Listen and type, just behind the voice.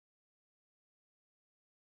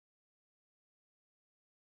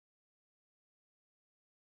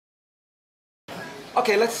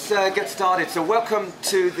Okay, let's get started. So welcome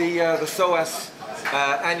to the SOAS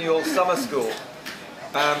annual summer school.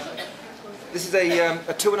 This is a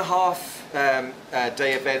 2.5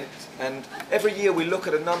 day event, and every year we look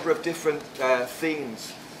at a number of different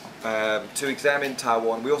themes to examine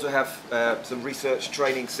Taiwan. We also have some research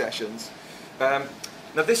training sessions. Now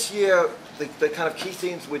this year, the kind of key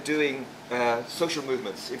themes we're doing social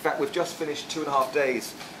movements. In fact, we've just finished 2.5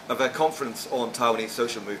 days of a conference on Taiwanese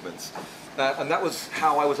social movements. And that was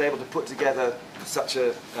how I was able to put together such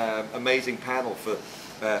an amazing panel for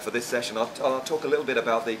this session. I'll talk a little bit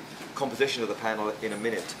about the composition of the panel in a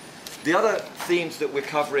minute. The other themes that we're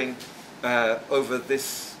covering over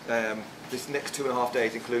this next 2.5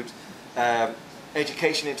 days include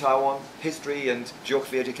education in Taiwan, history and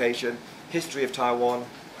geography education, history of Taiwan.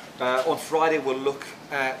 On Friday we'll look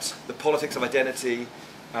at the politics of identity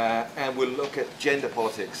and we'll look at gender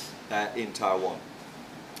politics in Taiwan.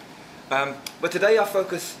 But today our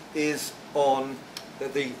focus is on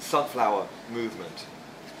the sunflower movement,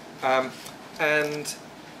 and I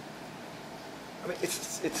mean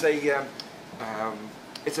it's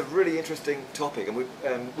a really interesting topic, and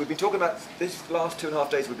we've been talking about this last 2.5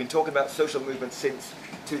 days. We've been talking about social movements since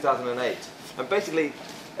 2008, and basically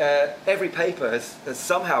every paper has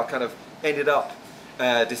somehow kind of ended up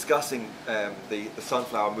discussing the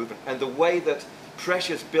sunflower movement and the way that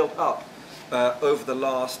pressures built up over the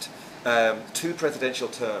last 2 presidential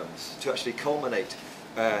terms to actually culminate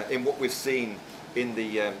in what we've seen in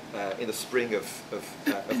the spring of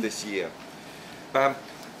this year.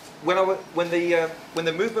 When the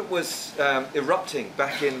movement was erupting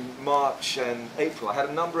back in March and April, I had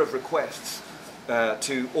a number of requests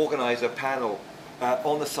to organise a panel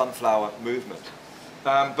on the sunflower movement,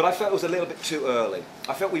 but I felt it was a little bit too early.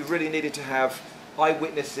 I felt we really needed to have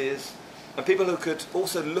eyewitnesses and people who could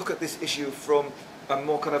also look at this issue from a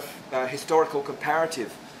more kind of historical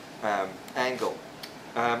comparative angle.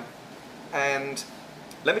 And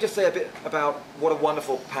let me just say a bit about what a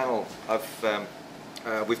wonderful panel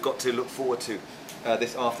we've got to look forward to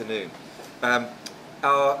this afternoon.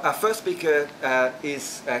 Our first speaker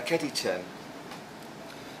is Katie Chen.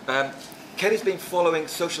 Katie's been following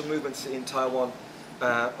social movements in Taiwan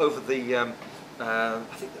over the, I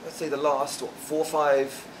think, let's say the last 4 or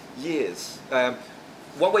 5 years.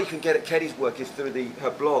 One way you can get at Katie's work is through her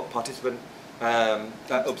blog, Participant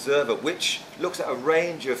Observer, which looks at a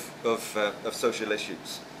range of social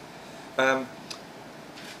issues. And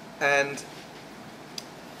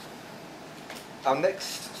our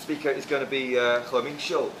next speaker is going to be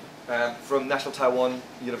Ming-Xiu from National Taiwan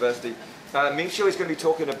University. Ming-Xiu is going to be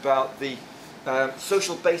talking about the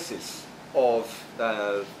social basis of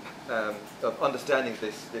understanding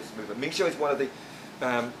this movement. Ming-Xiu is one of the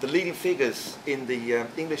leading figures in the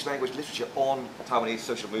English language literature on Taiwanese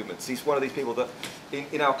social movements. He's one of these people that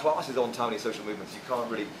in our classes on Taiwanese social movements you can't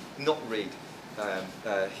really not read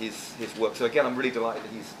his work. So again, I'm really delighted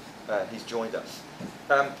that he's joined us.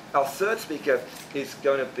 Our third speaker is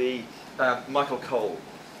going to be Michael Cole.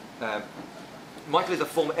 Michael is a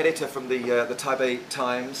former editor from the Taipei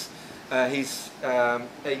Times. He's a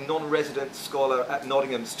non-resident scholar at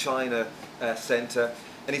Nottingham's China Centre.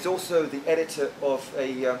 And he's also the editor of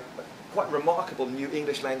a quite remarkable new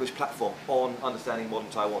English language platform on understanding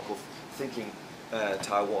modern Taiwan called Thinking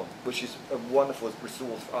Taiwan, which is a wonderful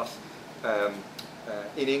resource for us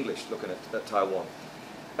in English looking at Taiwan.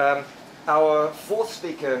 Our fourth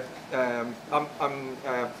speaker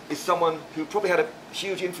is someone who probably had a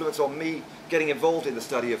huge influence on me getting involved in the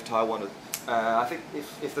study of Taiwan. I think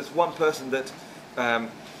if there's one person that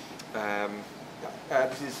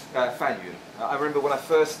this is Fan Yun. I remember when I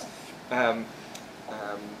first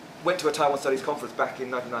went to a Taiwan Studies conference back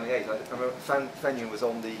in 1998. I remember Fan Yun was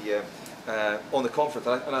on the conference,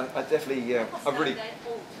 and I definitely, I'm really.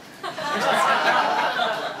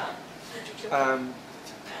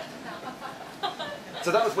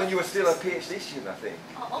 So that was when you were still a PhD student, I think.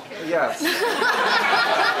 Oh, okay. Yes.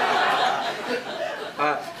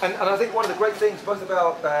 And I think one of the great things both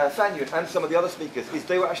about Fan Yun and some of the other speakers is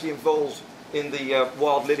they were actually involved in the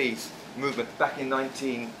Wild Lilies movement back in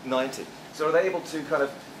 1990. So they're able to kind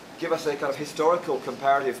of give us a kind of historical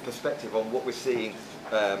comparative perspective on what we're seeing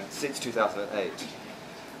since 2008.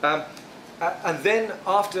 And then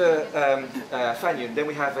after Fan Yun, then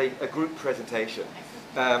we have a group presentation.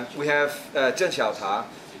 We have Zheng Xiaota,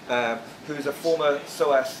 who's a former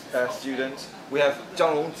SOAS student. We have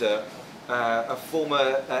Zhang Rongze, a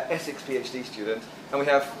former Essex PhD student. And we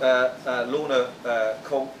have Lorna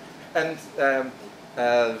Kong. And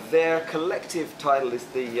their collective title is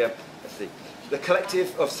the let's see, the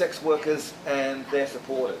Collective of Sex Workers and Their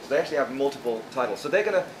Supporters. They actually have multiple titles. So they're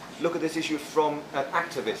going to look at this issue from an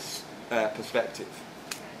activist perspective.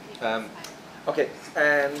 Okay,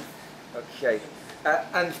 and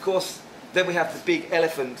of course, then we have the big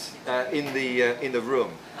elephant in the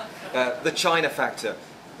room, the China factor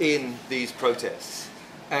in these protests.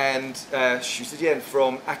 And Xu Zijian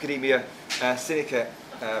from Academia Sinica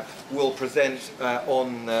will present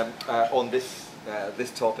on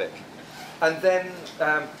this topic. And then,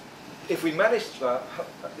 if we manage, the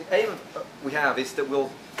aim we have is that we'll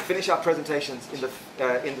finish our presentations in the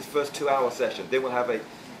first 2-hour session. Then we'll have a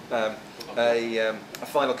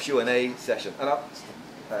final Q&A session. And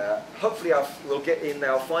hopefully we'll get in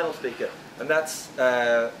our final speaker, and that's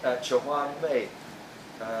Chua Mei,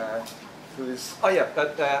 who's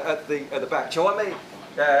at the back. Chua Mei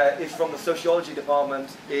is from the Sociology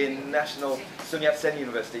Department in National Sun Yat-sen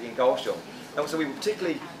University in Kaohsiung. And so we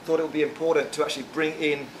particularly thought it would be important to actually bring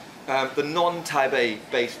in the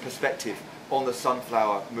non-Taipei-based perspective on the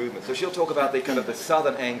sunflower movement. So she'll talk about the kind of the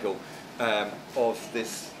southern angle of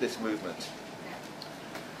this movement.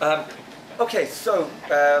 Okay, so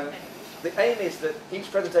the aim is that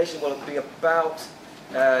each presentation will be about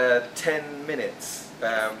 10 minutes.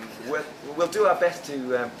 We'll do our best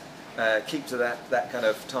to keep to that kind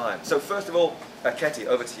of time. So first of all, Katie,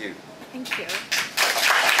 over to you. Thank you.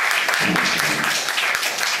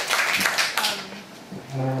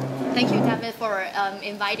 Thank you, David, for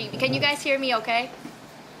inviting me. Can you guys hear me okay?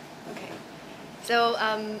 Okay. So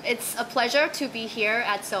it's a pleasure to be here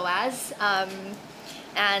at SOAS.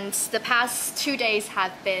 And the past 2 days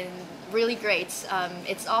have been really great.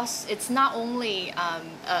 It's not only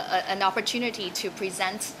an opportunity to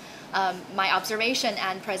present my observation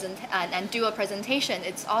and do a presentation.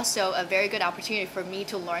 It's also a very good opportunity for me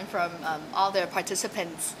to learn from all the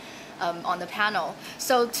participants on the panel.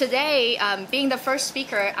 So today, being the first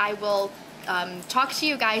speaker, I will talk to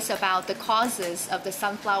you guys about the causes of the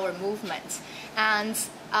sunflower movement. And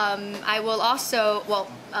I will also,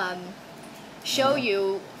 show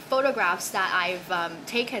you photographs that I've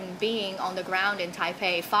taken being on the ground in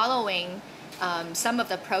Taipei following some of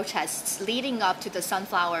the protests leading up to the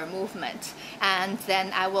sunflower movement. And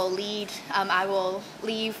then I will leave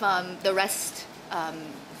the rest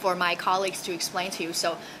for my colleagues to explain to you.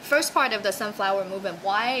 So first part of the sunflower movement,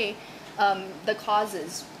 why the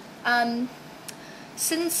causes.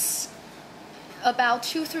 Since about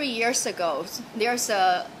 2-3 years ago, there's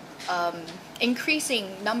a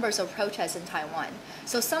increasing numbers of protests in Taiwan.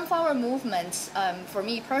 So sunflower movements, for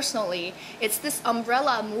me personally, it's this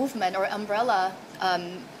umbrella movement or umbrella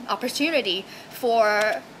opportunity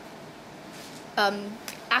for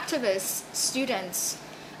activists, students,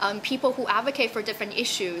 people who advocate for different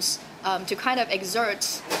issues to kind of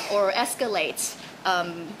exert or escalate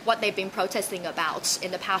what they've been protesting about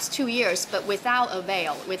in the past 2 years, but without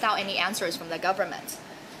avail, without any answers from the government.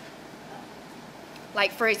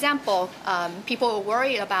 Like, for example, people are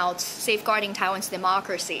worried about safeguarding Taiwan's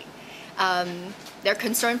democracy. They're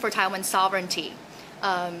concerned for Taiwan's sovereignty.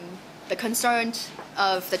 The concern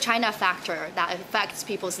of the China factor that affects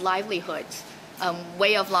people's livelihood,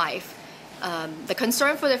 way of life. The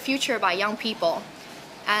concern for the future by young people.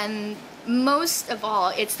 And most of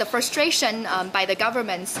all, it's the frustration by the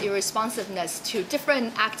government's irresponsiveness to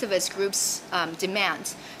different activist groups'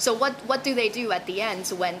 demands. So what do they do at the end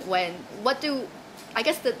I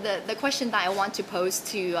guess the question that I want to pose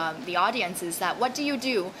to the audience is that what do you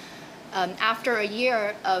do after a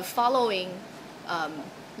year of following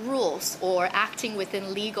rules or acting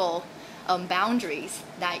within legal boundaries,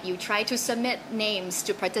 that you try to submit names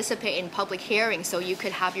to participate in public hearings so you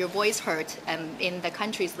could have your voice heard in the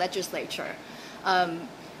country's legislature?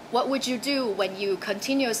 What would you do when you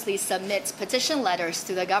continuously submit petition letters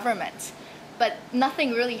to the government, but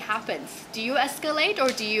nothing really happens? Do you escalate, or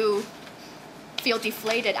do you feel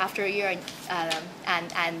deflated after a year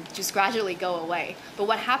and just gradually go away? But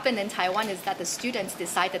what happened in Taiwan is that the students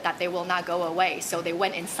decided that they will not go away, so they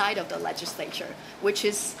went inside of the legislature, which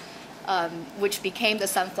became the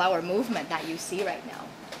sunflower movement that you see right now.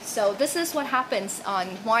 So this is what happens on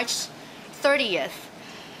March 30th,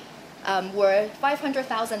 where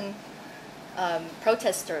 500,000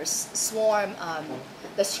 protesters swarm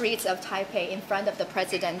the streets of Taipei in front of the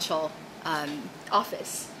presidential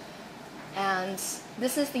office. And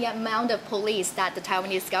this is the amount of police that the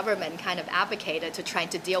Taiwanese government kind of advocated to try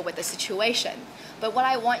to deal with the situation. But what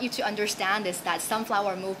I want you to understand is that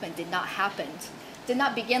sunflower movement did not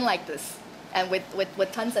begin like this, and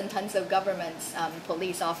with tons and tons of government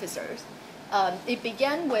police officers. It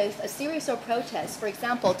began with a series of protests. For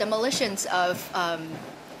example, demolitions of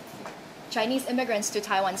Chinese immigrants to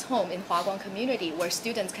Taiwan's home in Huaguang community, where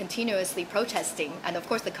students continuously protesting, and of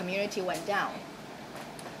course the community went down.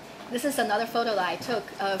 This is another photo that I took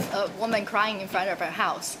of a woman crying in front of her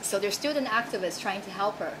house. So there's student activists trying to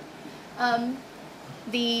help her.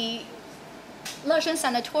 The Leshen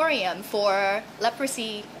Sanatorium for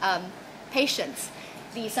leprosy patients.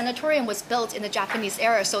 The sanatorium was built in the Japanese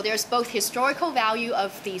era, so there's both historical value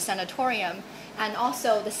of the sanatorium and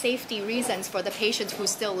also the safety reasons for the patients who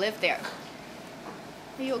still live there.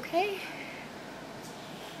 Are you okay?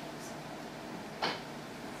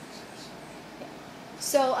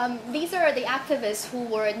 So these are the activists who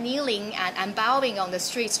were kneeling and bowing on the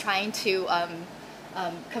streets trying to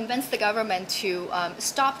convince the government to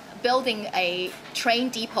stop building a train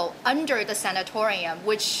depot under the sanatorium,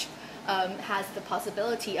 which has the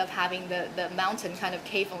possibility of having the mountain kind of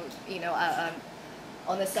cave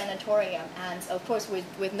on the sanatorium. And of course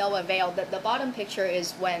with no avail. The bottom picture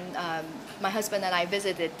is when my husband and I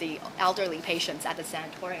visited the elderly patients at the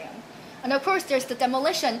sanatorium. And of course there's the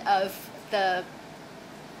demolition of the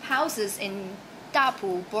houses in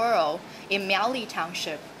Dapu Borough in Miaoli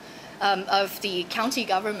Township of the county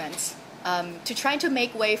government to try to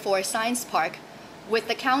make way for a science park, with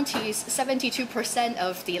the county's 72%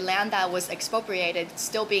 of the land that was expropriated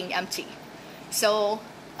still being empty. So,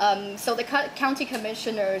 so the county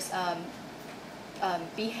commissioner's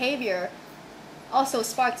behavior also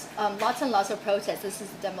sparked lots and lots of protests. This is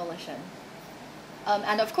demolition.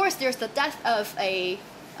 And of course, there's the death of a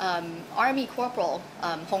Army Corporal,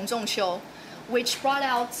 Hong Zhongqiu, which brought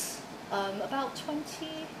out about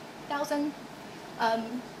 20,000, a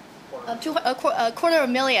quarter of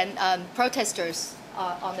a million protesters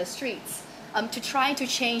on the streets to try to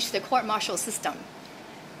change the court-martial system.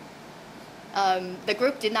 The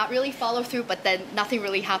group did not really follow through, but then nothing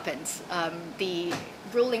really happened. The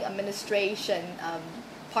ruling administration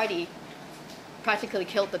party practically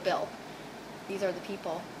killed the bill. These are the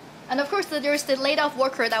people. And of course, there's the laid-off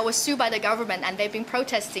worker that was sued by the government, and they've been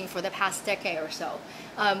protesting for the past decade or so.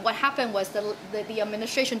 What happened was the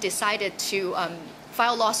administration decided to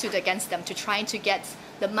file a lawsuit against them to try to get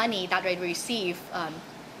the money that they receive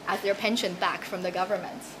as their pension back from the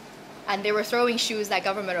government. And they were throwing shoes at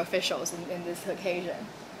government officials in this occasion.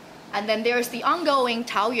 And then there's the ongoing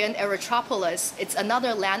Taoyuan Erythropolis. It's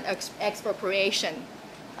another land expropriation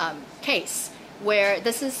case, where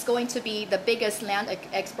this is going to be the biggest land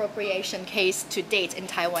expropriation case to date in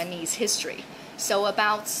Taiwanese history. So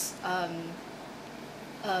about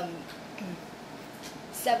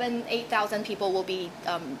 8,000 people will be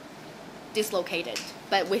dislocated,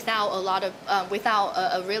 but without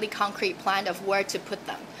a really concrete plan of where to put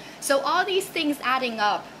them. So all these things adding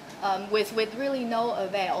up with really no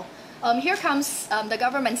avail. Here comes the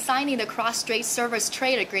government signing the Cross-Strait Service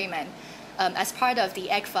Trade Agreement as part of the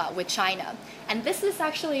ECFA with China. And this is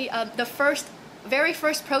actually the very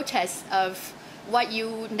first protest of what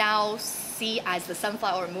you now see as the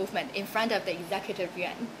Sunflower Movement in front of the Executive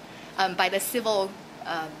Yuan by the civil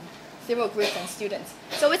groups and students.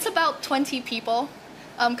 So it's about 20 people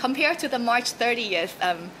compared to the March 30th,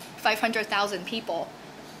 500,000 people.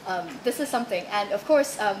 This is something. And of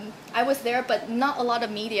course, I was there, but not a lot of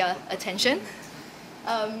media attention.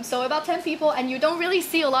 So about 10 people, and you don't really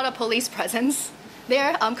see a lot of police presence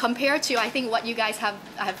there compared to, I think, what you guys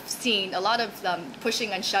have seen. A lot of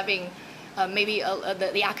pushing and shoving, maybe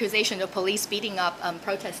the accusation of police beating up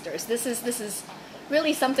protesters. This is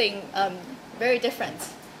really something very different.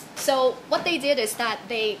 So what they did is that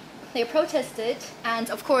they protested, and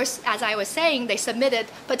of course, as I was saying, they submitted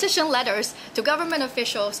petition letters to government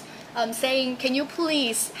officials saying, can you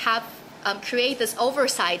please create this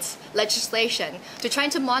oversight legislation to try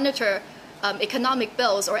to monitor economic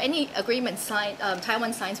bills or any agreement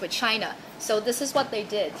Taiwan signs with China. So this is what they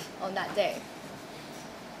did on that day.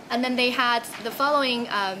 And then they had the following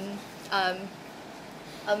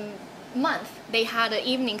month, they had an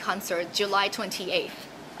evening concert, July 28th,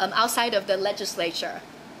 outside of the legislature,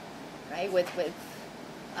 right, with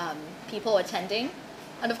people attending.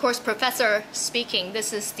 And of course, professor speaking.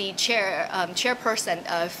 This is the chairperson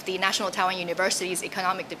of the National Taiwan University's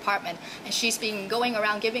economic department, and she's been going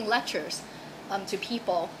around giving lectures to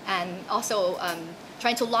people and also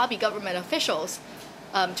trying to lobby government officials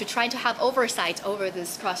to try to have oversight over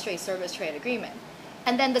this cross-strait service trade agreement.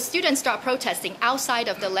 And then the students start protesting outside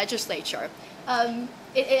of the legislature. I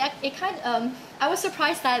was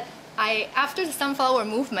surprised that after the Sunflower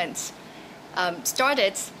movement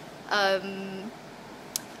started,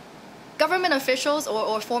 government officials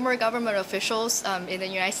or former government officials in the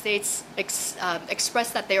United States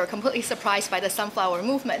expressed that they were completely surprised by the Sunflower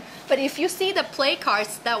movement. But if you see the play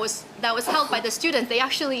cards that was held by the students, they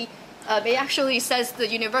actually It actually says the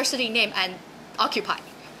university name and occupy.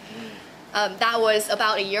 That was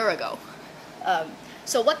about a year ago.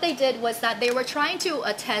 So what they did was that they were trying to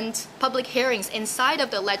attend public hearings inside of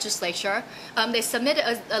the legislature. They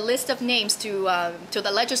submitted a list of names to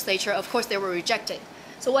the legislature. Of course, they were rejected.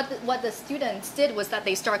 So what the students did was that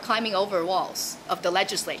they started climbing over walls of the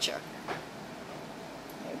legislature.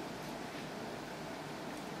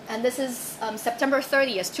 And this is September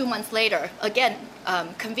 30th, 2 months later, again,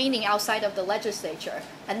 convening outside of the legislature.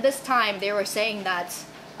 And this time they were saying that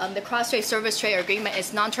the cross-strait service trade agreement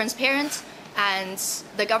is non-transparent and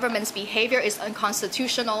the government's behavior is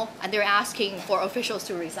unconstitutional, and they're asking for officials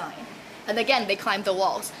to resign. And again, they climbed the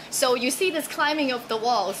walls. So you see this climbing of the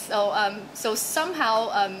walls. So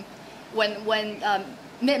somehow, when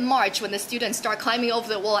mid-March, when the students start climbing over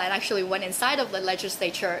the wall and actually went inside of the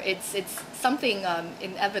legislature, it's something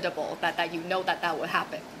inevitable that you know that will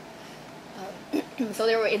happen. So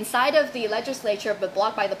they were inside of the legislature but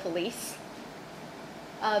blocked by the police.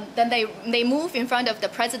 Then they moved in front of the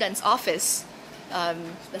president's office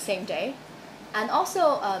the same day, and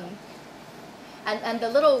also and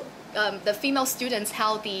the female students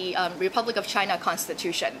held the Republic of China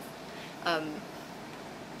Constitution.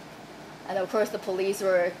 And of course, the police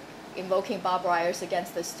were invoking barbed wires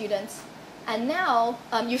against the students. And now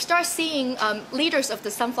you start seeing leaders of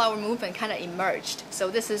the Sunflower Movement kind of emerged.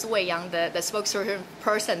 So this is Wei Yang, the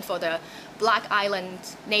spokesperson for the Black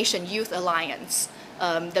Island Nation Youth Alliance,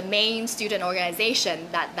 the main student organization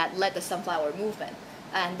that led the Sunflower Movement.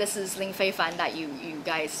 And this is Lin Feifan that you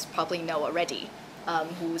guys probably know already,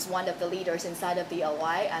 who's one of the leaders inside of the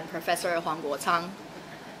LY, and Professor Huang Guocang.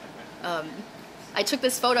 I took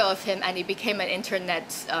this photo of him and it became an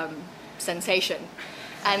internet sensation.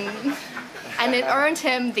 And it earned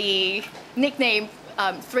him the nickname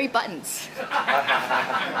 3 Buttons.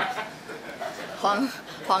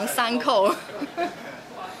 Huang San Kou.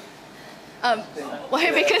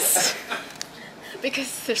 Why?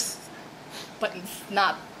 Because there's buttons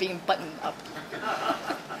not being buttoned up.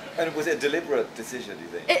 And was it a deliberate decision, do you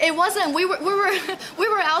think? It wasn't. We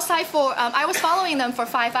were outside for. I was following them for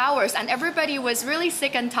 5 hours, and everybody was really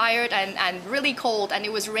sick and tired and really cold, and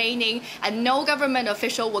it was raining, and no government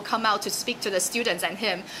official would come out to speak to the students and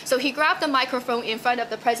him. So he grabbed the microphone in front of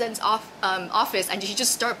the president's office, and he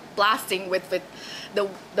just started blasting with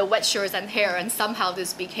the wet shirts and hair, and somehow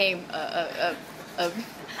this became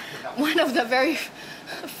one of the very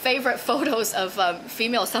favorite photos of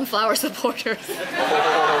female sunflower supporters.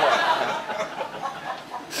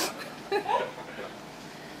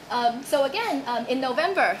 So again, in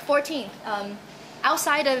November 14th,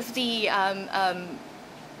 outside of the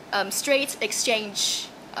Straits Exchange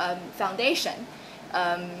Foundation,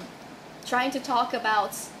 trying to talk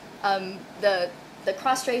about the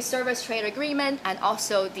cross-strait service trade agreement and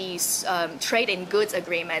also the trade in goods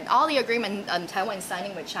agreement, all the agreement Taiwan is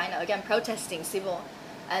signing with China, again protesting civil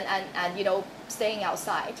and staying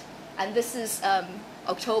outside. And this is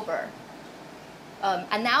October.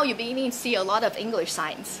 And now you're beginning to see a lot of English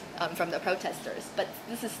signs from the protesters, but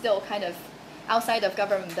this is still kind of outside of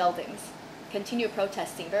government buildings. Continue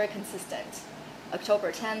protesting, very consistent.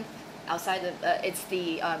 October 10th, outside of, it's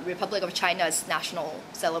the Republic of China's National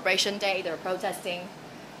Celebration Day, they're protesting.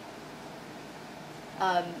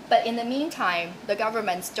 But in the meantime, the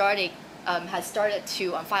government has started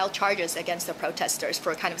to file charges against the protesters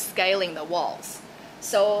for kind of scaling the walls.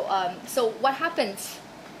 So what happened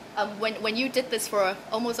when you did this for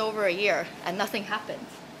almost over a year and nothing happened,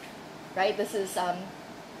 right? This is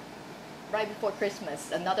right before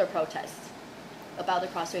Christmas, another protest about the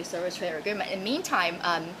cross-strait service trade agreement. In the meantime,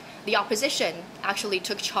 the opposition actually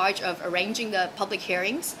took charge of arranging the public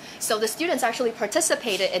hearings. So the students actually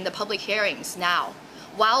participated in the public hearings now,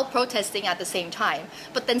 while protesting at the same time,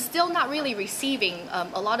 but then still not really receiving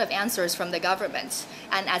a lot of answers from the government.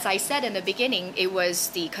 And as I said in the beginning, it was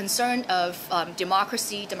the concern of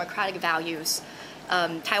democracy, democratic values,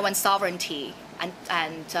 Taiwan sovereignty,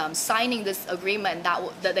 and signing this agreement,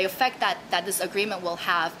 the effect that this agreement will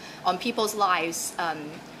have on people's lives,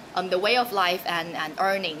 on the way of life and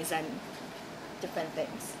earnings and different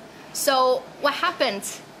things. So what happened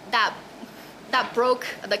that broke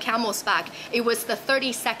the camel's back, it was the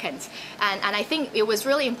 30 seconds. And I think it was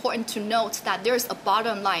really important to note that there's a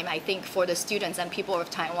bottom line, I think, for the students and people of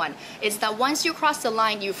Taiwan, is that once you cross the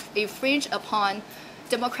line, you infringe upon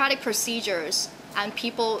democratic procedures and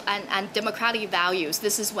people and democratic values.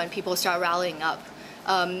 This is when people start rallying up.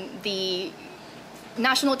 The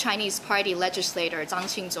National Chinese Party legislator, Zhang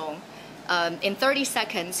Qingzong, in 30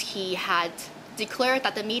 seconds, he had declared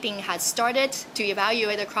that the meeting had started to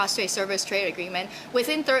evaluate the cross-strait service trade agreement.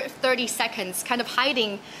 Within 30 seconds, kind of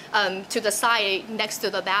hiding to the side next to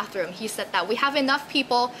the bathroom, he said that we have enough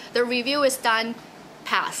people, the review is done,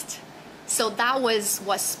 passed. So that was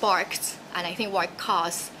what sparked, and I think what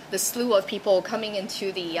caused the slew of people coming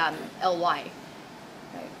into the LY.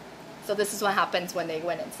 Right? So this is what happens when they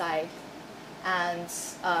went inside. And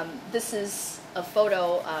this is a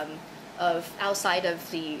photo of outside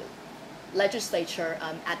of the legislature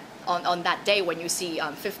on that day when you see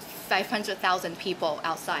 500,000 people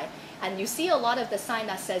outside. And you see a lot of the sign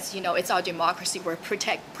that says, you know, it's our democracy, we're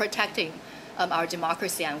protecting our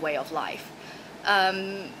democracy and way of life.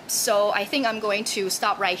 So I think I'm going to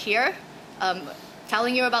stop right here,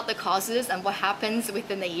 telling you about the causes and what happens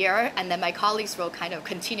within a year, and then my colleagues will kind of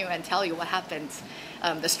continue and tell you what happens,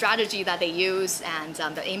 the strategy that they use,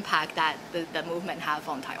 and the impact that the movement have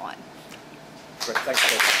on Taiwan. Great, thanks.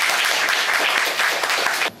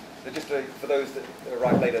 So just for those that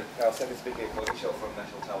arrive later, our second speaker is Michelle from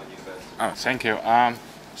National Taiwan University. Oh, thank you.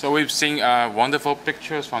 So we've seen wonderful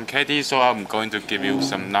pictures from Katie, so I'm going to give you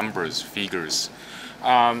some numbers, figures.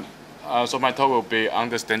 So my talk will be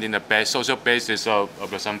understanding the social basis of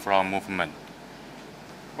the Sunflower movement.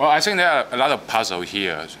 Well, I think there are a lot of puzzles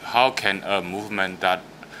here. How can a movement that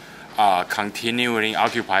continually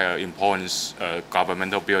occupy an important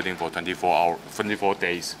governmental building for 24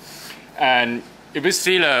 days, and if we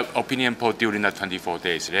see the opinion poll during the 24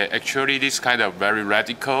 days, actually this kind of very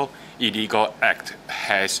radical illegal act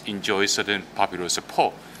has enjoyed certain popular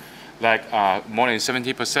support. Like more than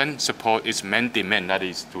 70% support its main demand, that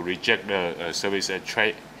is to reject the service and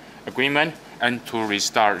trade agreement and to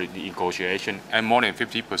restart the negotiation, and more than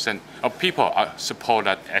 50% of people support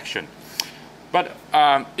that action. But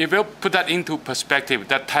if you put that into perspective,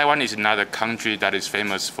 that Taiwan is another country that is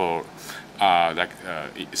famous for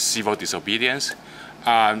civil disobedience.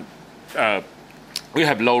 We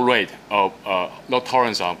have low rate of low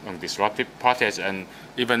tolerance on disruptive protests, and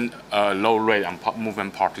even low rate on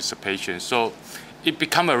movement participation. So it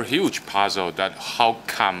becomes a huge puzzle that how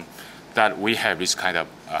come that we have this kind of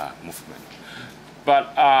movement.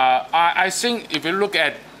 But I think if you look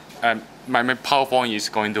at my PowerPoint is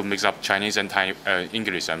going to mix up Chinese and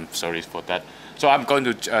English. I'm sorry for that. So I'm going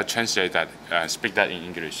to translate that, speak that in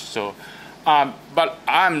English. So, but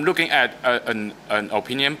I'm looking at an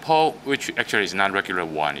opinion poll, which actually is not a regular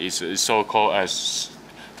one. It's so-called as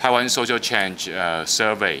Taiwan Social Change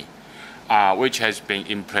Survey, which has been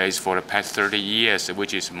in place for the past 30 years,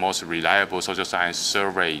 which is the most reliable social science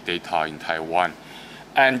survey data in Taiwan.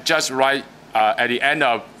 And just right at the end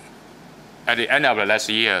of the last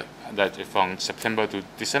year, that from September to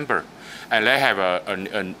December, and they have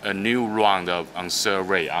a new round of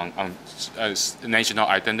survey on national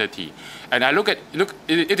identity. And I look,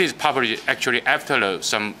 it is published actually after the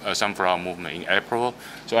Sunflower movement in April.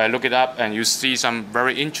 So I look it up, and you see some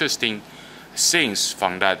very interesting things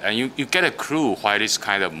from that, and you get a clue why this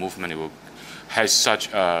kind of movement has such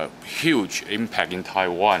a huge impact in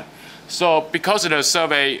Taiwan. So because the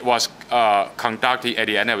survey was conducted at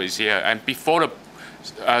the end of this year, and before the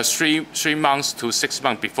 3 months to 6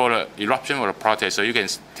 months before the eruption of the protest, so you can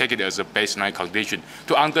take it as a baseline condition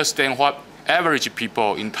to understand what average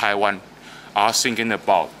people in Taiwan are thinking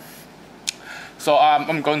about. So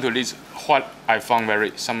I'm going to list what I found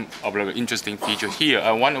some of the interesting features here.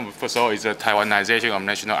 One of them, first of all, is the Taiwanization of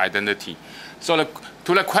national identity. So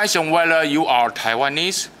to the question whether you are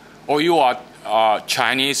Taiwanese or you are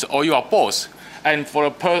Chinese or you are both, and for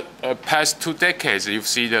the past 2 decades, you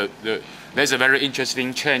see there's a very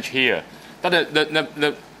interesting change here. That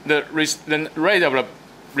the rate of the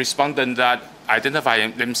respondents that identify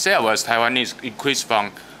themselves as Taiwanese increased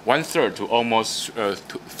from 1/3 to almost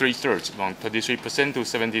 3/3, from 23% to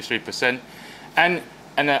 73%, and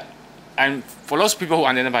for those people who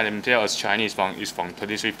identify themselves as Chinese, is from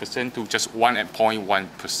 33% to just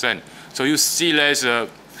 1.1%. So you see there's a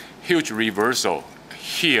huge reversal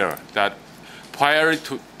here. That prior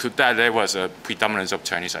to that, there was a predominance of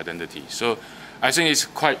Chinese identity. So I think it's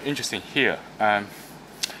quite interesting here. And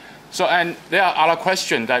there are other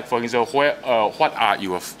questions, like for example, what are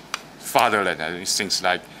your fatherland? And things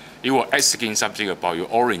like you were asking something about your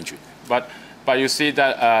origin, but you see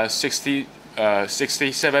that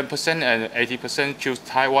 67% and 80% choose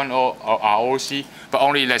Taiwan or ROC, but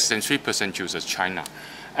only less than 3% chooses China.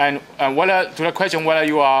 And to the question whether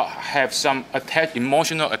you have some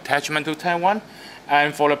emotional attachment to Taiwan,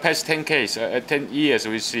 and for the past 10 years,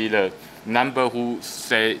 we see the number who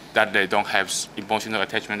say that they don't have emotional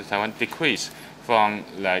attachment to Taiwan decrease from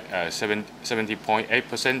like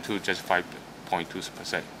 70.8% to just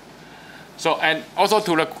 5.2%. So, and also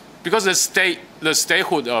to the because the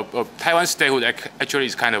statehood of Taiwan statehood actually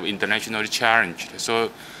is kind of internationally challenged.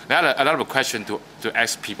 So there are a lot of questions to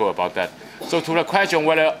ask people about that. So to the question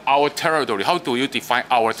whether our territory, how do you define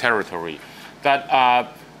our territory?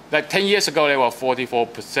 That like 10 years ago, there were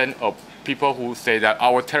 44% of people who say that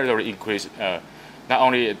our territory increased, not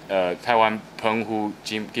only Taiwan, Penghu,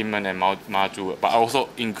 Kinmen, and Maju, but also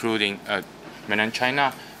including mainland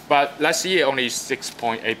China. But last year, only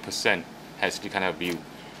 6.8% has the kind of view.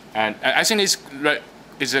 And I think it's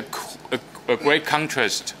a great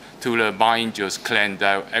contrast to the Ma Ying-jeou's claim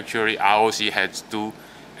that actually ROC has two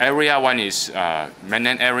area. One is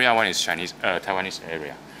mainland area, one is Taiwanese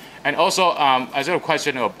area. And also, I have a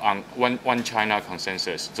question of one China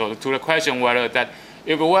consensus. So to the question whether that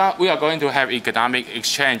if we are going to have economic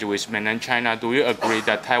exchange with mainland China, do you agree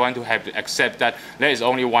that Taiwan to have to accept that there is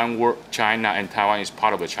only one world China and Taiwan is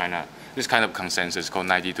part of China? This kind of consensus called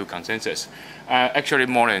 92 consensus. Actually,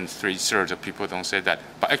 more than 3/3 of people don't say that.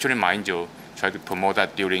 But actually, Ma Ying-jeou tried to promote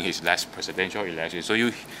that during his last presidential election. So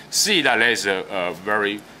you see that there is a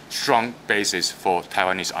very strong basis for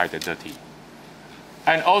Taiwanese identity.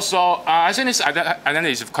 And also, I think this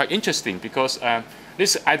identity is quite interesting because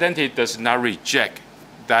this identity does not reject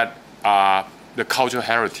that the cultural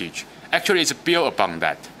heritage. Actually, it's built upon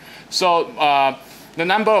that. So the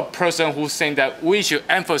number of persons who think that we should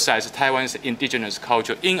emphasize Taiwan's indigenous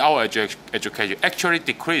culture in our education actually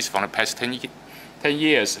decreased from the past 10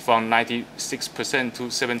 years, from 96% to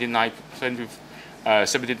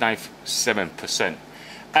 79.7%.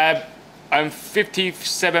 And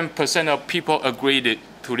 57% of people agreed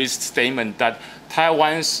to this statement that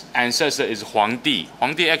Taiwan's ancestor is Huangdi.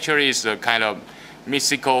 Huangdi actually is a kind of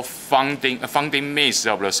mythical founding myth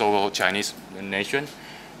of the so-called Chinese nation.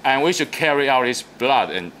 And we should carry out his blood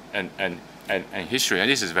and history. And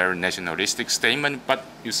this is a very nationalistic statement, but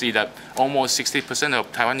you see that almost 60% of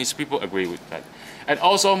Taiwanese people agree with that. And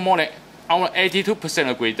also more than 82%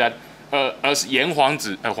 agree that as 炎黄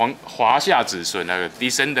子华夏子孙,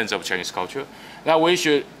 descendants of Chinese culture, that we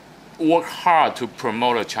should work hard to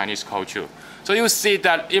promote the Chinese culture. So you see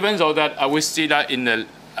that even though that we see that in the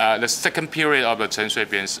second period of the Chen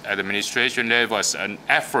Shui-bian's administration, there was an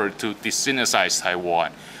effort to de-Sinicize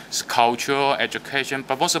Taiwan's culture, education,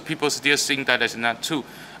 but most of people still think that is not true.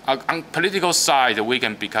 On political side, we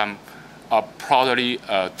can become proudly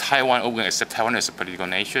Taiwan, or we can accept Taiwan as a political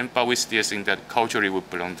nation, but we still think that culturally we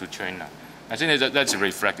belong to China. I think that's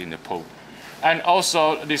reflected in the poll. And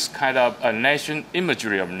also this kind of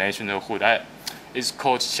imagery of nationhood is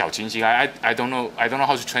called 小清新. I don't know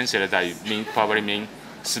how to translate that. It probably mean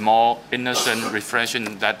small, innocent,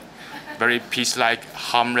 refreshing, that very peace-like,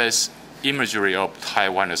 harmless imagery of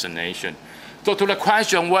Taiwan as a nation. So to the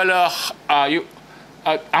question whether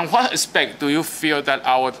on what aspect do you feel that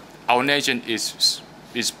our nation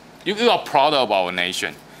you are proud of our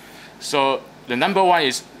nation? So the number one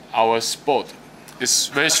is our sport. It's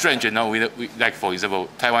very strange, you know. We like, for example,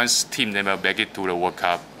 Taiwan's team never make it to the World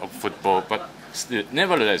Cup of football, but still,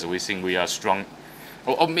 nevertheless, we think we are strong.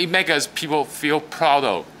 Or it makes us people feel proud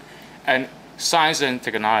of, and science and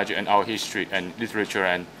technology and our history and literature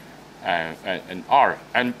and art.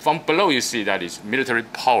 And from below, you see that it's military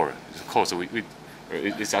power. Of course,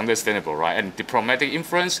 it's understandable, right? And diplomatic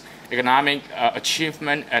influence, economic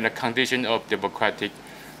achievement, and the condition of democratic,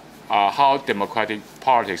 how democratic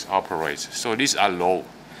politics operates. So these are low.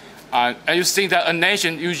 And you think that a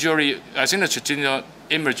nation usually, I think the traditional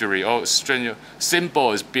imagery or strange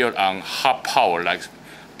symbol is built on hard power, like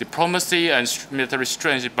diplomacy and military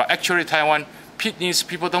strength. But actually, Taiwanese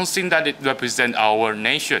people don't think that it represents our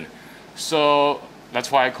nation. So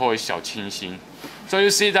that's why I call it 小清新. So you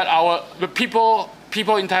see that the people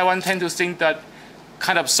in Taiwan tend to think that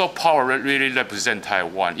kind of soft power really represent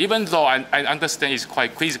Taiwan, even though I understand it's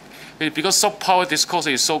quite crazy, because soft power discourse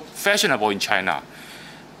is so fashionable in China.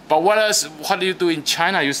 But what do you do in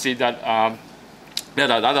China? You see that there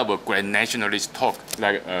are a lot of great nationalist talk,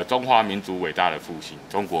 like 中华民族伟大的复兴,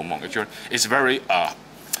 中国梦. Actually, it's very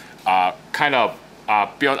kind of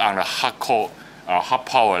built on the hard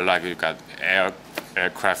power, like you got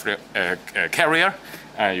aircraft carrier,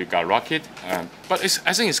 you got rocket, but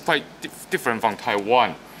I think it's quite different from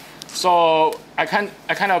Taiwan. So I kind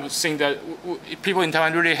of think that people in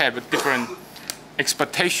Taiwan really have a different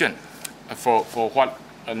expectation for what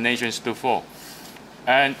a nation stood for.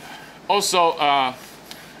 And also,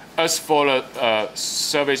 as for the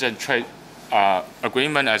service and trade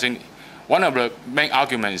agreement, I think one of the main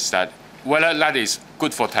arguments is that whether that is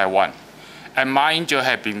good for Taiwan. And Ma Ying-jeou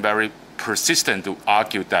have been very persistent to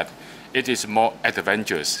argue that it is more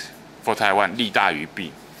advantageous for Taiwan, 利大于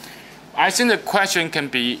弊. I think the question can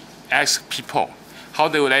be asked people, how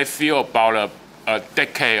do they feel about a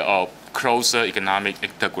decade of closer economic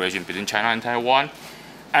integration between China and Taiwan.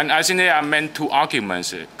 And I think there are main two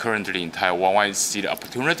arguments currently in Taiwan. One is see the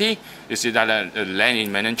opportunity. You see that land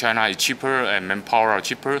in mainland China is cheaper and manpower are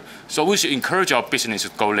cheaper. So we should encourage our business to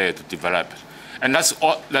go there to develop. And that's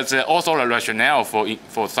also the rationale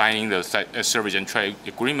for signing the service and trade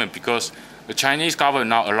agreement, because the Chinese government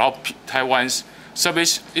now allow Taiwan's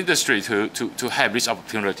service industry to have this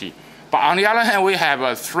opportunity. But on the other hand, we have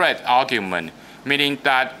a threat argument, meaning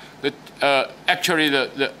that actually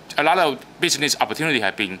a lot of business opportunity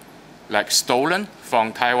have been like stolen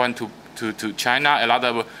from Taiwan to China. A lot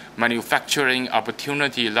of manufacturing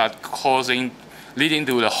opportunity that leading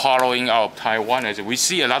to the hollowing out of Taiwan. As we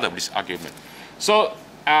see a lot of this argument. So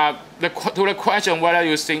to the question whether do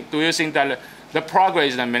you think that the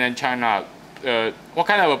progress in mainland China, what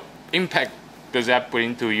kind of impact does that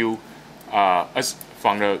bring to you as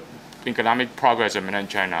from the economic progress in mainland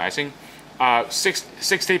China? I think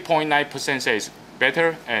 60.9% say it's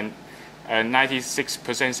better, and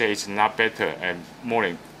 96% say it's not better, and more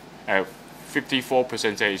than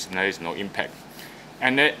 54% say there is no impact.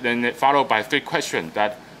 And then followed by three questions: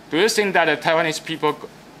 that do you think that the Taiwanese people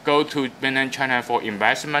go to mainland China for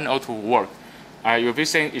investment or to work? If you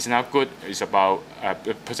think it's not good, it's about a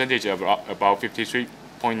percentage of about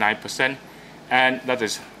 53.9%, and that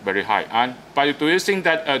is very high. But do you think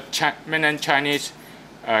that mainland Chinese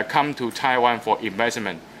come to Taiwan for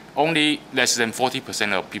investment? Only less than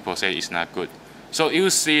 40% of people say it's not good. So you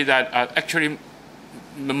see that actually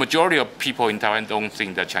the majority of people in Taiwan don't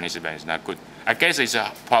think that Chinese investment is not good. I guess it's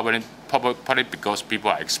probably because people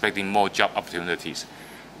are expecting more job opportunities.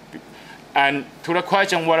 And to the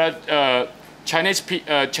question whether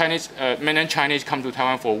mainland Chinese come to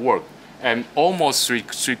Taiwan for work, and almost three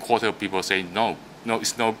quarters of people say no,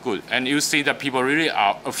 it's not good. And you see that people really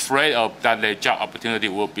are afraid of that their job opportunity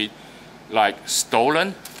will be like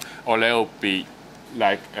stolen, or they will be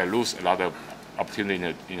like lose a lot of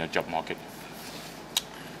opportunity in the job market.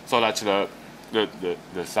 So that's the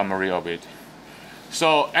summary of it.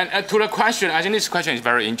 So, and to the question, I think this question is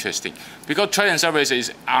very interesting, because trade and service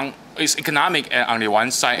is economic on the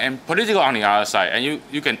one side and political on the other side, and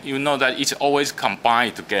you know that it's always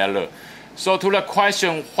combined together. So to the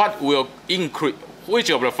question, what will increase?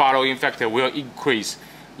 Which of the following factors will increase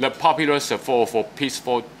the popular support for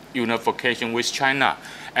peaceful unification with China?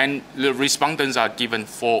 And the respondents are given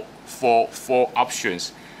four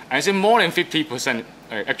options. I think more than 50%,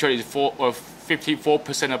 actually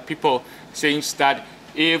 54% of people think that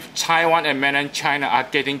if Taiwan and mainland China are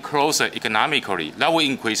getting closer economically, that will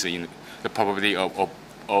increase the probability of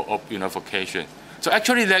unification. So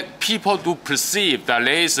actually, that people do perceive that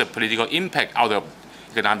there is a political impact out of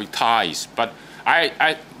economic ties. But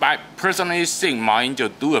I personally think Ma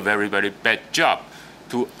Ying-jeou do a very, very bad job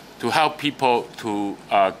to help people to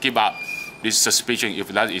give up this suspicion, if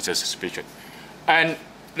that is a suspicion. And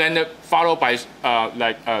then followed by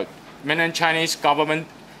mainland Chinese government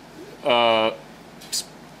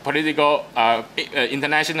political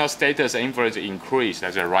international status and influence increase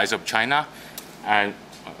as a rise of China, and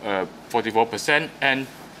 44%, and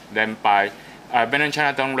then by mainland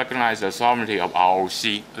China don't recognize the sovereignty of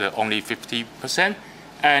ROC, only 50%,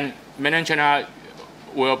 and mainland China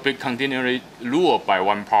will be continually ruled by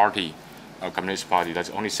one party, a Communist Party, that's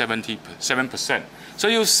only 77%. So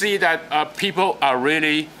you see that people are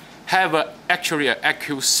really have actually an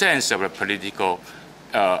accurate sense of the political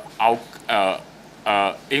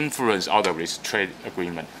influence out of this trade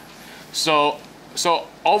agreement. So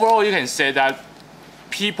overall, you can say that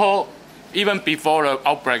people, even before the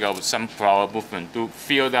outbreak of sunflower movement, do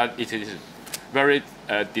feel that it is very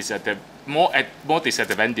more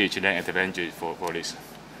disadvantage than advantage for this.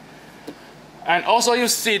 And also you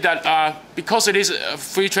see that because it is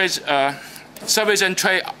free trade service and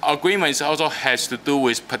trade agreements also has to do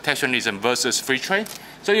with protectionism versus free trade.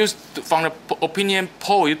 So you, from the opinion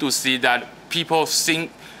poll, you do see that people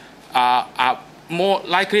think are more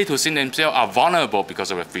likely to think themselves are vulnerable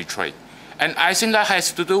because of the free trade. And I think that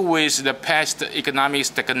has to do with the past economic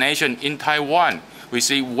stagnation in Taiwan. We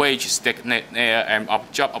see wage stagnate there and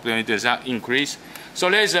job opportunities not increase. So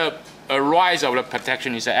there's a rise of the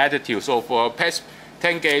protectionist attitude. So for the past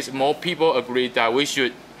 10 years, more people agree that we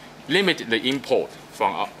should limit the import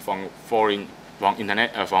from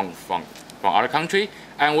other country,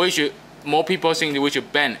 and more people think that we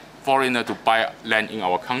should ban foreigners to buy land in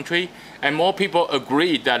our country, and more people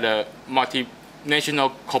agree that the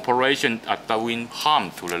multinational corporations are doing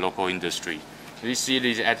harm to the local industry. We see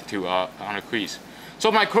this attitude on the increase.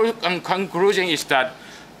 So my conclusion is that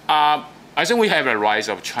I think we have a rise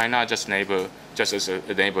of China just as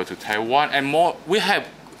a neighbor to Taiwan, and more we have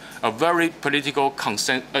a very political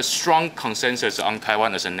a strong consensus on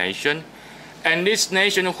Taiwan as a nation, and this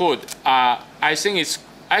nationhood, I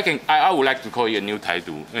think I would like to call it a new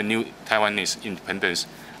Taidu, a new Taiwanese independence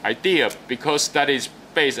idea, because that is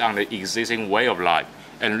based on the existing way of life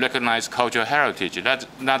and recognize cultural heritage.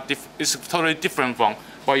 It's totally different from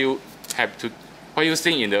what you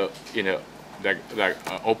think in the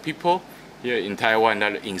old people here in Taiwan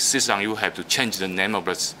that insist on you have to change the name of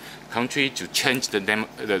the country, to change the name,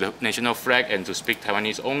 the national flag, and to speak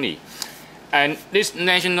Taiwanese only. And this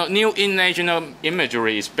new national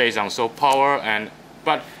imagery is based on soft power,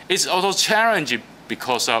 but it's also challenging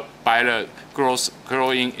because by the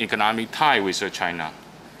growing economic tie with China.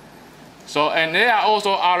 So, and there are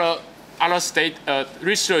also other state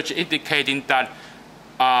research indicating that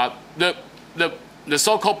the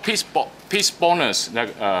so-called peace bonus,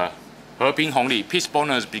 like 和平红利 peace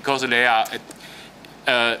bonus, because they are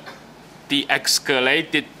the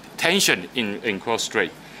escalated tension in cross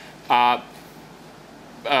strait. But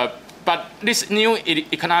this new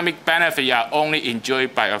economic benefit are only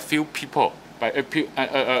enjoyed by a few people, by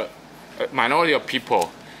a minority of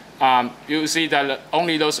people. You see that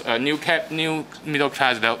only those new middle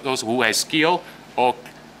class, those who have skill, or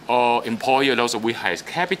employer, those who have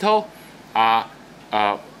capital,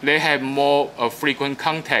 they have more frequent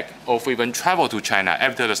contact or even travel to China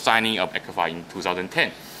after the signing of ECFA in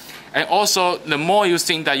 2010. And also, the more you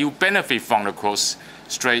think that you benefit from the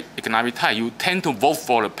cross-strait economic tie, you tend to vote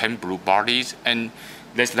for the pan-blue parties, and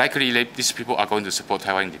less likely that these people are going to support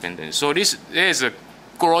Taiwan independence. So there is a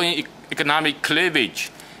growing economic cleavage,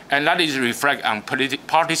 and that is reflect on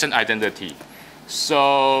partisan identity.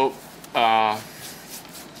 So,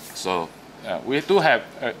 we do have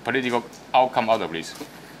a political outcome out of this.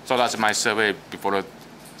 So that's my survey before the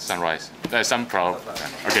sunrise. There's some problem.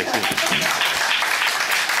 Okay.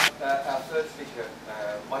 Our third speaker,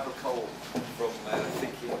 Michael Cole from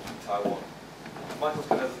Thinking Taiwan. Michael's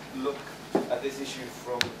going to look at this issue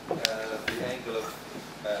from the angle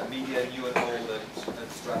of media, new and old,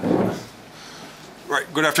 and strategies.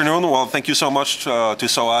 Right. Good afternoon. Well, thank you so much to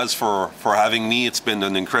SOAS for having me. It's been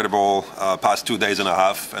an incredible past 2 days and a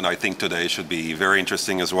half, and I think today should be very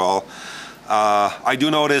interesting as well. I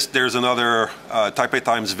do notice there's another Taipei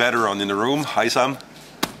Times veteran in the room. Hi, Sam.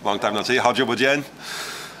 Long time no see. Howjo Bojian.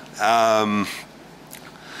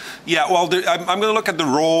 Yeah, well, I'm going to look at the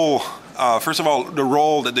role, first of all, the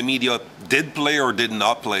role that the media did play or did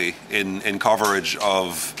not play in coverage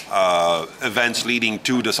of events leading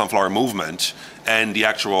to the Sunflower Movement and the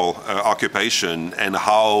actual occupation, and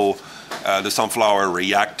how the Sunflower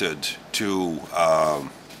reacted to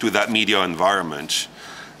that media environment.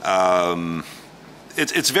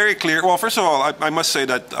 It's very clear. Well, first of all, I must say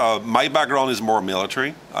that my background is more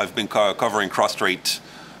military. I've been covering cross-strait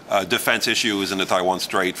defense issues in the Taiwan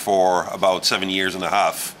Strait for about 7 years and a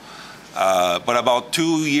half. But about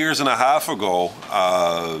 2 years and a half ago,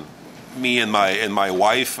 me and my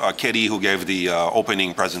wife, Kitty, who gave the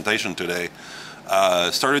opening presentation today,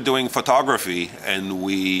 started doing photography, and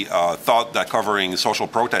we thought that covering social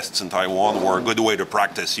protests in Taiwan were a good way to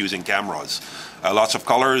practice using cameras. Lots of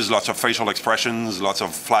colors, lots of facial expressions, lots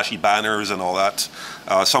of flashy banners and all that.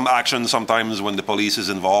 Some action sometimes when the police is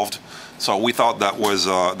involved. So we thought that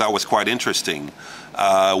was quite interesting.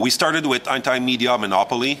 We started with anti-media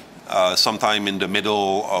monopoly sometime in the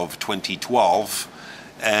middle of 2012,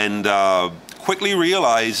 and quickly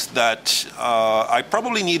realized that I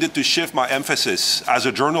probably needed to shift my emphasis as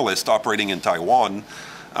a journalist operating in Taiwan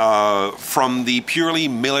from the purely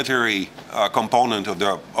military component of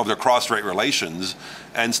the cross-strait relations,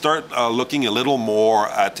 and start looking a little more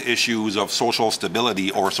at issues of social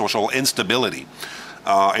stability or social instability.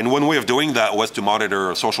 And one way of doing that was to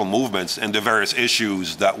monitor social movements and the various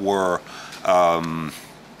issues that were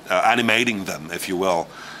animating them, if you will.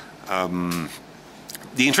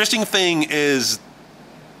 The interesting thing is,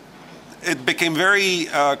 it became very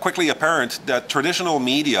quickly apparent that traditional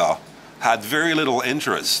media had very little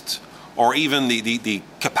interest or even the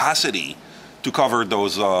capacity to cover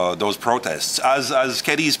those protests. As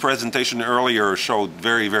Ketty's presentation earlier showed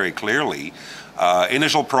very, very clearly,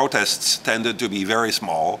 initial protests tended to be very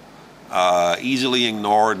small, easily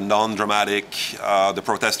ignored, non-dramatic. The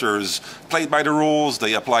protesters played by the rules.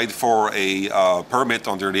 They applied for a permit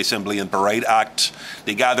under the Assembly and Parade Act.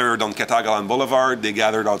 They gathered on Ketagalan Boulevard. They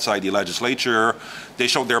gathered outside the legislature. They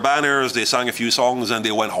showed their banners. They sang a few songs, and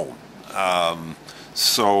they went home.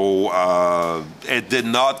 So it did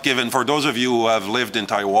not, given, for those of you who have lived in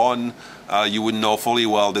Taiwan, you would know fully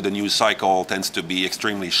well that the news cycle tends to be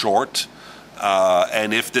extremely short.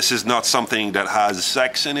 And if this is not something that has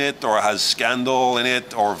sex in it or has scandal in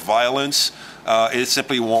it or violence, it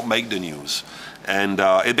simply won't make the news. And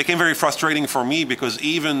it became very frustrating for me because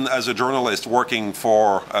even as a journalist working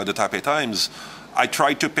for the Taipei Times, I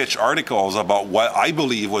tried to pitch articles about what I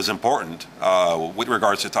believe was important with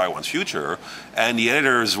regards to Taiwan's future, and the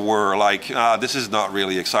editors were like, this is not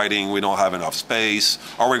really exciting, we don't have enough space,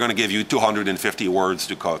 or we're going to give you 250 words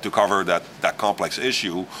to cover that complex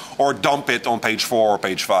issue, or dump it on page 4 or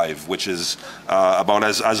page 5, which is about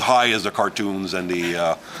as high as the cartoons and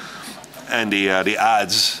the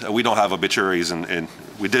ads. We don't have obituaries, and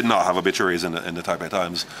we did not have obituaries in the Taipei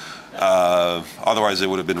Times. Otherwise, it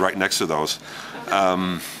would have been right next to those.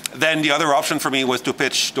 Then the other option for me was to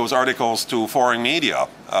pitch those articles to foreign media.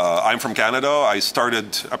 I'm from Canada. I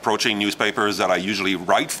started approaching newspapers that I usually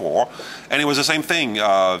write for, and it was the same thing.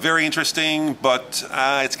 Very interesting, but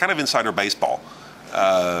it's kind of insider baseball.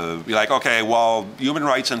 You're like, okay, well, human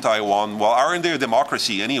rights in Taiwan, well, aren't they a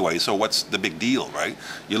democracy anyway, so what's the big deal, right?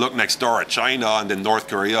 You look next door at China and then North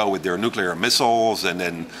Korea with their nuclear missiles, and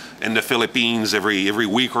then in the Philippines, every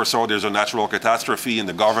week or so there's a natural catastrophe and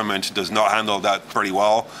the government does not handle that pretty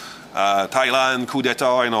well. Thailand, coup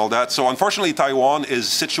d'etat and all that. So unfortunately, Taiwan is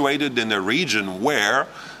situated in a region where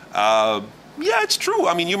yeah, it's true.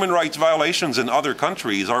 I mean, human rights violations in other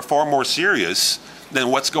countries are far more serious than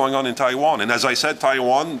what's going on in Taiwan. And as I said,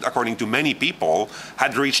 Taiwan, according to many people,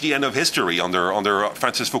 had reached the end of history under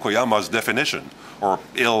Francis Fukuyama's definition, or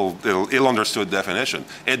ill understood definition.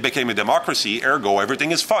 It became a democracy, ergo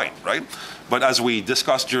everything is fine, right? But as we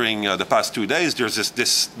discussed during the past 2 days, there's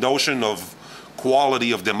this notion of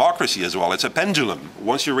quality of democracy as well. It's a pendulum.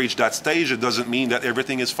 Once you reach that stage, it doesn't mean that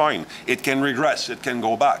everything is fine. It can regress, it can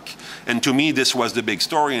go back. And to me, this was the big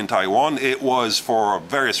story in Taiwan. It was, for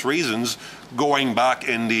various reasons, going back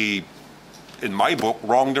in my book,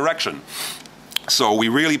 wrong direction. So we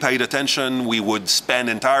really paid attention. We would spend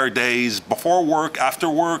entire days before work, after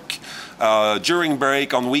work, during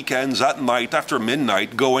break, on weekends, at night, after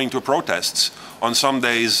midnight, going to protests. On some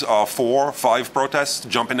days, 4, 5 protests,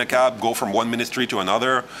 jump in a cab, go from one ministry to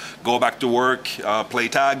another, go back to work, play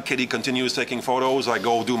tag. Kitty continues taking photos. I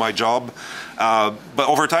go do my job. But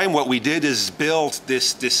over time, what we did is build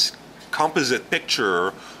this composite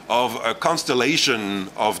picture of a constellation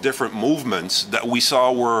of different movements that we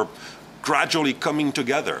saw were gradually coming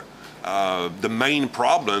together. The main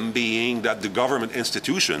problem being that the government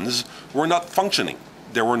institutions were not functioning.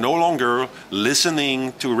 They were no longer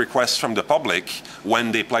listening to requests from the public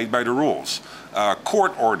when they played by the rules.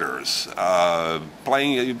 Court orders,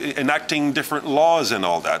 enacting different laws and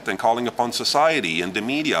all that, and calling upon society and the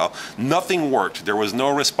media. Nothing worked. There was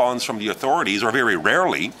no response from the authorities, or very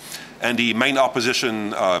rarely. And the main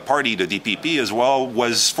opposition party, the DPP as well,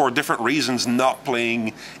 was for different reasons not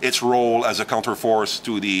playing its role as a counterforce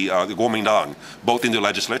to the Kuomintang, both in the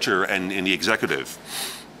legislature and in the executive.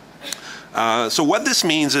 So what this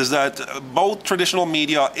means is that both traditional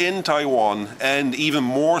media in Taiwan, and even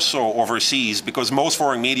more so overseas, because most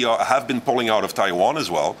foreign media have been pulling out of Taiwan as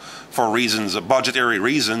well, for reasons, budgetary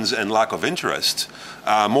reasons and lack of interest.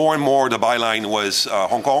 More and more the byline was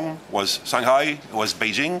Hong Kong, was Shanghai, was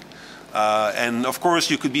Beijing. And of course,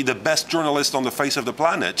 you could be the best journalist on the face of the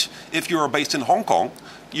planet. If you are based in Hong Kong,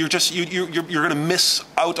 you're going to miss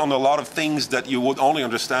out on a lot of things that you would only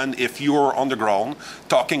understand if you're on the ground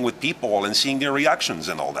talking with people and seeing their reactions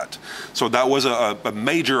and all that. So that was a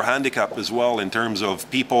major handicap as well in terms of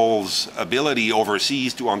people's ability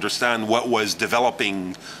overseas to understand what was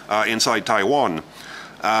developing inside Taiwan.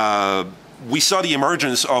 We saw the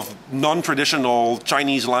emergence of non-traditional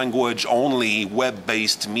Chinese language only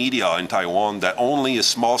web-based media in Taiwan that only a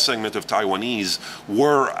small segment of Taiwanese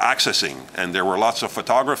were accessing. And there were lots of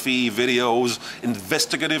photography, videos,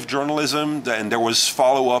 investigative journalism, and there was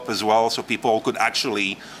follow-up as well, so people could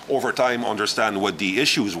actually, over time, understand what the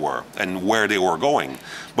issues were and where they were going.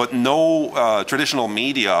 But no traditional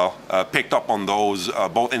media picked up on those,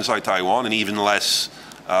 both inside Taiwan and even less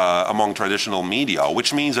among traditional media,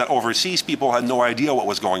 which means that overseas people had no idea what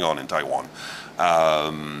was going on in Taiwan.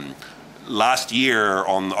 Last year,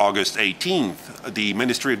 on August 18th, the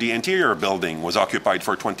Ministry of the Interior building was occupied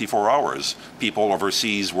for 24 hours. People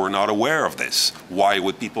overseas were not aware of this. Why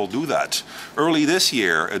would people do that? Early this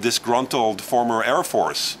year, a disgruntled former Air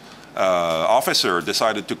Force officer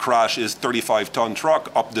decided to crash his 35-ton truck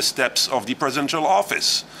up the steps of the presidential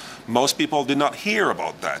office. Most people did not hear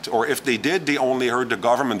about that, or if they did, they only heard the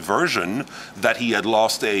government version that he had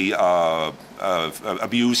lost a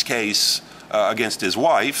abuse case against his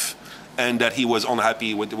wife, and that he was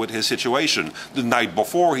unhappy with his situation. The night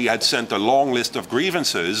before, he had sent a long list of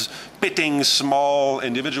grievances pitting small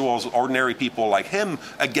individuals, ordinary people like him,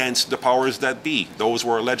 against the powers that be. Those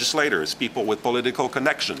were legislators, people with political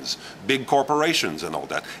connections, big corporations and all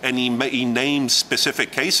that. And he named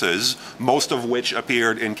specific cases, most of which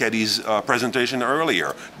appeared in Keddy's presentation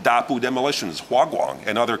earlier. Dapu demolitions, Huaguang,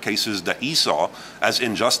 and other cases that he saw as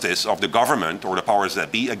injustice of the government or the powers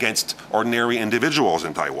that be against ordinary individuals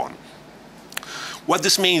in Taiwan. What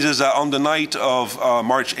this means is that on the night of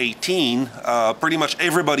March 18, pretty much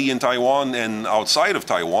everybody in Taiwan and outside of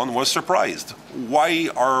Taiwan was surprised. Why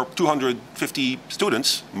are 250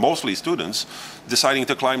 students, mostly students, deciding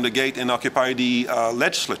to climb the gate and occupy the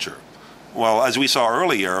legislature? Well, as we saw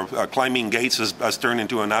earlier, climbing gates has turned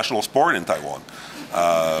into a national sport in Taiwan.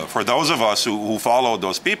 For those of us who followed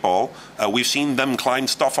those people, we've seen them climb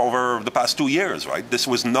stuff over the past 2 years, right? This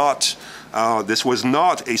was not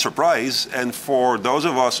a surprise. And for those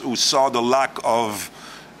of us who saw the lack of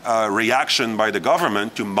reaction by the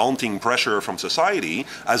government to mounting pressure from society,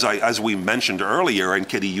 as we mentioned earlier, and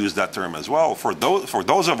Kitty used that term as well, for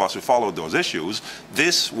those of us who followed those issues,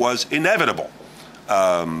 this was inevitable.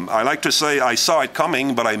 I like to say I saw it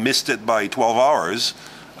coming, but I missed it by 12 hours.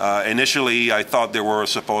 Initially, I thought they were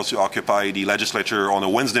supposed to occupy the legislature on a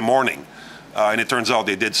Wednesday morning, and it turns out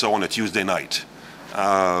they did so on a Tuesday night.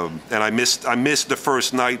 And I missed the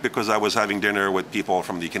first night because I was having dinner with people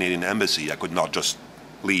from the Canadian Embassy. I could not just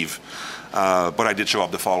leave, but I did show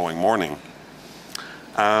up the following morning.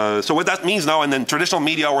 So what that means now, and then traditional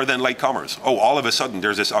media were then latecomers. Oh, all of a sudden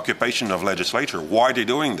there's this occupation of legislature. Why are they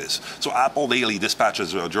doing this? So Apple Daily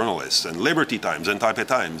dispatches journalists, and Liberty Times and Taipei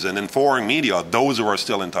Times, and then foreign media, those who are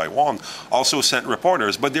still in Taiwan, also sent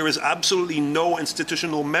reporters. But there is absolutely no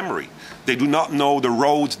institutional memory. They do not know the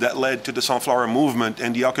roads that led to the Sunflower Movement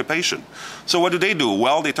and the occupation. So what do?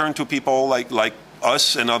 Well, they turn to people like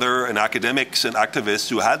us and academics and activists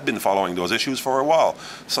who had been following those issues for a while.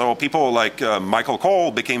 So people like Michael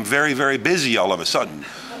Cole became very, very busy all of a sudden,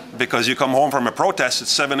 because you come home from a protest at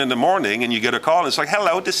 7 in the morning and you get a call and it's like,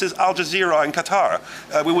 hello, this is Al Jazeera in Qatar.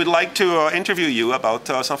 We would like to interview you about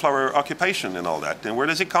sunflower occupation and all that. And where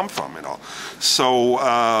does it come from and all? So,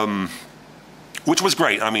 which was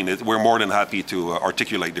great. I mean, we're more than happy to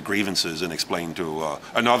articulate the grievances and explain to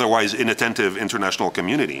an otherwise inattentive international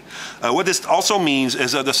community. What this also means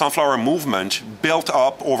is that the Sunflower Movement built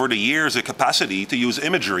up over the years a capacity to use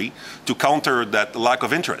imagery to counter that lack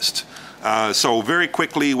of interest. So very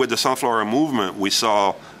quickly with the Sunflower Movement, we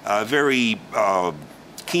saw very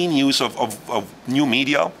keen use of new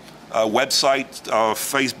media, websites,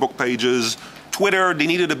 Facebook pages, Twitter. They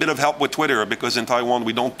needed a bit of help with Twitter because in Taiwan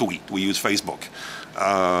we don't tweet, we use Facebook.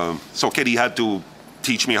 So Kitty had to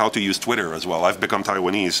teach me how to use Twitter as well. I've become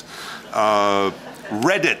Taiwanese.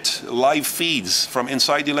 Reddit, live feeds from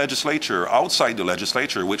inside the legislature, outside the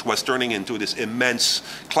legislature, which was turning into this immense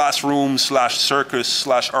classroom / circus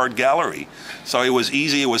 / art gallery. So it was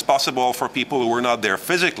easy, it was possible for people who were not there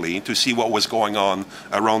physically to see what was going on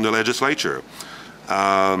around the legislature.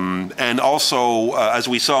 And also, as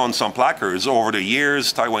we saw on some placards, over the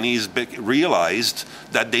years, Taiwanese realized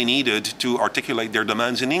that they needed to articulate their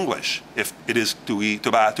demands in English if it is to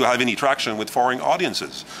have any traction with foreign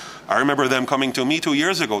audiences. I remember them coming to me 2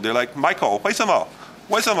 years ago. They're like, Michael, we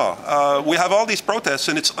have all these protests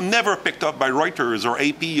and it's never picked up by Reuters or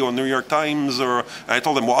AP or New York Times. And I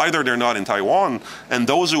told them, well, either they're not in Taiwan, and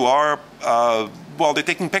those who are, well, they're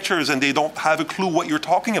taking pictures and they don't have a clue what you're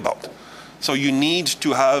talking about. So you need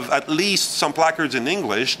to have at least some placards in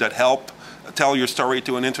English that help tell your story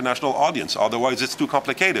to an international audience. Otherwise, it's too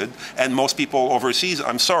complicated. And most people overseas,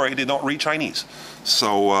 I'm sorry, they don't read Chinese.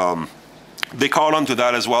 So they caught on to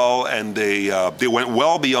that as well, and they went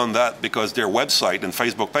well beyond that because their website and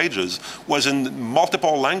Facebook pages was in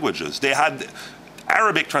multiple languages. They had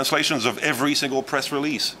Arabic translations of every single press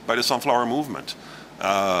release by the Sunflower Movement.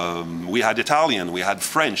 We had Italian, we had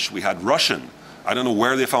French, we had Russian. I don't know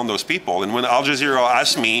where they found those people. And when Al Jazeera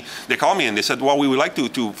asked me, they called me and they said, well, we would like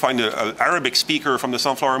to find an Arabic speaker from the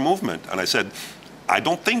Sunflower Movement. And I said, I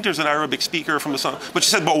don't think there's an Arabic speaker from the Sunflower. But she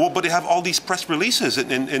said, but they have all these press releases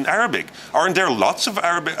in Arabic. Aren't there lots of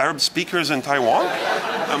Arab speakers in Taiwan?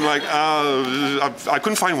 I'm like, I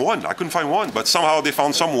couldn't find one. But somehow they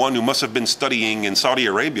found someone who must have been studying in Saudi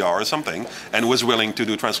Arabia or something and was willing to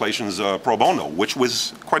do translations pro bono, which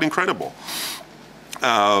was quite incredible.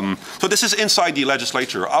 So this is inside the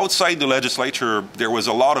legislature. Outside the legislature, there was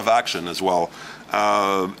a lot of action as well.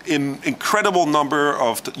 Incredible number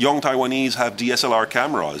of young Taiwanese have DSLR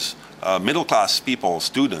cameras. Middle-class people,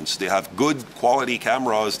 students, they have good quality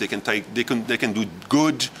cameras. They can do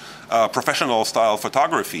good professional style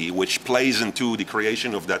photography, which plays into the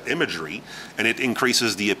creation of that imagery, and it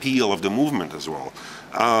increases the appeal of the movement as well.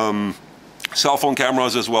 Cell phone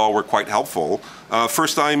cameras as well were quite helpful.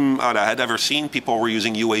 First time I had ever seen people were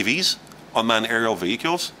using UAVs, unmanned aerial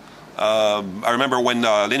vehicles. I remember when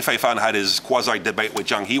Lin Feifan had his quasi-debate with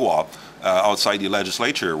Jiang Hewa outside the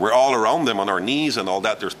legislature. We're all around them on our knees and all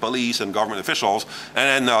that. There's police and government officials.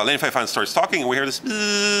 And then Lin Feifan starts talking and we hear this.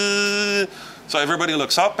 So everybody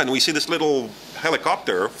looks up and we see this little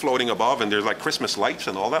helicopter floating above and there's like Christmas lights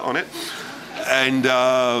and all that on it. And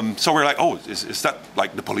so we're like, oh, is that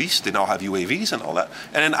like the police? They now have UAVs and all that.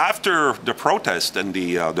 And then after the protest and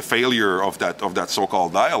the failure of that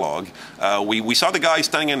so-called dialogue, we saw the guy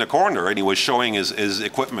standing in the corner and he was showing his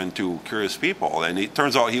equipment to curious people. And it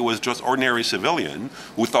turns out he was just ordinary civilian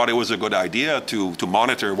who thought it was a good idea to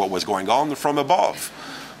monitor what was going on from above.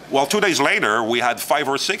 Well, 2 days later, we had 5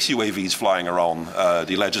 or 6 UAVs flying around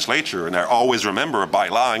the legislature, and I always remember Bai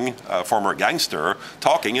Lang, former gangster,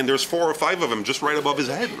 talking, and there's 4 or 5 of them just right above his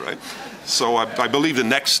head, right? So I believe the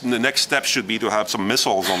next step should be to have some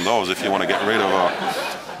missiles on those if you want to get rid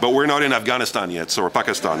of. But we're not in Afghanistan yet, or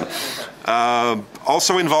Pakistan.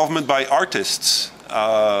 Also involvement by artists.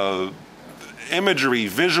 Imagery,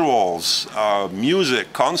 visuals,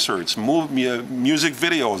 music, concerts, music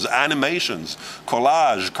videos, animations,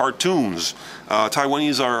 collage, cartoons.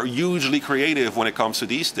 Taiwanese are hugely creative when it comes to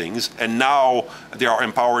these things, and now they are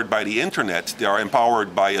empowered by the internet. They are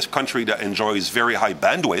empowered by a country that enjoys very high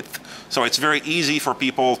bandwidth, so it's very easy for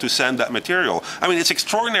people to send that material. I mean, it's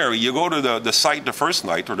extraordinary. You go to the site the first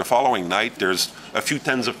night or the following night, there's a few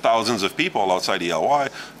tens of thousands of people outside the LY.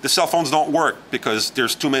 The cell phones don't work because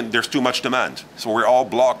there's too much demand. So we're all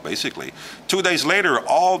blocked, basically. 2 days later,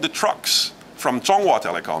 all the trucks from Zhonghua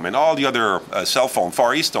Telecom and all the other cell phone,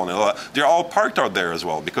 Far EasTone, and all that, they're all parked out there as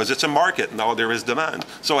well because it's a market. Now there is demand.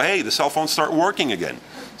 So hey, the cell phones start working again.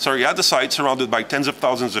 So you're at the site surrounded by tens of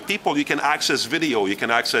thousands of people. You can access video, you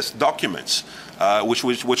can access documents,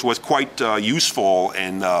 which was quite useful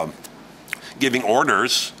in giving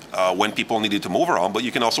orders when people needed to move around. But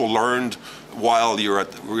you can also learn while you're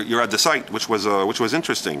at the site, which was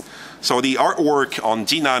interesting. So the artwork on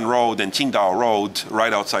Jinan Road and Qingdao Road,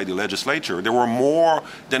 right outside the legislature, there were more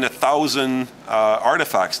than 1,000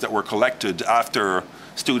 artifacts that were collected after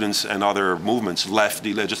students and other movements left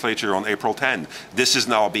the legislature on April 10. This is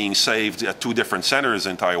now being saved at 2 different centers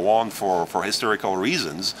in Taiwan for historical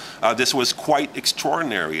reasons. This was quite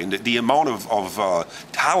extraordinary, and the amount of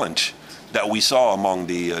talent that we saw among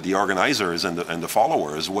the organizers and the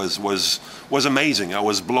followers was amazing. I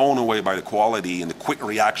was blown away by the quality and the quick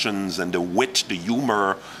reactions and the wit, the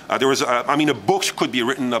humor. There was, I mean, a book could be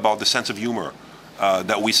written about the sense of humor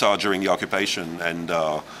that we saw during the occupation. And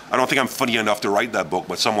I don't think I'm funny enough to write that book,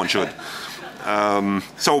 but someone should.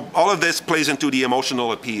 So all of this plays into the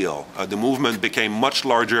emotional appeal. The movement became much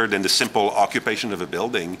larger than the simple occupation of a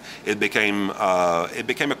building. It became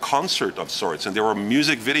a concert of sorts, and there were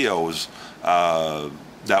music videos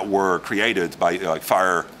that were created by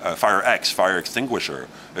Fire Extinguisher,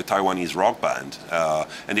 a Taiwanese rock band,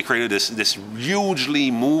 and they created this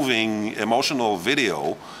hugely moving, emotional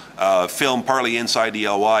video. Filmed partly inside the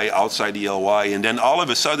LY, outside the LY, and then all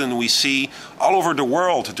of a sudden we see all over the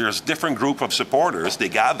world there's different group of supporters. They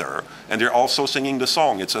gather and they're also singing the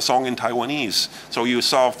song. It's a song in Taiwanese. So you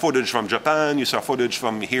saw footage from Japan, you saw footage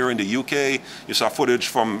from here in the UK, you saw footage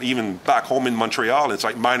from even back home in Montreal. It's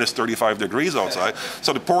like minus 35 degrees outside.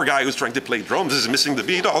 So the poor guy who's trying to play drums is missing the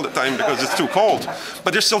beat all the time because it's too cold.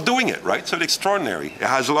 But they're still doing it, right? So it's extraordinary. It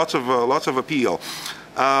has lots of appeal.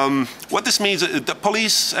 What this means is the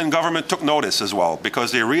police and government took notice as well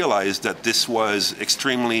because they realized that this was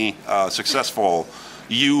extremely successful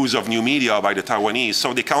use of new media by the Taiwanese.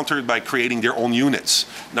 So they countered by creating their own units.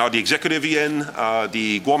 Now the Executive Yuan,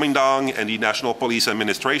 the Kuomintang, and the National Police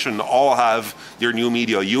Administration all have their new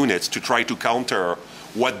media units to try to counter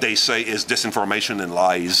what they say is disinformation and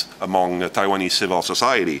lies among Taiwanese civil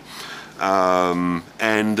society.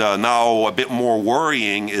 Now a bit more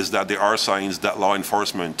worrying is that there are signs that law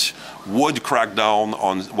enforcement would crack down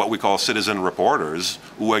on what we call citizen reporters,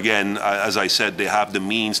 who again, as I said, they have the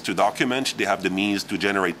means to document, they have the means to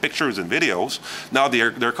generate pictures and videos. Now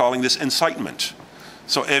they're calling this incitement.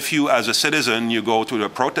 So if you, as a citizen, you go to the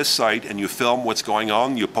protest site and you film what's going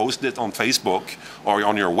on, you post it on Facebook or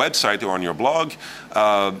on your website or on your blog,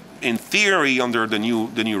 in theory, under the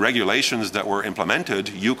new regulations that were implemented,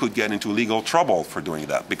 you could get into legal trouble for doing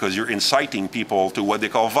that because you're inciting people to what they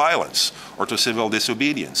call violence or to civil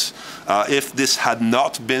disobedience. If this had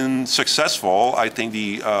not been successful, I think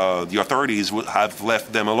the authorities would have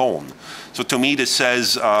left them alone. So to me, this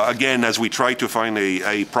says, again, as we try to find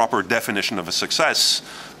a proper definition of a success,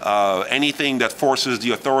 anything that forces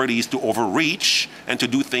the authorities to overreach and to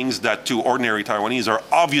do things that to ordinary Taiwanese are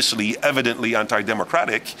obviously evidently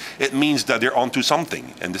anti-democratic, it means that they're onto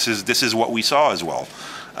something. And this is what we saw as well.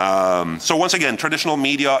 So once again, traditional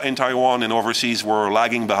media in Taiwan and overseas were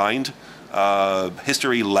lagging behind.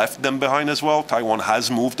 History left them behind as well. Taiwan has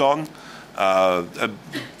moved on. A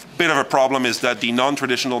bit of a problem is that the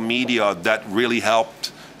non-traditional media that really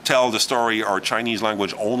helped tell the story are Chinese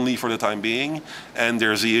language only for the time being, and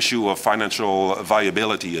there's the issue of financial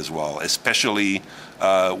viability as well, especially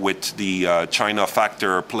with the China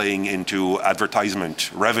factor playing into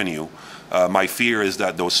advertisement revenue. My fear is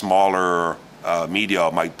that those smaller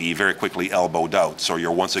media might be very quickly elbowed out. So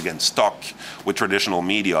you're once again stuck with traditional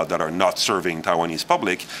media that are not serving Taiwanese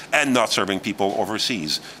public and not serving people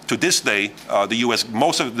overseas. To this day,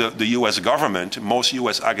 most of the U.S. government, most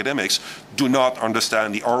U.S. academics do not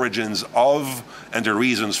understand the origins of and the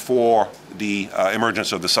reasons for the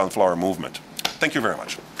emergence of the sunflower movement. Thank you very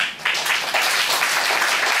much.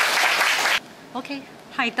 Okay.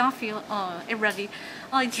 Hi, Dafydd, everybody.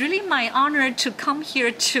 It's really my honor to come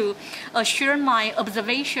here to share my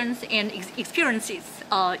observations and experiences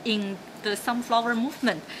in the sunflower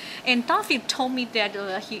movement. And Dafydd told me that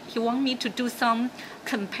he wanted me to do some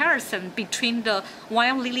comparison between the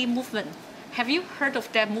wild lily movement. Have you heard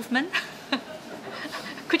of that movement?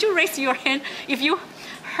 Could you raise your hand if you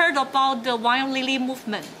heard about the wild lily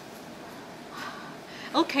movement?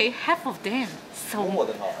 Okay, half of them. So more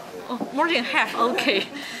than half. Oh, more than half, okay.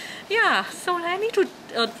 Yeah, so I need to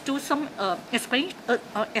do some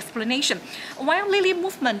explanation. Wild lily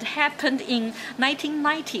movement happened in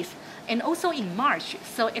 1990s and also in March.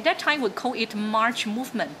 So at that time we call it March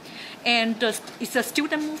movement. And it's a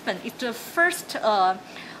student movement. It's the first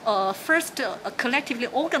collectively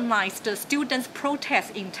organized students'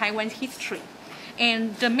 protest in Taiwan's history.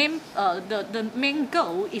 And the main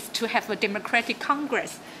goal is to have a democratic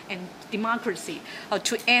Congress and democracy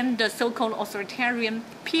to end the so-called authoritarian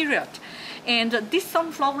period. And this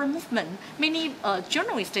sunflower movement, many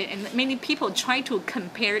journalists and many people try to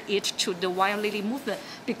compare it to the wild lily movement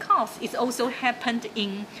because it also happened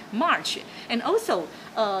in March. And also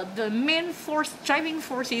the main driving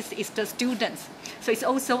force is the students. So it's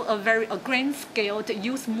also a grand-scaled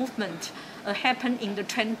youth movement happened in the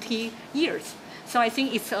 20 years. So I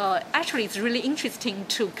think it's actually it's really interesting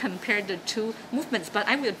to compare the two movements, but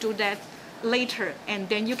I will do that later, and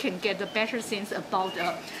then you can get a better sense about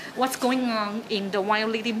what's going on in the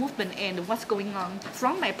wild lily movement and what's going on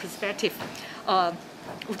from my perspective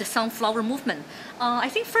with the sunflower movement. I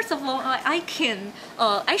think first of all, I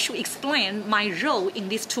should explain my role in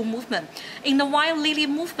these two movements. In the wild lily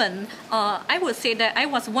movement, I would say that I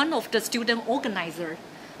was one of the student organizers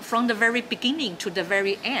from the very beginning to the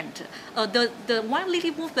very end. The wild lily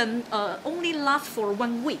movement only lasts for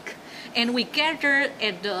 1 week, and we gather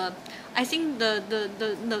at the, I think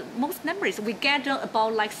the most numbers, we gather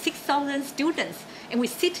about like 6,000 students, and we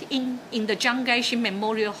sit in the Chiang Kai-shek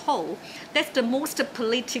Memorial Hall. That's the most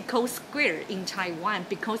political square in Taiwan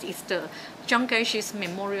because it's the Chiang Kai-shek's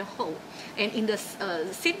Memorial Hall, and in the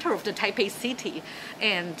center of the Taipei city.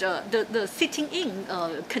 And the sitting in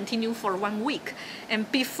continued for 1 week. And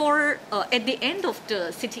before, at the end of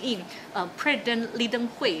the sitting in, President Li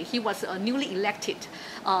Denghui, he was newly elected.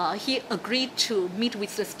 He agreed to meet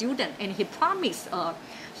with the student, and he promised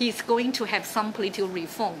he's going to have some political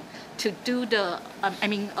reform to do the,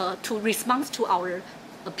 to respond to our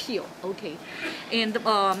appeal. Okay, and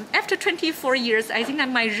after 24 years, I think that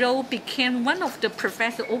my role became one of the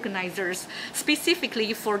professor organizers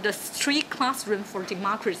specifically for the street classroom for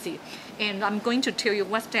democracy, and I'm going to tell you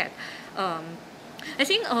what's that. I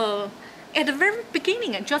think at the very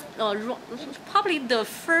beginning, just probably the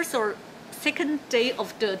first or second day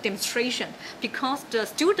of the demonstration, because the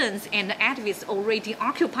students and the activists already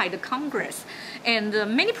occupied the Congress, and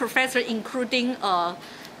many professors, including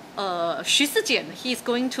Xu Zijian, he's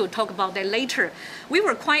going to talk about that later. We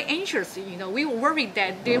were quite anxious, we were worried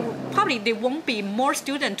that there won't be more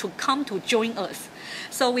students to come to join us.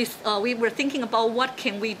 So we were thinking about what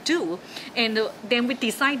can we do, and then we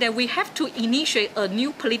decided that we have to initiate a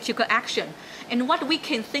new political action. And what we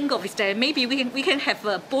can think of is that maybe we can have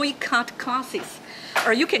boycott classes,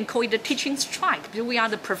 or you can call it a teaching strike, because we are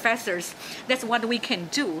the professors. That's what we can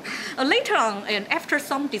do. Later on, and after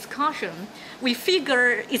some discussion, we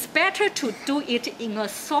figure it's better to do it in a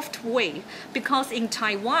soft way, because in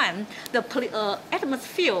Taiwan, the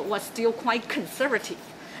atmosphere was still quite conservative.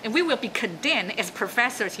 And we will be condemned as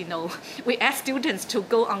professors, we ask students to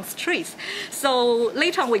go on streets. So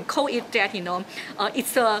later on we call it that,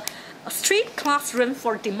 it's a street classroom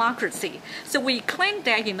for democracy. So we claim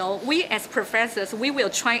that, we as professors, we will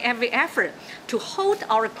try every effort to hold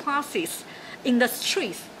our classes in the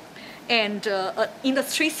streets and in the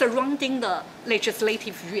streets surrounding the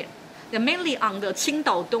legislative yuan. They're mainly on the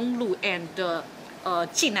Qingdao Donglu and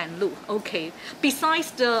Jinanlu, okay.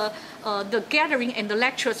 Besides the gathering and the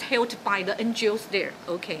lectures held by the NGOs there,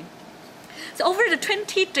 okay. So over the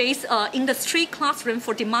 20 days in the street classroom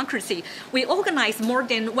for democracy, we organized more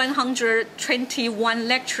than 121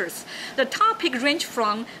 lectures. The topic ranged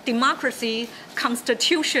from democracy,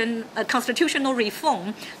 constitutional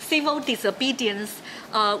reform, civil disobedience.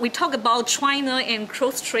 We talk about China and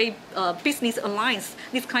cross-trade business alliance,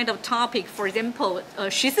 this kind of topic. For example,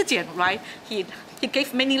 Xu Zijian, right? He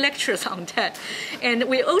gave many lectures on that. And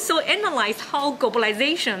we also analyzed how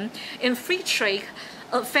globalization and free trade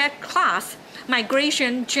affect class,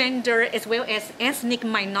 migration, gender, as well as ethnic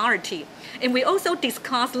minority. And we also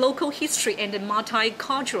discussed local history and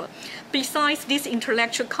multicultural. Besides this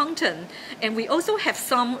intellectual content, and we also have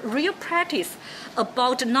some real practice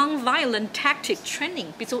about nonviolent tactic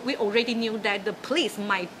training, because we already knew that the police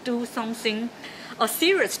might do something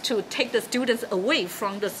serious to take the students away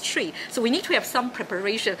from the street. So we need to have some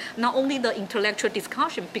preparation, not only the intellectual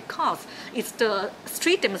discussion, because it's the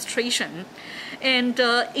street demonstration. And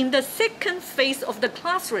in the second phase of the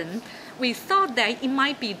classroom, we thought that it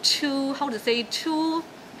might be too, the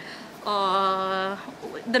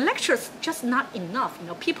lectures just not enough.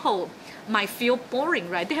 People might feel boring,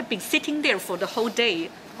 right? They have been sitting there for the whole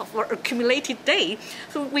day, for accumulated day.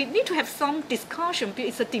 So we need to have some discussion, because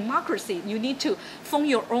it's a democracy. You need to form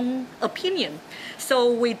your own opinion.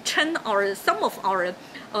 So we turn some of our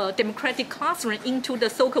democratic classroom into the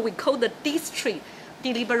so-called, we call the district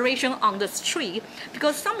deliberation on the street,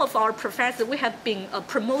 because some of our professors, we have been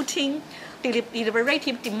promoting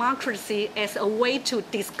deliberative democracy as a way to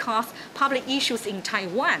discuss public issues in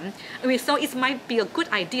Taiwan. And we thought it might be a good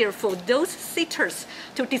idea for those sitters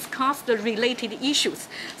to discuss the related issues.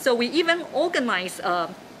 So we even organized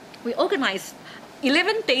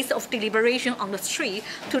 11 days of deliberation on the street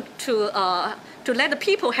to let the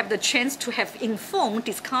people have the chance to have informed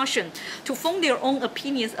discussion, to form their own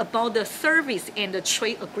opinions about the service and the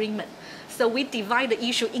trade agreement. So we divide the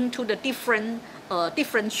issue into the different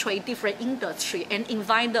trade, different industry, and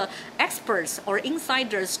invite the experts or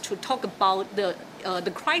insiders to talk about the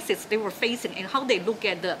crisis they were facing and how they look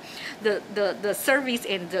at the service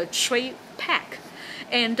and the trade pact.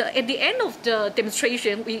 And at the end of the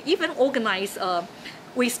demonstration, we even organized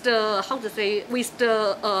with the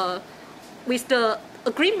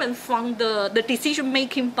agreement from the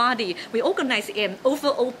decision-making body, we organized an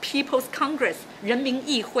overall People's Congress, 人民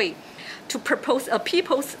议会, to propose a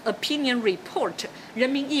People's Opinion Report, 人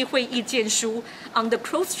民议会意见书, on the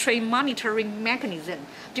cross-trade monitoring mechanism.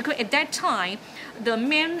 Because at that time, the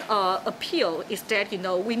main appeal is that,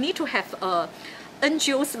 we need to have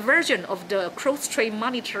NGO's version of the cross-trade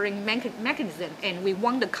monitoring mechanism, and we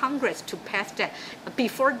want the Congress to pass that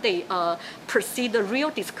before they proceed the real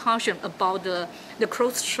discussion about the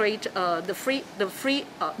cross-trade,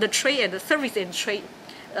 the trade and the service and trade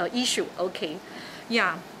issue. Okay,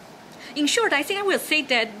 yeah. In short, I think I will say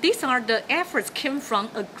that these are the efforts came from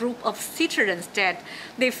a group of citizens that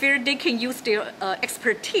they feel they can use their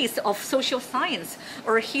expertise of social science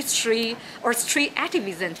or history or street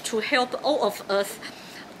activism to help all of us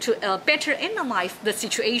to better analyze the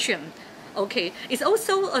situation. Okay, it's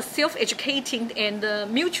also a self-educating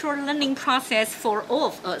and mutual learning process for all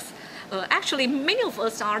of us. Actually, many of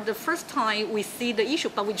us are the first time we see the issue,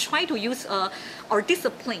 but we try to use our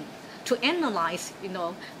discipline to analyze,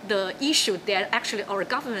 the issue that actually our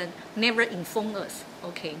government never informed us.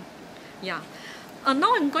 Okay, yeah.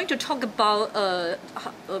 Now I'm going to talk about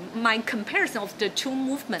my comparison of the two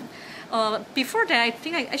movements. Before that, I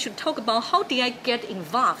think I should talk about how did I get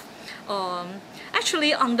involved.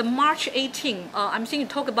 Actually, on the March 18, I'm thinking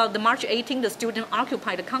talk about the March 18, the student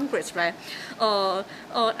occupied the Congress, right?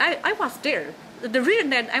 I was there the reason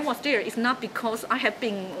that I was there is not because I have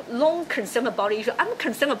been long concerned about the issue. I'm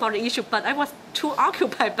concerned about the issue, but I was too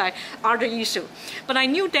occupied by other issue. But I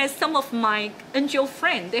knew that some of my NGO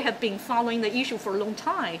friends, they have been following the issue for a long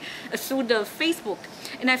time through the Facebook.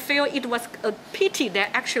 And I felt it was a pity that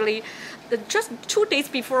actually just 2 days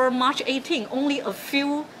before March 18, only a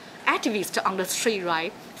few activists on the street,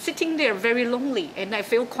 right? Sitting there very lonely, and I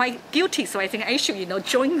feel quite guilty, so I think I should,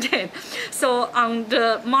 join them. So on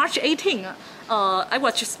the March 18, I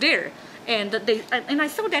was just there, and I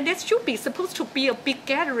saw that there should be supposed to be a big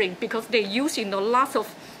gathering because they use, lots of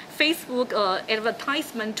Facebook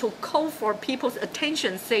advertisement to call for people's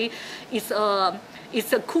attention, say it's a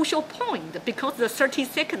crucial point because the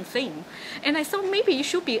 30-second thing, and I thought maybe it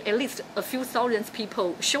should be at least a few thousand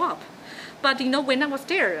people show up. But when I was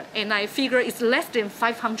there, and I figure it's less than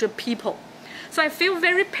 500 people. So I feel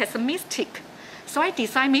very pessimistic. So I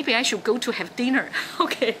decided maybe I should go to have dinner.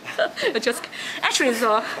 Okay, actually,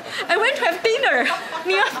 so I went to have dinner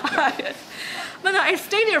nearby. But I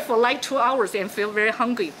stayed there for like 2 hours and feel very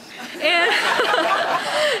hungry. And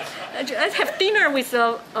I have dinner with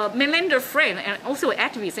a mainlander friend and also an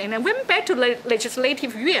activist. And I went back to the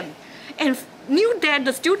Legislative Yuan and knew that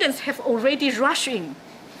the students have already rushed in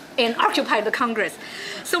and occupy the Congress.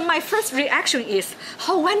 So my first reaction is,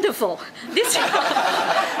 how wonderful.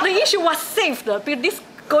 The issue was saved, but this is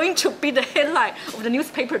going to be the headline of the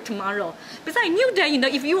newspaper tomorrow. Because I knew that,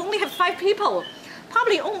 if you only have 5 people,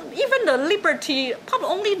 probably only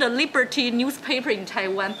the Liberty newspaper in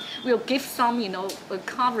Taiwan will give some,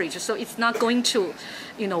 coverage. So it's not going to,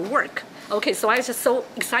 work. Okay, so I was just so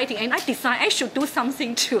excited, and I decided I should do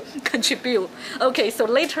something to contribute. Okay, so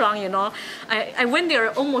later on, I went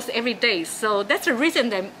there almost every day. So that's the reason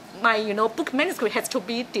that my, book manuscript has to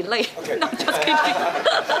be delayed. Okay. No, just kidding.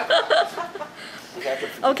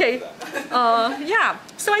 Okay, yeah.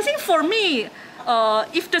 So I think for me,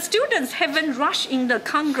 if the students haven't rushed in the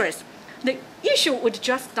Congress, the issue would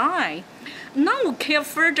just die. None would care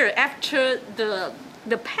further after the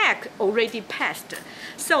pact already passed.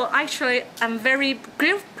 So actually, I'm very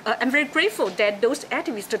grateful that those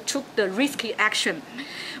activists took the risky action.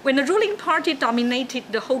 When the ruling party dominated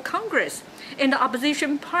the whole Congress and the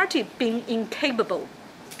opposition party being incapable,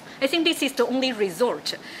 I think this is the only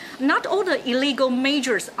resort. Not all the illegal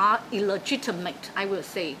measures are illegitimate, I will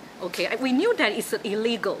say. Okay, we knew that it's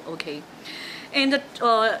illegal. Okay, and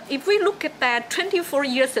if we look at that 24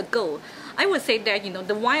 years ago, I would say that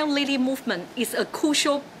the Wild Lily movement is a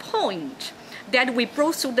crucial point that we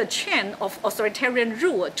broke through the chain of authoritarian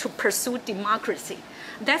rule to pursue democracy.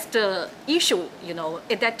 That's the issue,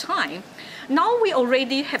 at that time. Now we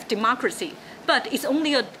already have democracy, but it's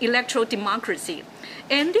only an electoral democracy.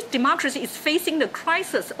 And this democracy is facing the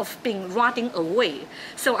crisis of being rotting away.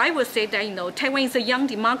 So I would say that, Taiwan is a young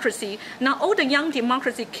democracy. Not all the young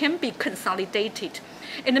democracy can be consolidated.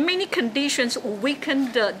 And many conditions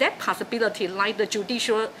weaken that possibility, like the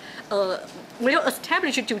judicial,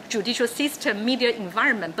 well-established judicial system, media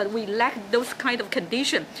environment, but we lack those kind of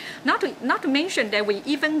conditions. Not to mention that we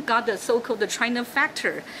even got the so-called China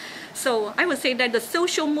factor. So I would say that the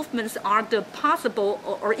social movements are the possible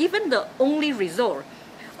or even the only resort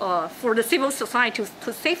for the civil society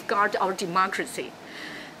to safeguard our democracy.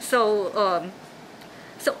 So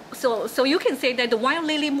you can say that the Wild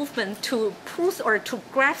Lily movement to push or to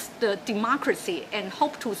grasp the democracy and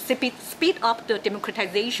hope to speed up the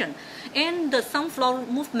democratization, and the Sunflower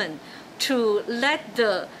movement to let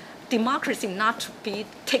the democracy not to be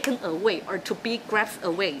taken away or to be grasped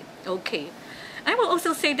away. Okay, I will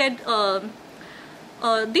also say that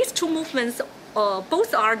these two movements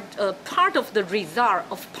both are part of the result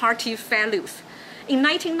of party values. In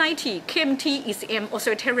 1990, KMT is an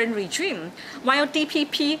authoritarian regime, while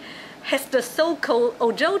DPP has the so-called,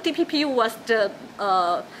 although DPP was the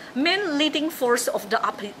main leading force of the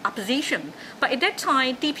opposition, but at that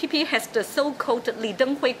time, DPP has the so-called Li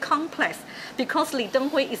Denghui complex, because Li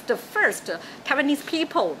Denghui is the first Taiwanese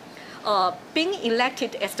people being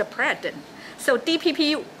elected as the president. So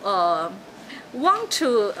DPP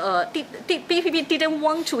DPP didn't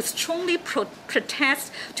want to strongly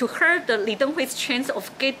protest to hurt the Li Denghui's chance of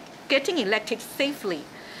getting elected safely.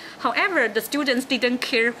 However, the students didn't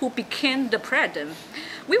care who became the president.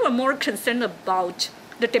 We were more concerned about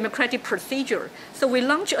the democratic procedure, so we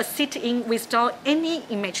launched a sit-in without any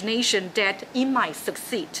imagination that it might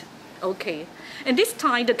succeed. Okay, and this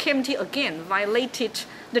time the KMT again violated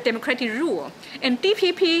the democratic rule, and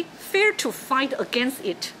DPP failed to fight against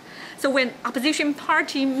it. So when opposition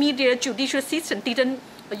party, media, judicial system didn't,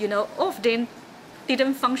 all of them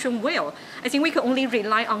didn't function well, I think we can only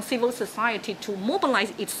rely on civil society to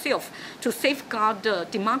mobilize itself to safeguard the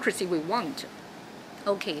democracy we want.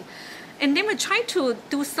 Okay. And then we try to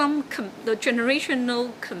do some the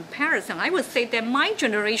generational comparison. I would say that my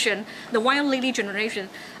generation, the Wild Lily generation,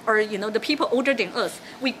 or the people older than us,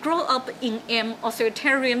 we grow up in an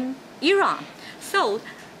authoritarian era. So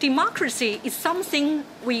democracy is something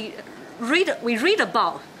we read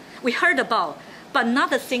about, we heard about, but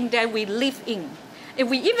not the thing that we live in.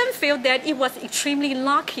 And we even feel that it was extremely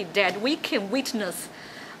lucky that we can witness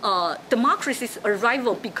democracy's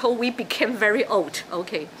arrival because we became very old.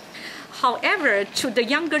 Okay. However, to the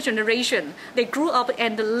younger generation, they grew up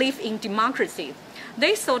and live in democracy.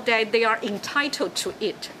 They thought that they are entitled to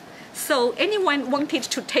it. So anyone wanted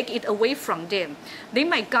to take it away from them, they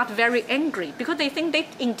might got very angry because they think they're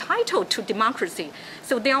entitled to democracy.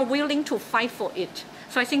 So they are willing to fight for it.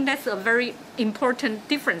 So I think that's a very important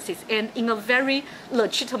differences and in a very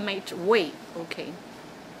legitimate way. Okay,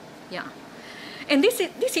 yeah. And this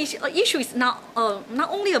issue is not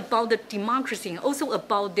only about the democracy, also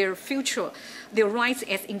about their future, their rights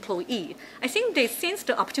as employee. I think they sense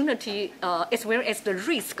the opportunity as well as the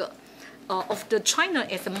risk of the China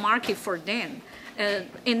as a market for them.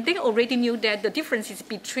 And they already knew that the differences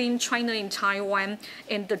between China and Taiwan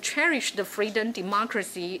and the cherish the freedom,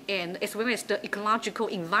 democracy, and as well as the ecological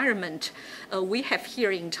environment we have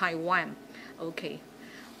here in Taiwan. Okay.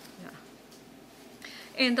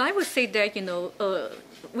 And I would say that,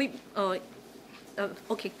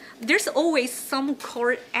 okay, there's always some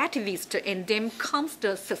core activist, and then comes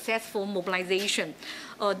the successful mobilization.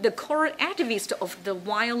 The core activists of the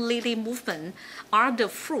Wild Lily movement are the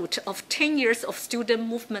fruit of 10 years of student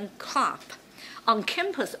movement club on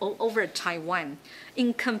campus all over Taiwan.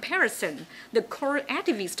 In comparison, the core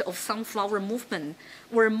activists of Sunflower movement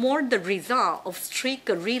were more the result of street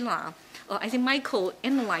guerrilla. I think Michael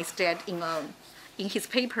analyzed that in his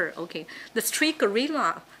paper. Okay, the street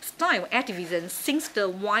guerrilla style activism since the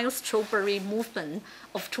Wild Strawberry movement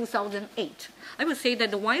of 2008. I would say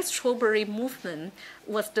that the Wild Strawberry movement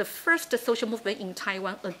was the first social movement in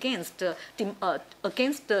Taiwan against the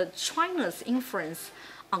China's influence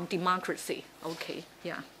on democracy. Okay,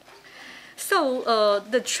 yeah. So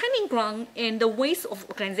the training ground and the ways of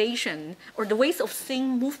organization or the ways of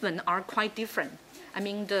seeing movement are quite different. I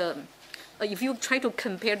mean, if you try to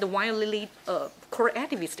compare the Wild Lily core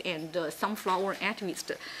activist and the Sunflower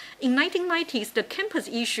activist, in 1990s, the campus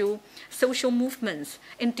issue, social movements,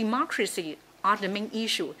 and democracy are the main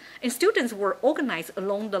issue. And students were organized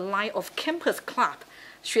along the line of campus club,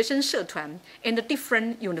 学生社团, and the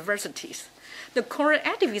different universities. The core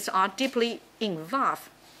activists are deeply involved.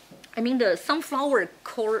 I mean, the Sunflower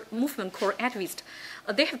core movement core activists,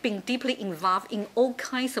 they have been deeply involved in all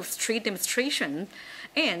kinds of street demonstration,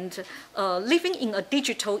 and living in a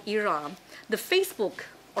digital era, the Facebook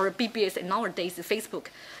or BBS, and nowadays Facebook,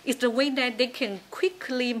 is the way that they can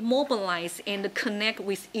quickly mobilize and connect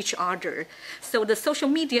with each other. So the social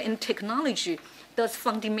media and technology does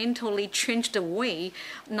fundamentally change the way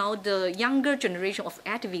now the younger generation of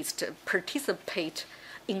activists participate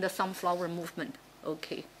in the Sunflower movement.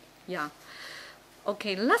 Okay, yeah.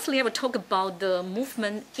 Okay, lastly, I will talk about the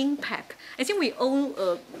movement impact. I think we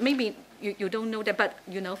all, maybe you don't know that, but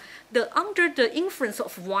under the influence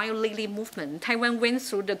of Wild Lily movement, Taiwan went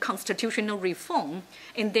through the constitutional reform,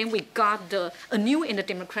 and then we got a new and a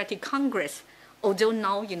democratic Congress. Although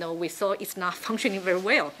now, we saw it's not functioning very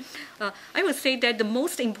well. I would say that the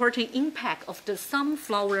most important impact of the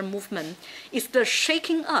Sunflower movement is the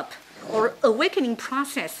shaking up or awakening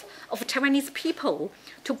process of Taiwanese people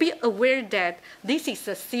to be aware that this is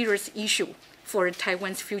a serious issue for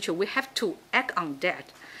Taiwan's future. We have to act on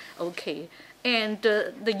that. Okay, and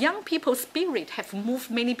the young people's spirit have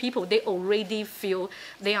moved many people. They already feel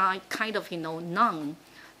they are kind of, numb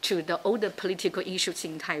to the older political issues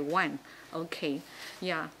in Taiwan. Okay,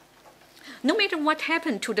 yeah. No matter what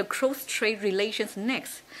happened to the cross-trade relations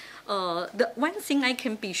next, the one thing I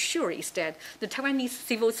can be sure is that the Taiwanese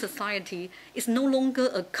civil society is no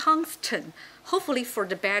longer a constant. Hopefully for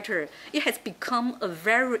the better, it has become a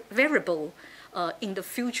variable in the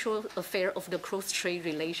future affair of the cross-trade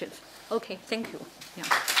relations. Okay, thank you. Yeah.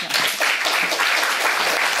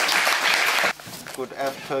 Good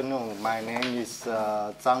afternoon. My name is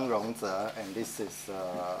Zhang Rongze, and this is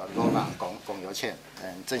Roland Gong Youqian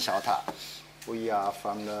and Zheng Xiaota. We are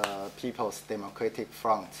from the People's Democratic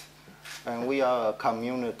Front, and we are a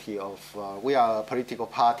community of, we are a political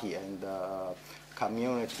party and a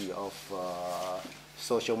community of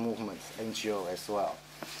social movements, NGO as well.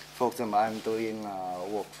 For example, I'm doing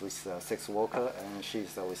work with sex worker, and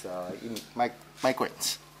she's with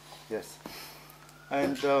migrants. Yes,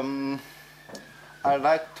 and I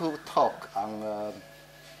like to talk on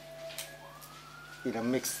in a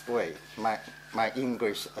mixed way. my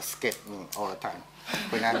English escapes me all the time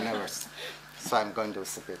when I'm nervous. So I'm going to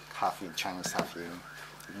speak half in Chinese, half in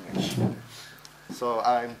English. So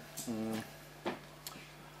I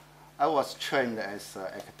was trained as an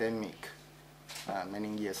academic many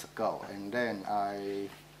years ago, and then I'm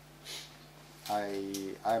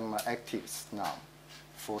an activist now,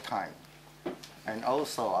 full-time. And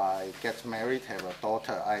also I get married, have a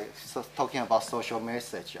daughter. Talking about social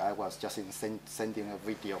message, I was just sending a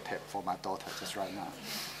video tape for my daughter just right now.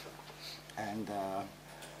 And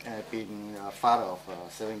I've been a father of a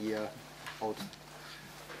 7-year-old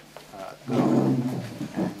girl.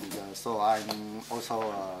 And so I'm also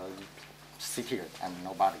a citizen, I'm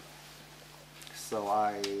nobody. So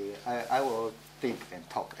I will think and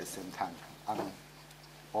talk at the same time on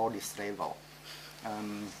all this level.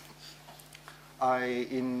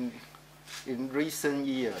 In recent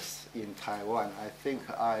years in Taiwan, I think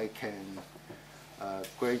I can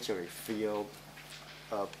gradually feel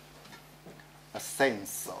a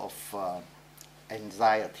sense of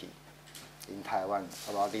anxiety in Taiwan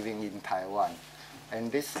about living in Taiwan,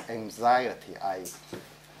 and this anxiety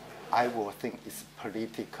I will think is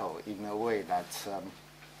political in a way that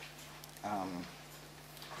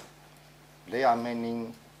there are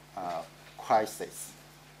many crises.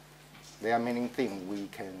 There are many things we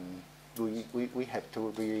have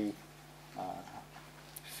to really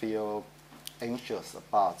feel anxious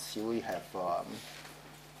about. We have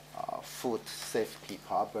food safety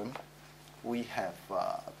problem. We have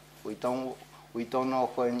we don't know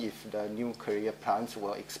when if the nuclear plants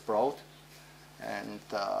will explode, and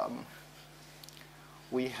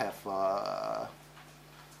we have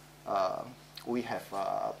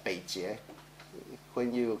Beijie.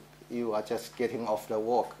 When you are just getting off the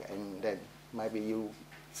work and then maybe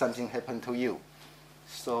something happened to you.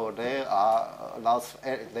 So there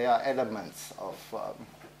are elements of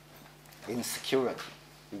insecurity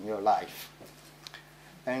in your life.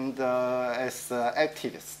 And as an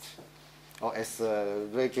activist or as a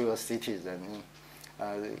regular citizen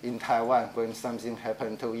in Taiwan, when something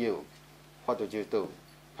happened to you, what do you do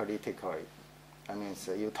politically? I mean,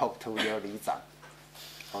 so you talk to your 里长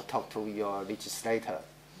or talk to your legislator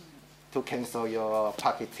to cancel your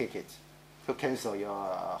parking ticket, to cancel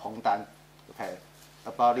your hongdan, okay?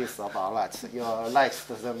 About this, about that.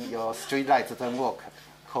 Your street light doesn't work.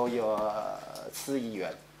 Call your 市议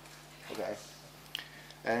员, okay?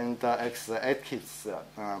 And as activists,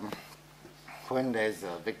 when there's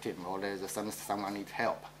a victim or there's someone needs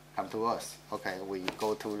help, come to us. Okay, we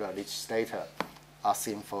go to the legislator, ask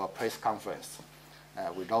him for a press conference.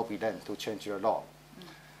 We lobby them to change the law.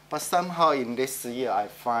 But somehow in this year, I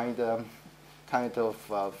find kind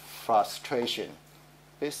of frustration.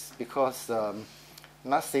 It's because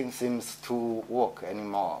nothing seems to work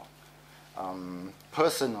anymore.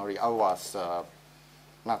 Personally, I was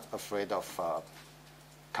not afraid of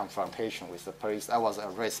confrontation with the police. I was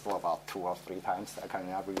arrested for about 2 or 3 times. I can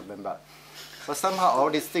never remember. But somehow all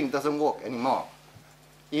this thing doesn't work anymore.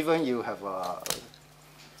 Even you have a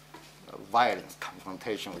violent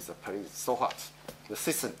confrontation with the police, so what? The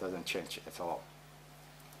system doesn't change at all.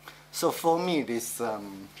 So for me, this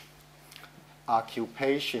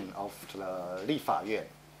occupation of the 立法院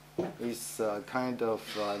is kind of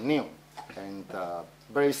new and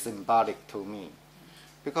very symbolic to me.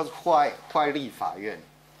 Because why 立法院?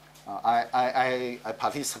 I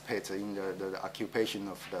participate in the occupation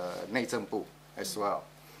of the 内政部 as well.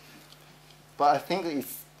 But I think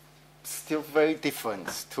it's still very different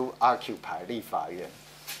to occupy 立法院.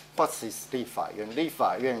 What is 立法院? 立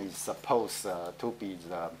法院 is supposed to be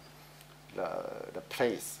the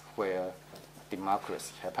place where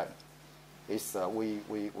democracy happens. It's, we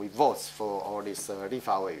vote for all these 立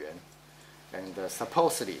法委员, and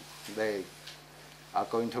supposedly they are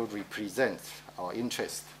going to represent our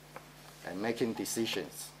interests and making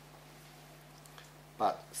decisions.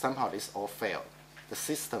 But somehow this all failed. The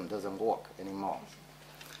system doesn't work anymore.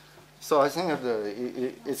 So I think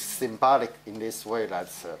it's symbolic in this way that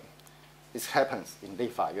it happens in 立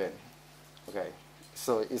法院. Okay,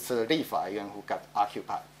 so it's the 立法院 who got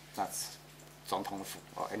occupied, not 总统府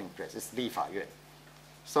or any place. It's 立法院.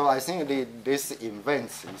 So I think this event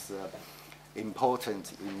is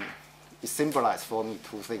important. It symbolizes for me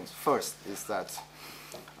 2 things. First is that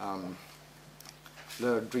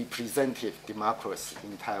the representative democracy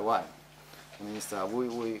in Taiwan means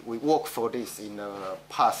we work for this in the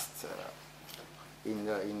past in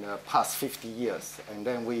the past 50 years, and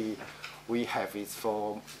then we have it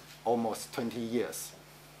for almost 20 years.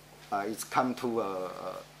 It's come to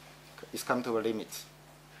a limit.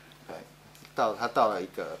 Okay, 它到了一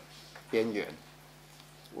个边缘.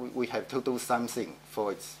 We have to do something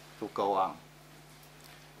for it to go on.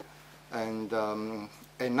 And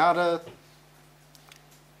another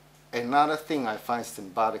thing I find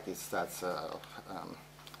symbolic is that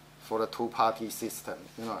for the two-party system,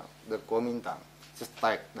 you know, the Kuomintang just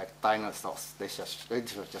like dinosaurs. They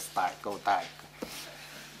just die, go die.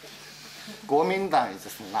 Kuomintang is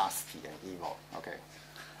just nasty and evil, okay.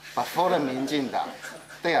 But for the Minjindang,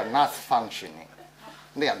 they are not functioning.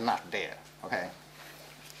 They are not there, okay.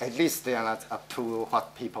 At least they are not up to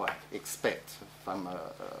what people expect from an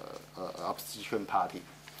opposition party.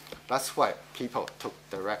 That's why people took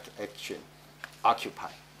direct action,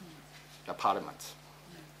 occupy the parliament.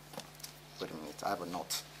 Wait a minute, I have a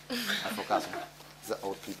note. I forgot. The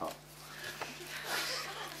old people.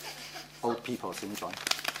 Old people syndrome.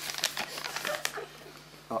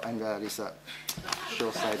 Oh, and this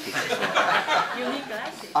short-sighted. You need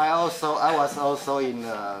glasses. I was also in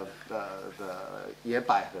the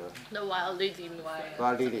Yebai, The wild lily.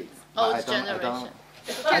 Wild Lily. Old I don't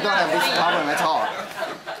have this problem at all.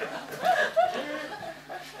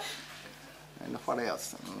 And what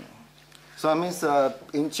else? So it means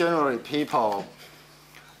in general, people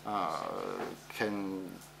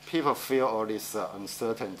feel all this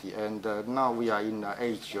uncertainty, and now we are in the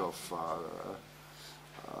age of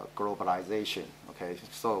globalization. Okay,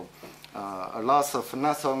 so a lot of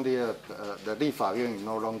not only the 立法院 is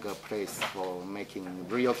no longer a place for making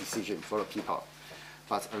real decisions for the people,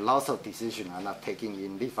 but a lot of decisions are not taken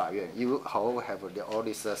in 立法院. You have all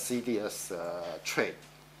this CDS trade,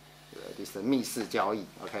 this 密室交易,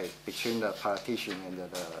 okay, between the politician and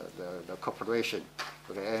the corporation,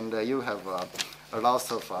 okay, and you have a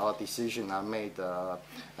lot of our decisions are made a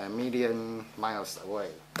million miles away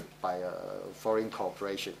by a foreign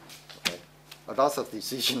corporation, okay. A lot of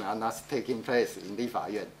decisions are not taking place in 立法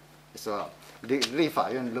院, so 立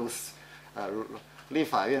法院 立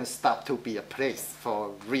法院 stop to be a place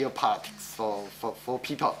for real politics, for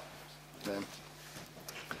people.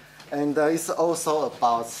 And it's also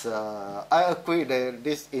about, I agree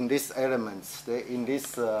that in these elements, in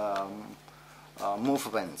this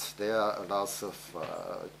movement, there are a lot of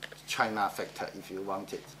China factor, if you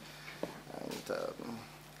want it. And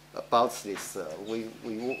about this,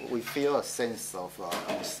 we feel a sense of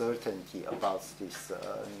uncertainty about this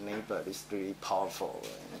neighbor, this really powerful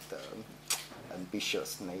and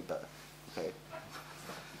ambitious neighbor. Okay.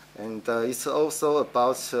 And it's also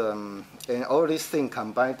about, and all these things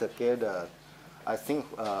combined together, I think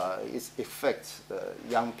it affects the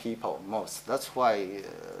young people most. That's why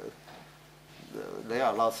there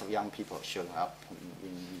are lots of young people showing up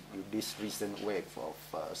in this recent wave of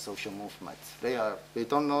social movements. They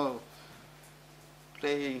don't know,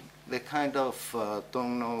 they kind of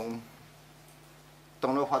don't know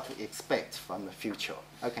what to expect from the future.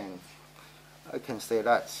 I can say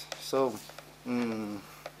that. So.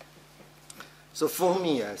 So for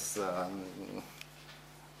me, as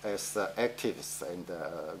activists and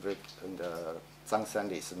Zhang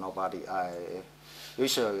Sanli is nobody, I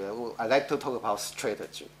like to talk about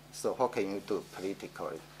strategy. So what can you do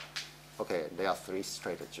politically? Okay, there are three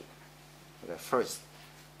strategies. Okay, first,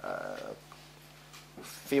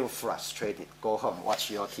 feel frustrated, go home, watch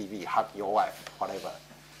your TV, hug your wife, whatever.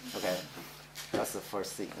 Okay, that's the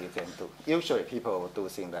first thing you can do. Usually people will do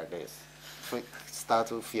things like this. Start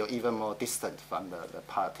to feel even more distant from the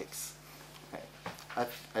politics. Okay.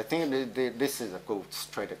 I think this is a good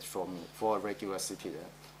strategy for me, for a regular citizen.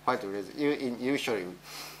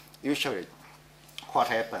 Usually what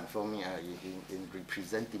happened for me in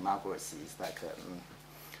represent democracy is like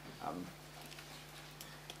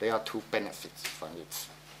there are two benefits from it.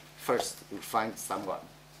 First, you find someone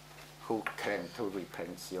who claims to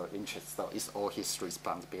represent your interests, so it's all his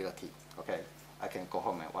responsibility. Okay. I can go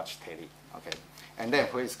home and watch telly, okay? And then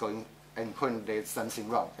when there's something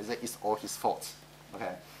wrong, it's all his fault,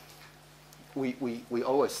 okay? We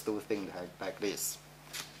always do things like this.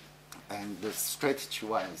 And the strategy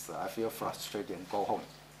one is I feel frustrated and go home,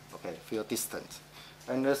 okay? Feel distant.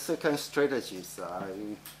 And the second strategy is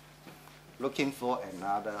looking for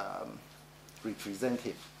another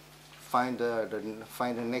representative. Find the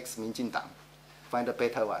next Minjindang. Find a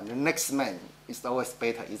better one. The next man is always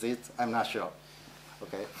better, is it? I'm not sure.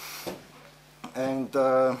 Okay, and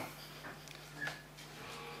the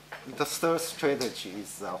third strategy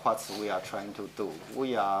is what we are trying to do.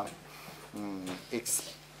 We are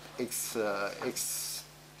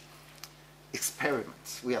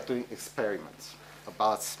experiments. We are doing experiments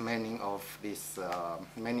about many of these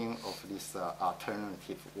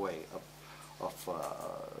alternative way of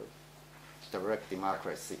direct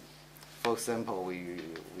democracy. For example,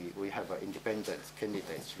 we have independent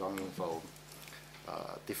candidates running for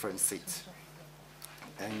different seats,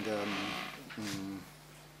 and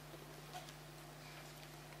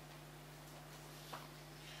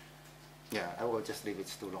Yeah, I will just leave it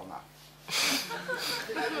to Lona.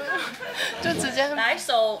 就直接 Right,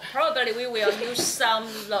 so probably we will use some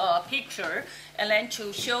picture and then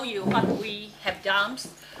to show you what we have done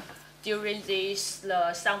during this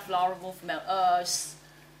sunflower movement. As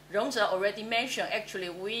Rongze already mentioned,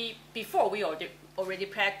 actually before we already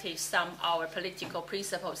practiced some our political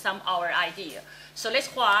principles, some our idea. So that's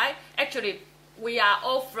why actually we are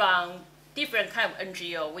all from different kind of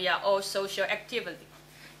NGO. We are all social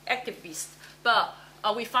activists, but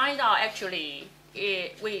we find out actually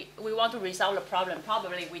we want to resolve the problem.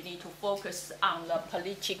 Probably we need to focus on the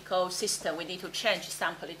political system. We need to change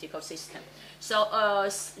some political system. So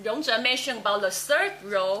as Rongze mentioned about the third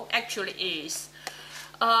role actually is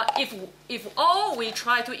if all we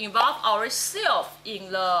try to involve ourselves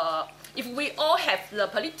in if we all have the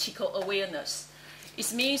political awareness,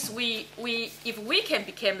 it means if we can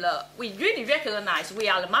become we really recognize we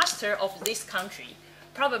are the master of this country,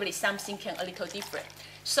 probably something can a little different.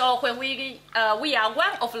 So when we are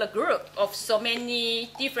one of the group of so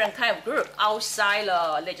many different kind of group outside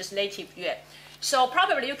the legislative yuan. So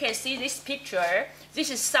probably you can see this picture.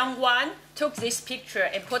 This is someone took this picture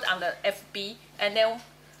and put on the FB, and then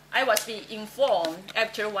I was being informed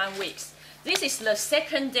after 1 week. This is the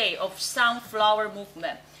second day of sunflower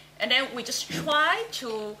movement. And then we just try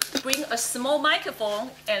to bring a small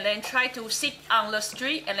microphone and then try to sit on the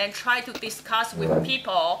street and then try to discuss with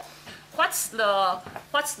people what's the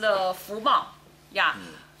Fumao, yeah,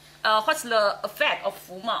 what's the effect of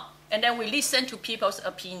Fumao. And then we listen to people's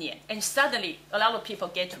opinion, and suddenly a lot of people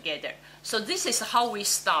get together. So this is how we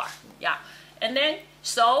start, yeah. And then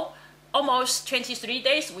so almost 23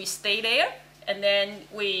 days we stay there. And then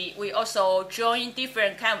we also join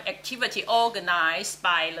different kind of activity organized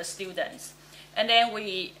by the students. And then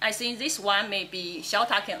I think this one maybe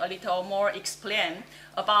Xiaota can a little more explain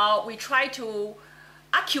about we try to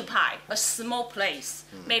occupy a small place,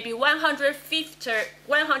 maybe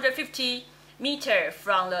 150 meters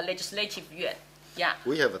from the legislative yuan. Yeah.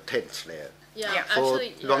 We have a tent there. Yeah, for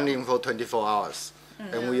actually, running for 24 hours.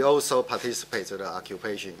 And we also participate in the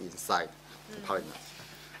occupation inside the parliament.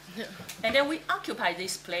 And then we occupy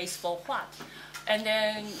this place for what? And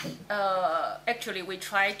then actually we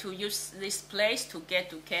try to use this place to get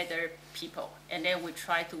together people. And then we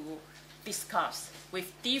try to discuss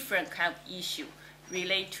with different kind of issue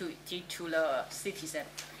related to the citizen.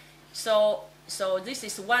 So this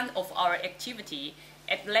is one of our activity.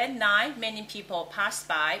 At late night, many people pass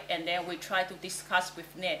by, and then we try to discuss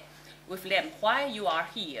with them why you are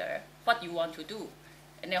here, what you want to do,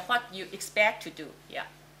 and then what you expect to do. Yeah.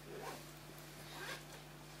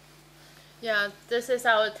 Yeah, this is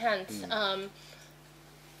our tent.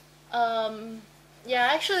 Yeah,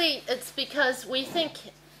 actually, it's because we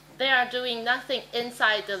think they are doing nothing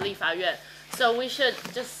inside the 立法院, so we should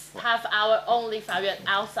just have our own 立法院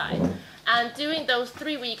outside. And during those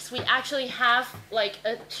 3 weeks, we actually have like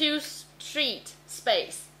a 2-street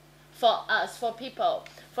space for us, for people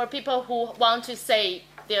who want to say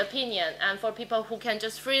their opinion, and for people who can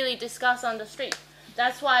just freely discuss on the street.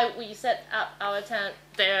 That's why we set up our tent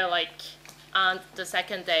there, like on the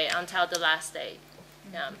second day until the last day.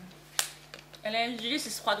 Yeah. And then this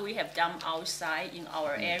is what we have done outside in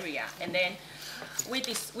our area. And then we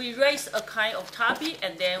raise a kind of topic,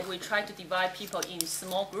 and then we try to divide people in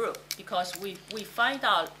small group, because we find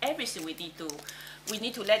out everything we need to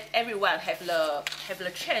let everyone have the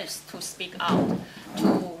chance to speak out.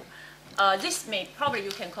 This probably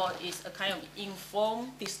you can call it a kind of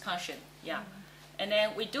informed discussion. Yeah. And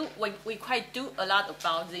then we quite do a lot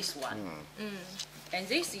about this one. And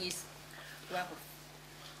this is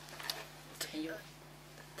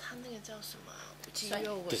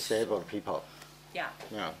Disabled people. Yeah.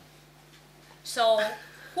 Yeah. So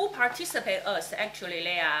who participate us? Actually,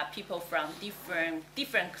 they are people from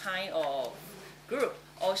different kind of group.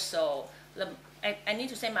 Also, I need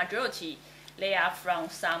to say majority, they are from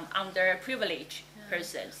some underprivileged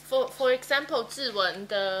persons. For example, Zhiwen,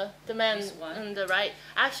 the man on the right,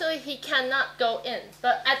 actually he cannot go in,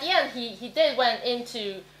 but at the end he did went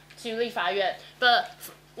into 立法院. But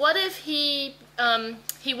what if he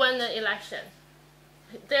won the election?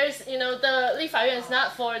 There's the 立法院 is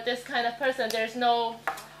not for this kind of person. There's no,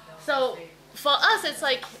 so for us it's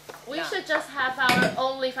like we should just have our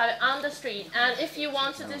own 立法院 on the street, and if you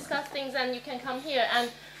want to discuss things, then you can come here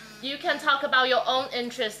and you can talk about your own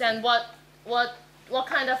interests and what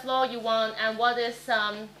kind of law you want, and what is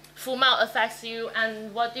Fumao affects you,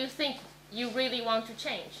 and what do you think you really want to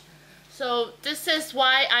change. So this is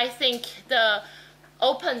why I think the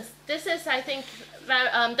open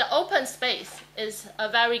space is a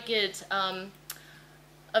very good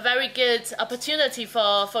a very good opportunity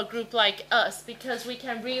for a group like us, because we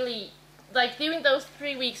can really, like during those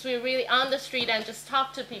 3 weeks, we're really on the street and just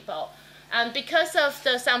talk to people. And because of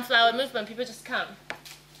the Sunflower movement, people just come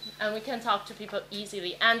and we can talk to people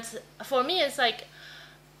easily. And for me, it's like,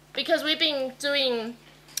 because we've been doing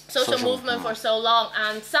social movement for so long,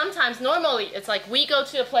 and sometimes normally it's like we go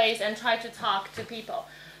to a place and try to talk to people.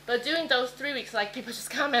 But during those 3 weeks, like people just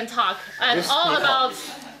come and talk, and all about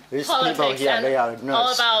politics and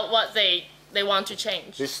all about what they want to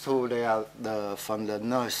change. These two, they are from the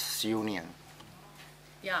nurse union.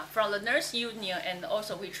 Yeah, from the nurse union, and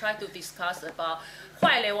also we try to discuss about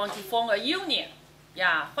why they want to form a union.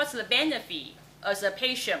 Yeah, what's the benefit as a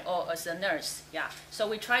patient or as a nurse? Yeah, so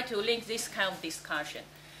we try to link this kind of discussion.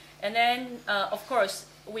 And then, of course,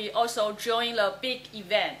 we also join a big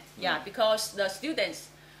event. Yeah, because the students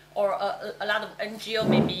or a lot of NGO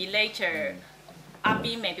maybe later,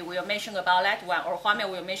 Abi maybe will mention about that one, or Hua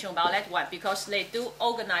will mention about that one, because they do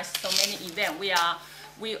organize so many events.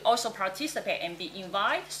 We also participate and be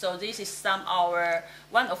invited. So this is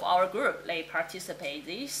one of our group. They participate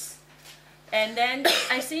this, and then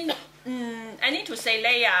I think I need to say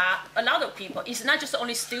there are a lot of people. It's not just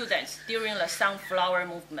only students during the Sunflower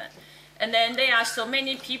movement, and then there are so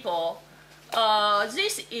many people.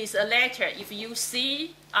 This is a letter. If you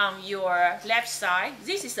see on your left side,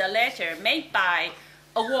 this is a letter made by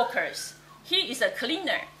a worker. He is a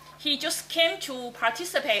cleaner. He just came to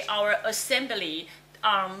participate our assembly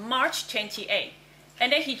on March 28,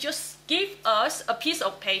 and then he just gave us a piece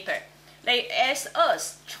of paper. They asked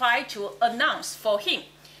us try to announce for him,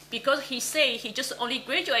 because he said he just only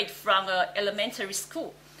graduated from elementary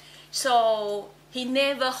school, so he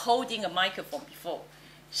never holding a microphone before.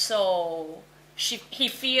 So he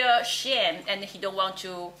feels shame and he don't want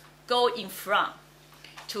to go in front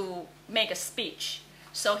to make a speech.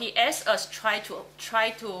 So he asked us try to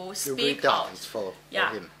speak out. For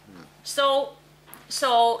him. So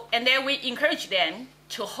and then we encourage them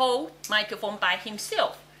to hold microphone by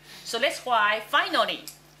himself. So that's why finally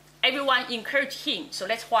everyone encouraged him. So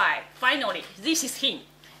that's why finally this is him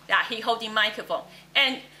that he holding microphone.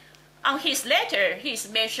 And on his letter, he's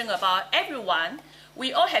mentioned about everyone.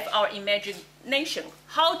 We all have our imagination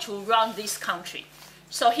how to run this country.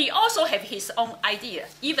 So he also have his own idea.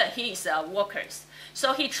 Even he is a worker.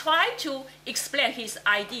 So he tried to explain his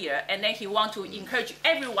idea, and then he want to encourage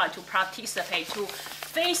everyone to participate to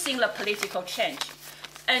facing the political change.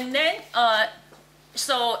 And then,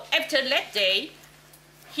 so after that day,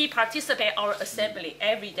 he participate our assembly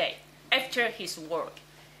every day after his work.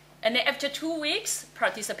 And then after 2 weeks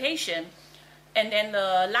participation, and then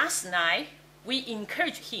the last night, we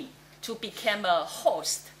encouraged him to become a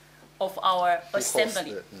host of our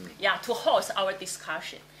assembly. Yeah, to host our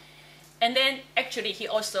discussion. And then actually he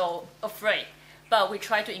also afraid, but we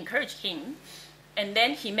try to encourage him, and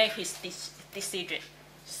then he made his decision.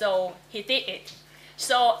 So he did it.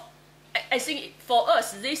 So I think for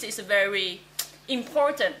us, this is very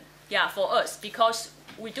important, yeah, for us, because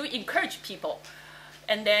we do encourage people.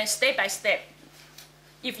 And then step by step,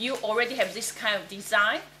 if you already have this kind of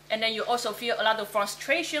design, and then you also feel a lot of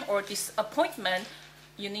frustration or disappointment,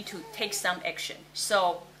 you need to take some action.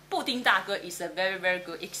 So 布丁大哥 is a very, very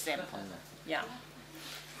good example. Yeah.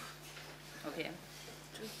 Okay.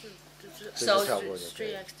 So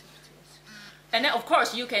Street activities. And then of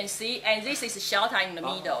course you can see, and this is Xiaota in the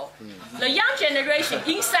middle. The young generation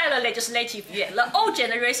inside the legislative yuan, the old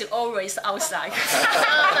generation always outside.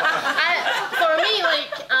 For me,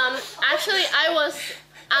 like actually, I was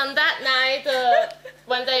on that night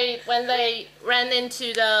when they ran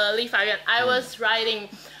into the 立法院, I was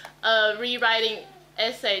rewriting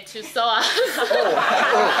essay to SOAS.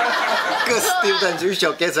 Good students, you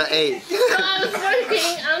shall get an A. So I was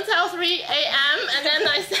working until 3 a.m. and then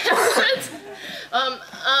I slept.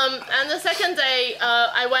 And the second day,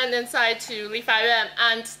 I went inside to 立法院,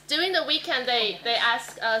 and during the weekend, they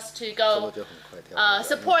asked us to go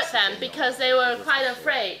support them because they were quite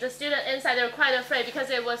afraid. The students inside, they were quite afraid because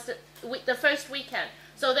it was the first weekend.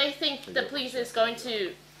 So they think the police is going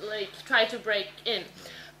to try to break in.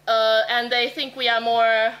 And they think we are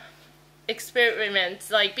more experiment,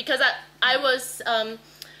 because I was,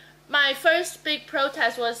 my first big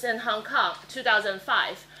protest was in Hong Kong,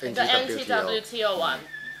 2005, the anti-WTO one.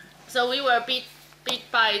 So we were beat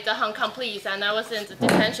by the Hong Kong police, and I was in the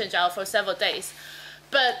detention jail for several days.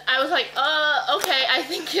 But I was like, okay, I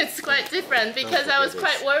think it's quite different, because I was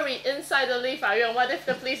quite worried inside the 立法院. What if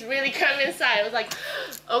the police really come inside? I was like,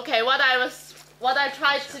 okay, what I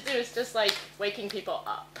tried to do is just waking people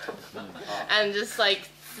up and just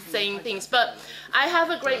saying things. But I have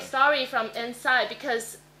a great story from inside,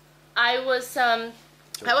 because I was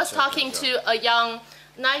I was talking to a young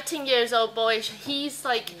 19 years old boy. He's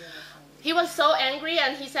like, he was so angry,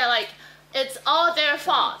 and he said like, it's all their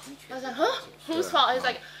fault. I was like, huh? Whose fault? He's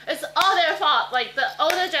like, it's all their fault. Like the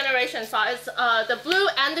older generation's fault. It's the blue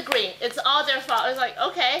and the green. It's all their fault. I was like,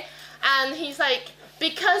 okay. And he's like,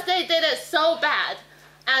 because they did it so bad,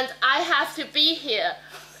 and I have to be here.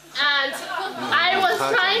 And I was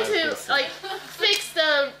trying to like fix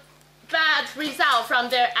the bad result from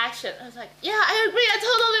their action. I was like, yeah, I agree. I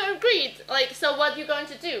totally agreed. Like, so what are you going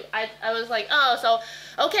to do? I was like, oh, so,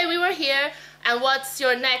 okay, we were here, and what's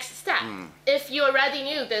your next step? If you already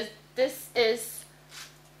knew this is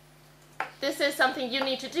something you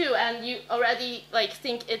need to do, and you already like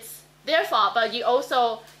think it's their fault, but you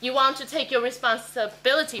want to take your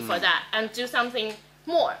responsibility for that and do something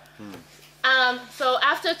more. So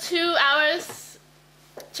after 2 hours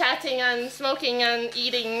chatting and smoking and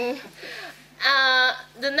eating,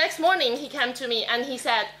 the next morning he came to me and he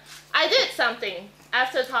said, I did something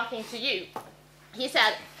after talking to you. He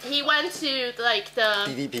said he went to like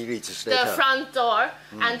the front door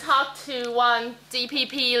and talked to one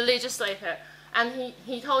DPP legislator, and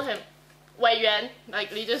he told him, 委员,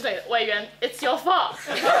 like legislator, 委员, it's your fault.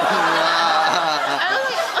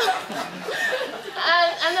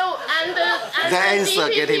 and the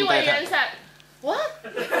DPP 委员 said, what?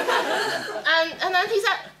 and then he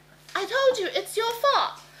said, I told you, it's your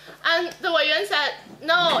fault. And the 委员 said,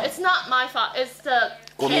 no, it's not my fault, it's the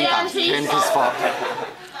KMT's fault.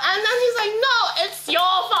 And then he's like, no, it's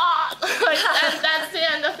your fault. And that's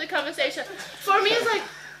the end of the conversation. For me, it's like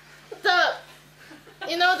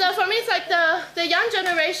for me, it's like the young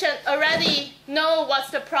generation already know what's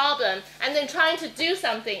the problem and then trying to do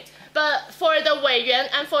something. But for the 委员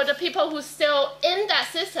and for the people who's still in that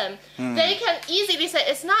system, they can easily say,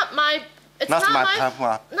 it's not my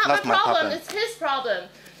problem, it's his problem.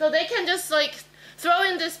 So they can just like throw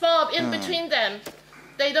in this bulb in between them.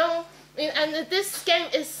 They don't, and this game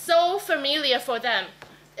is so familiar for them.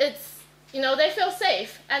 It's, they feel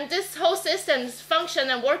safe, and this whole system's function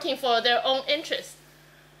and working for their own interest.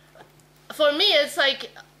 For me, it's like,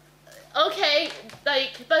 okay,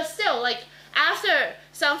 like, but still, like, after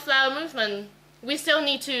Sunflower Movement, we still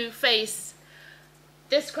need to face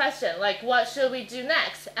this question, like, what should we do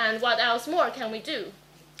next, and what else more can we do?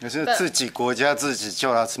 可是自己国家自己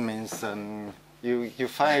就要means you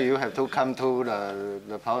find you have to come to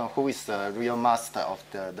the problem who is the real master of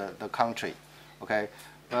the country, okay?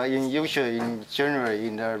 Usually in general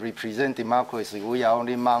in the represent democracy we are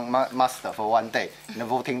only master for 1 day. In the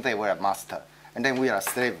voting day we are master, and then we are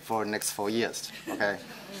slave for the next 4 years, okay?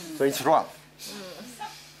 So it's wrong.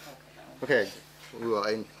 Okay, we will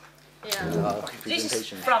end. This is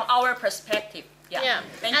from our perspective. Yeah.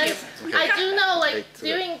 Thank you. I do know, like,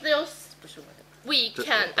 during those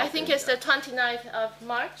weekend, I think it's the 29th of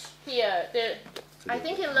March here, I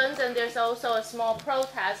think in London there's also a small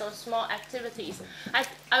protest or small activities.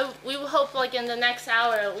 We will hope, like, in the next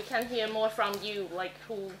hour we can hear more from you, like,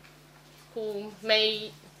 who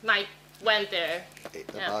might went there.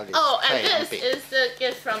 Yeah. Oh, and this is the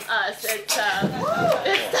gift from us. It's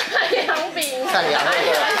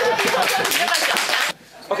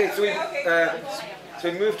Okay, so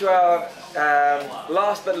we move to our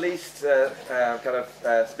last but least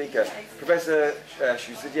speaker, Professor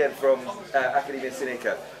Xu Zijian from Academia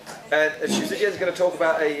Sinica. And Xu Zijian is going to talk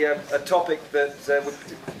about a topic that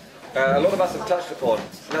a lot of us have touched upon,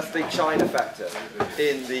 and that's the China factor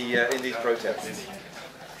in these protests.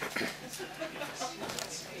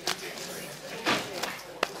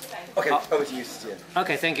 Okay, over to you, Zijian.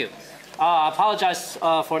 Okay, thank you. I apologize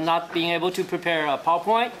for not being able to prepare a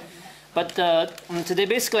PowerPoint, but today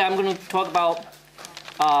basically I'm going to talk about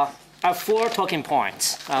our 4 talking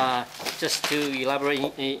points, just to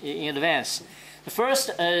elaborate in advance. The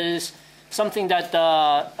first is something that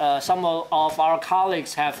some of our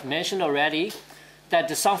colleagues have mentioned already, that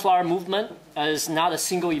the Sunflower Movement is not a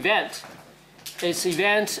single event. It's an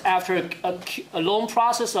event after a long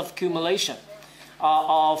process of accumulation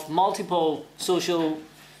of multiple social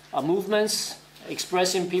movements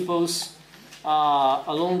expressing people's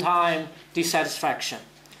a long time dissatisfaction.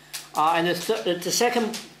 And the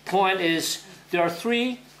second point is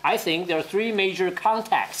I think there are three major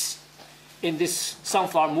contexts in this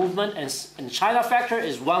Sunflower Movement, and China factor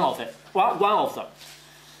is one of them.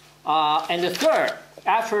 And the third,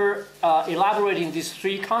 after elaborating these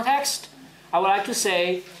 3 contexts, I would like to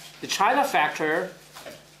say the China factor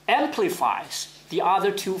amplifies the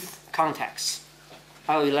other 2 contexts.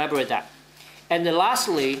 I'll elaborate that. And then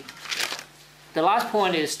lastly, the last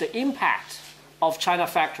point is the impact of China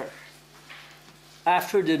factor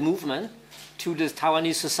after the movement to the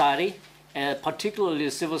Taiwanese society and particularly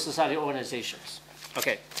the civil society organizations.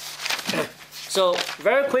 Okay, so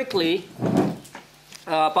very quickly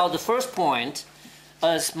about the first point,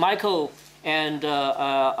 as Michael and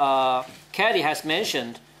Katie has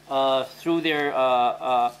mentioned through their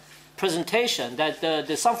presentation, that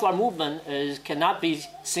the Sunflower Movement cannot be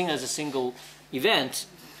seen as a single event.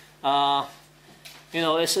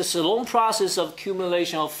 It's a long process of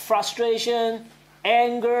accumulation of frustration,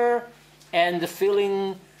 anger, and the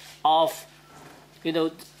feeling of,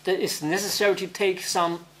 that it's necessary to take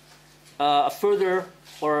some further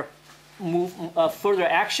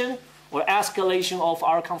action or escalation of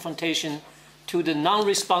our confrontation to the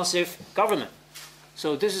non-responsive government.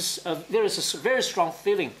 So there is a very strong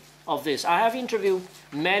feeling of this. I have interviewed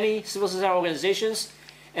many civil society organizations,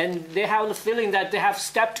 and they have the feeling that they have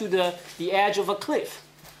stepped to the edge of a cliff.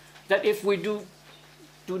 That if we do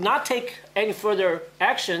not take any further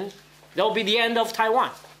action, that will be the end of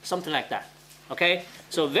Taiwan, something like that. Okay,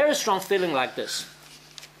 so very strong feeling like this.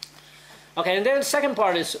 Okay, and then the second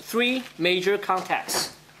part is three major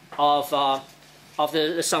contexts of the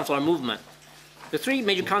Sunflower Movement. The three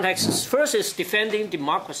major contexts: first is defending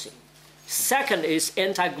democracy, second is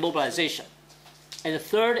anti-globalization, and the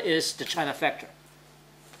third is the China factor.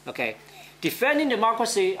 Okay, defending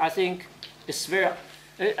democracy, I think is the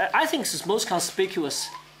most conspicuous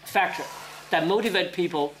factor that motivate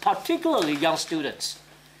people, particularly young students,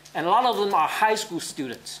 and a lot of them are high school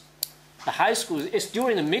students. The high school is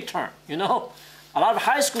during the midterm, a lot of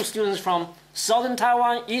high school students from southern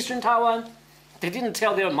Taiwan, eastern Taiwan, they didn't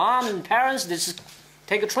tell their mom and parents, they just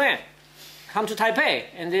take a train, come to Taipei,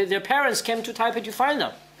 and their parents came to Taipei to find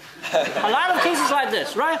them. A lot of cases like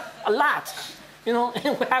this, right? A lot. And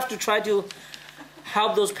we have to try to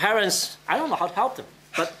help those parents. I don't know how to help them,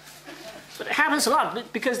 but it happens a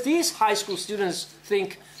lot because these high school students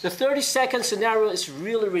think the 30-second scenario is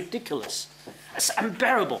really ridiculous. It's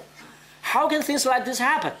unbearable. How can things like this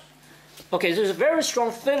happen? Okay, there's a very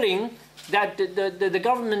strong feeling that the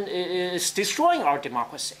government is destroying our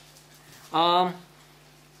democracy. And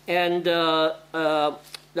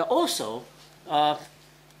also,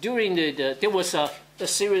 during there was a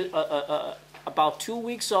series, about 2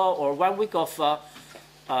 weeks or 1 week of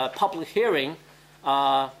public hearing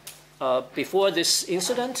before this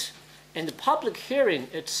incident. And the public hearing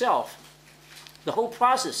itself, the whole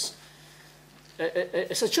process,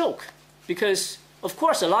 it's a joke. Because, of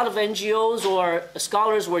course, a lot of NGOs or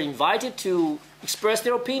scholars were invited to express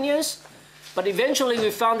their opinions, but eventually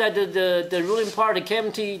we found that the ruling party,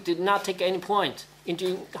 KMT, did not take any point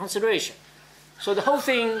into consideration. So the whole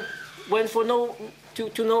thing went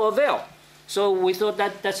to no avail. So we thought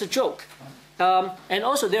that's a joke. And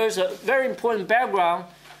also there's a very important background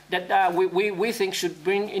that we think should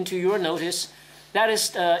bring into your notice. That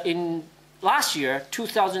is in last year,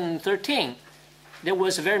 2013, there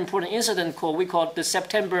was a very important incident we called the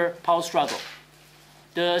September Power Struggle.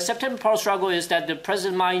 The September Power Struggle is that the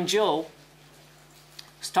President Ma Ying-jeou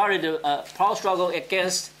started a power struggle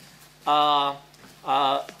against the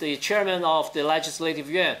chairman of the Legislative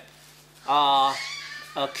Yuan,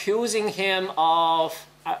 accusing him of,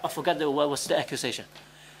 I forgot what was the accusation,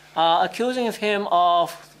 accusing him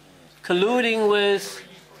of colluding with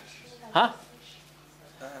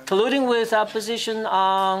opposition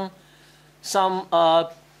on some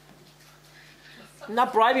not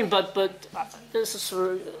bribing, but this is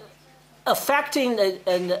affecting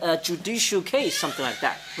a judicial case, something like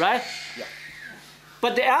that, right? Yeah.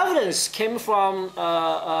 But the evidence came from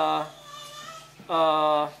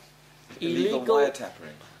illegal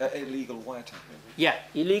wiretapping. Illegal wiretapping. Yeah,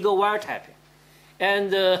 illegal wiretapping,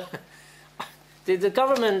 and the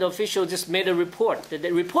government official just made a report.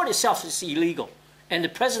 The report itself is illegal, and the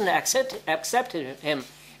president accepted him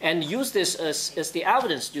and used this as the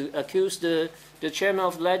evidence to accuse the chairman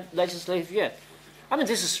of Legislative Yuan. I mean,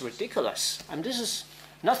 this is ridiculous. I mean, this is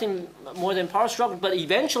nothing more than power struggle. But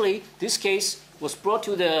eventually, this case was brought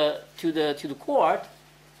to the court,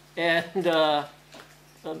 and the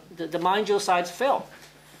Ma Ying-jeou side fell.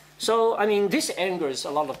 So, I mean, this angers a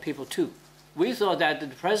lot of people too. We thought that the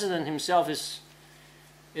president himself is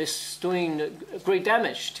doing great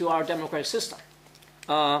damage to our democratic system.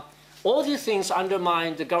 All these things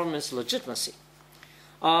undermine the government's legitimacy.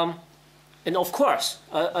 And of course,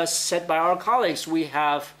 as said by our colleagues, we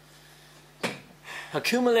have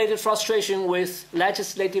accumulated frustration with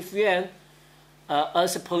Legislative Yuan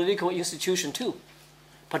as a political institution too,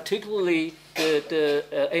 particularly the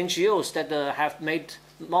NGOs that have made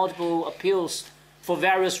multiple appeals for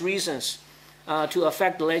various reasons to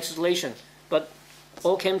affect the legislation, but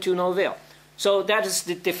all came to no avail. So that is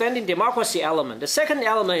the defending democracy element. The second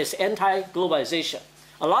element is anti-globalization.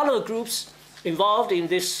 A lot of the groups involved in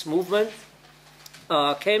this movement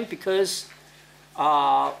came because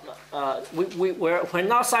we're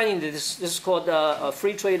now signing this. This is called a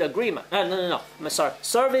free trade agreement. No. I'm sorry,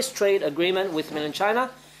 service trade agreement with mainland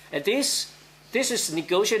China, and this is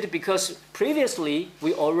negotiated because previously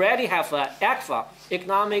we already have ECFA,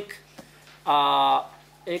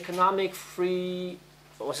 economic free.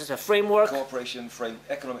 What's this? A framework.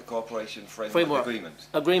 Economic cooperation framework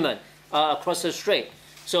agreement across the strait.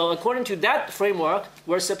 So according to that framework,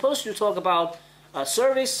 we're supposed to talk about a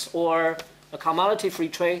service or a commodity free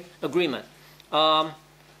trade agreement. But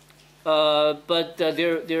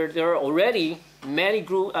there are already many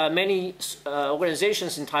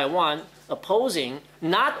organizations in Taiwan opposing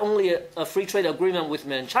not only a free trade agreement with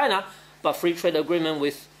mainland China, but free trade agreement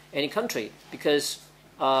with any country, because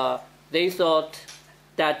they thought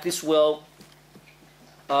that this will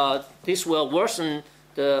worsen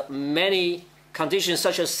the many conditions,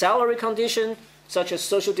 such as salary condition, such as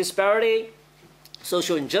social disparity,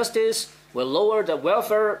 social injustice, will lower the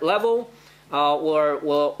welfare level, or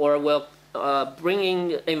will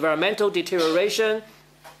bringing environmental deterioration,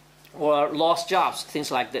 or lost jobs, things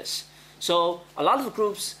like this. So a lot of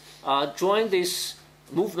groups joined this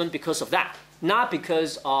movement because of that, not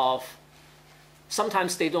because of,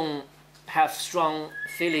 sometimes they don't have strong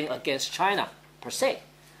feeling against China per se,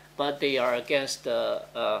 but they are against the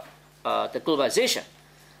globalization.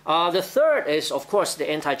 The third is, of course, the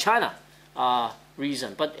anti-China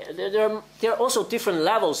reason, but there are also different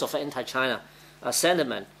levels of anti-China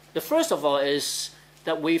sentiment. The first of all is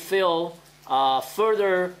that we feel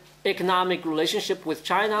further economic relationship with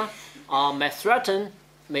China may threaten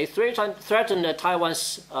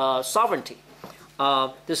Taiwan's sovereignty.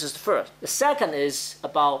 This is the first. The second is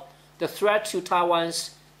about the threat to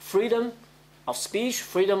Taiwan's freedom of speech,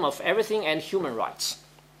 freedom of everything, and human rights,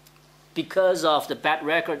 because of the bad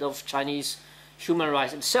record of Chinese human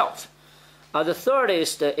rights itself. The third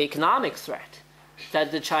is the economic threat,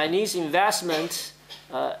 that the Chinese investment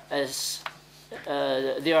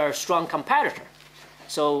they are a strong competitor.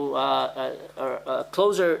 So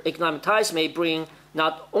closer economic ties may bring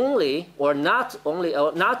not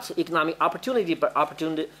economic opportunity,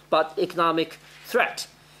 but economic threat.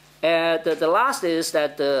 And the last is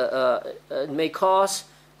that it may cause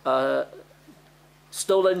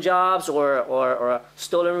stolen jobs or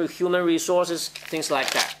stolen human resources, things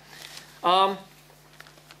like that.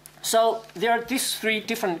 So there are these three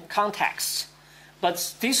different contexts,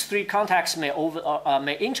 but these three contexts may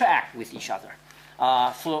interact with each other.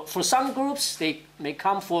 For some groups, they may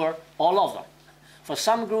come for all of them. For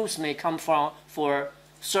some groups, may come for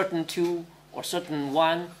certain two or certain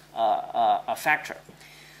one factor.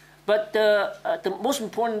 But the most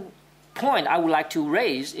important point I would like to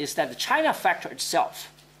raise is that the China factor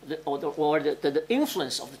itself, or the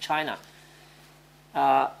influence of the China,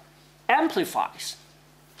 amplifies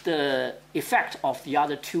the effect of the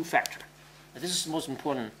other two factors. This is the most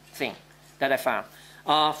important thing that I found.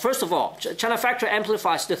 First of all, China factor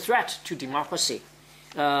amplifies the threat to democracy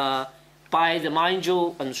by the Ma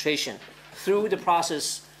Ying-jeou administration through the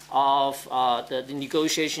process of the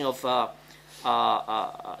negotiation of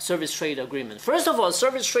service trade agreement. First of all,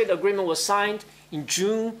 service trade agreement was signed in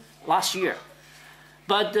June last year,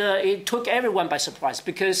 but it took everyone by surprise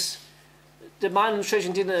because the Ma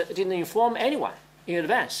administration didn't inform anyone in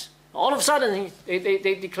advance. All of a sudden,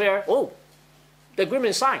 they declare, "Oh, the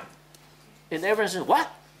agreement is signed," and everyone says, "What?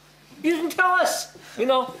 You didn't tell us?" You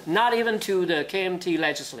know, not even to the KMT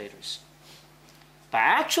legislators. But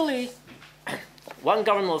actually, one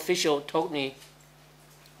government official told me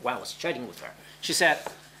when I was chatting with her. She said,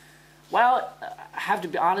 "Well, I have to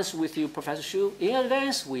be honest with you, Professor Xu. In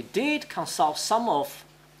advance, we did consult some of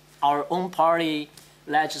our own party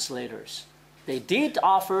legislators. They did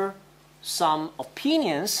offer some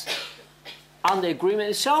opinions on the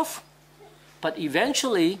agreement itself, but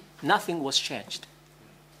eventually nothing was changed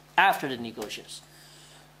after the negotiations.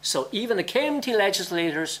 So even the KMT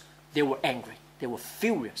legislators, they were angry. They were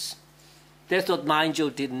furious. They thought Ma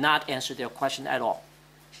Ying-jeou did not answer their question at all.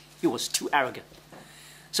 He was too arrogant.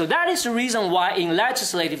 So that is the reason why in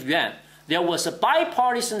Legislative Yuan, there was a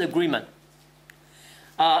bipartisan agreement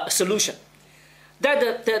solution.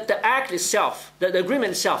 That the act itself, the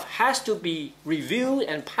agreement itself, has to be reviewed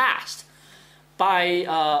and passed by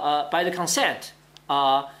the consent.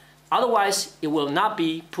 Otherwise, it will not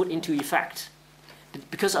be put into effect.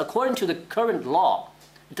 Because according to the current law,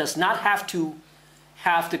 it does not have to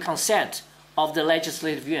have the consent of the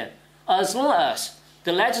Legislative Yuan. As long as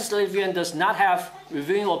the Legislative Yuan does not have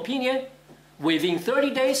reviewing opinion, within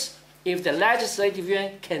 30 days, if the Legislative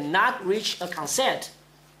Yuan cannot reach a consent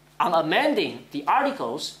on amending the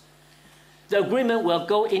articles, the agreement will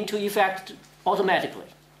go into effect automatically.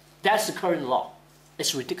 That's the current law.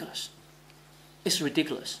 It's ridiculous. It's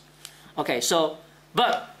ridiculous. Okay, so,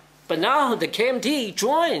 but now the KMT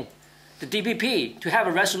joined the DPP to have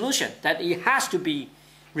a resolution that it has to be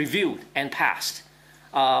reviewed and passed,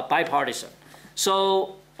 bipartisan.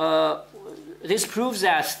 So this proves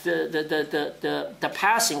that the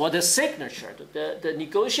passing or the signature, the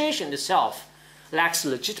negotiation itself lacks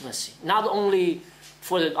legitimacy, not only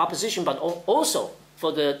for the opposition but also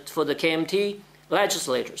for the KMT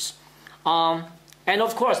legislators. And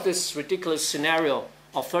of course, this ridiculous scenario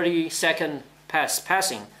of 30-second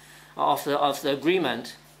passing of the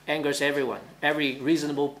agreement angers everyone, every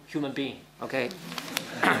reasonable human being. Okay,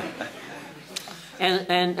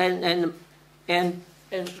 and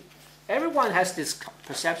everyone has this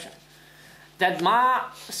perception that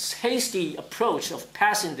Ma's hasty approach of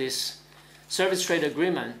passing this service trade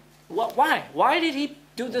agreement. Why did he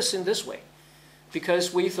do this in this way?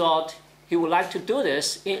 Because we thought he would like to do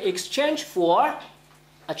this in exchange for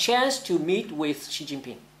a chance to meet with Xi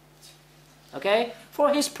Jinping. Okay,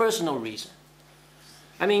 for his personal reason.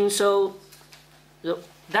 I mean, so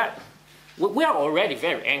that we are already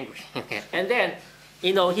very angry. And then,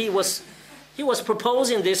 you know, he was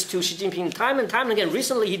proposing this to Xi Jinping time and time again.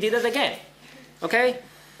 Recently, he did it again. Okay,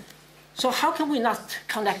 so how can we not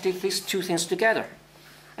connect these two things together?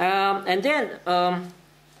 And then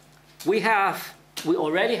we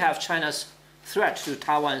already have China's threat to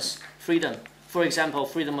Taiwan's freedom. For example,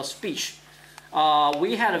 freedom of speech.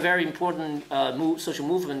 We had a very important social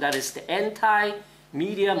movement that is the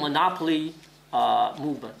anti-media monopoly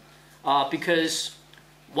movement, because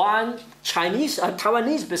one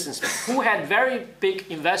Taiwanese businessman who had very big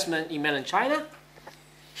investment in mainland China,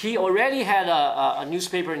 he already had a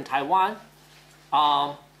newspaper in Taiwan.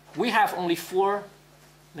 We have only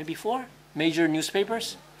maybe four major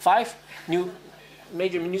newspapers, 5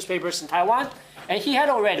 major newspapers in Taiwan, and he had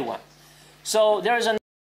already one. So there is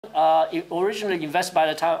originally invested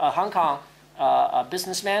by the Hong Kong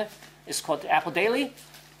businessman. It's called Apple Daily,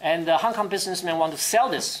 and the Hong Kong businessman want to sell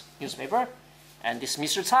this newspaper, and this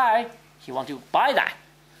Mr. Tsai, he want to buy that.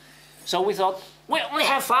 So we thought, we only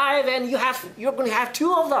have 5, and you're going to have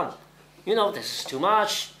 2 of them. You know, this is too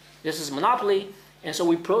much. This is monopoly, and so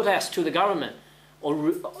we protest to the government.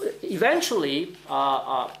 Or eventually,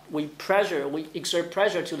 we exert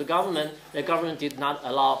pressure to the government. The government did not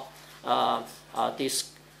allow this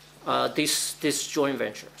joint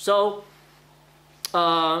venture. So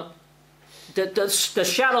the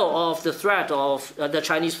shadow of the threat of the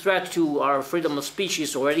Chinese threat to our freedom of speech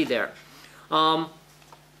is already there,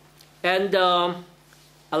 and a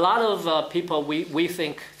lot of people we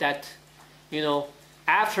think that, you know,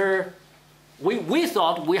 after we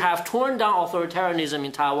thought we have torn down authoritarianism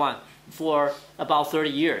in Taiwan for about 30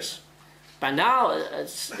 years, but now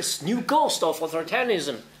it's new ghost of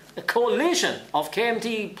authoritarianism. A coalition of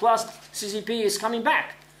KMT plus CCP is coming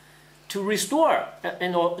back to restore a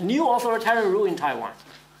new authoritarian rule in Taiwan.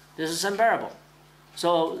 This is unbearable.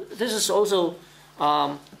 So this is also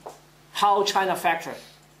how China factor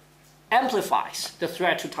amplifies the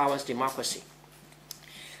threat to Taiwan's democracy.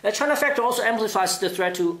 The China factor also amplifies the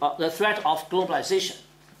threat of globalization.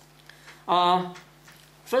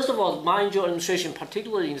 First of all, my administration,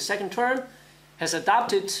 particularly in the second term, has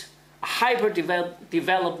adopted a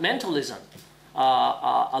hyper-developmentalism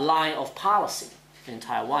a line of policy in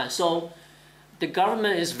Taiwan. So the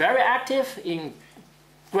government is very active in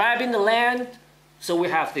grabbing the land. So we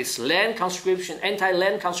have this land conscription,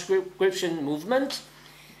 anti-land conscription movement,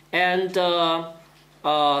 and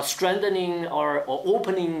strengthening or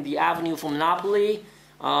opening the avenue for monopoly,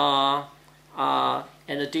 and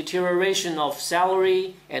the deterioration of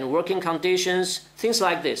salary and working conditions, things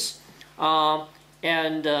like this.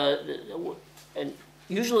 And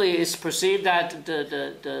usually it's perceived that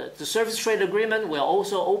the service trade agreement will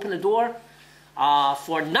also open the door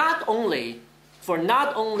for not only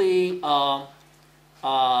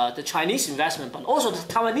the Chinese investment, but also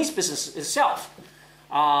the Taiwanese business itself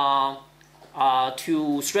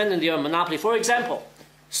to strengthen their monopoly. For example,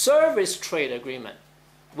 service trade agreement.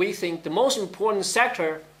 We think the most important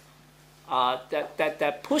sector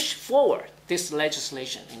that push forward this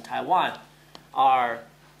legislation in Taiwan are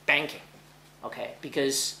banking, okay?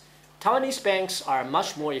 Because Taiwanese banks are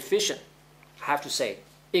much more efficient, I have to say,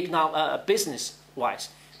 business-wise,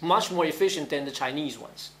 much more efficient than the Chinese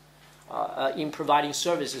ones in providing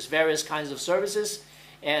services, various kinds of services,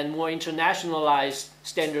 and more internationalized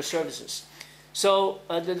standard services. So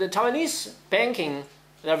the Taiwanese banking,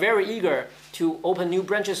 they're very eager to open new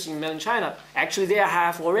branches in mainland China. Actually, they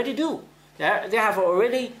have already do. They have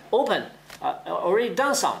already already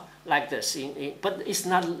done some like this, but it's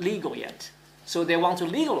not legal yet. So they want to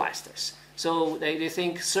legalize this. So they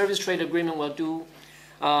think service trade agreement will do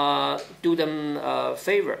them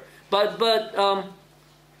favor. But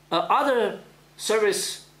other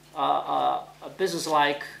service business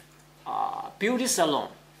like beauty salon.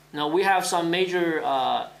 Now we have some major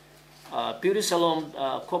beauty salon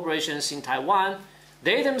corporations in Taiwan.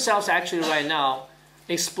 They themselves actually right now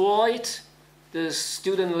exploit the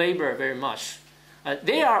student labor very much.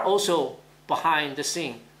 They are also behind the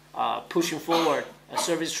scene, pushing forward a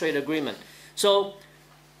service trade agreement. So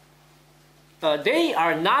they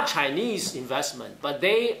are not Chinese investment, but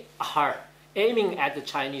they are aiming at the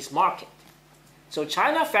Chinese market. So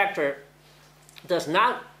China factor does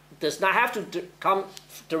not have to come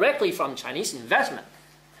directly from Chinese investment.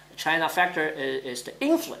 The China factor is the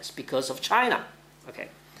influence because of China. Okay.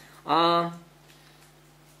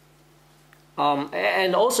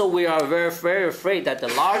 And also we are very, very afraid that the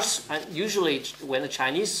large, usually when the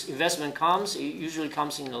Chinese investment comes, it usually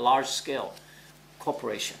comes in a large scale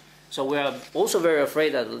corporation. So we are also very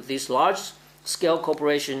afraid that this large scale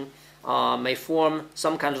corporation may form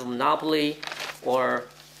some kind of monopoly or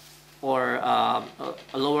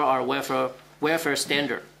lower our welfare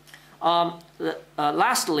standard.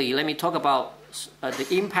 Lastly, let me talk about the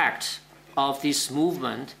impact of this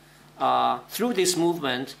movement, through this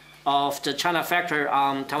movement of the China factor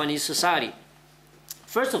on Taiwanese society.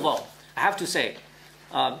 First of all, I have to say,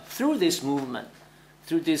 through this movement,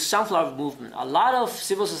 through this sunflower movement, a lot of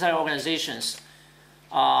civil society organizations,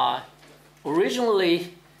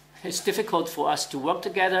 originally it's difficult for us to work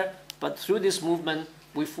together, but through this movement,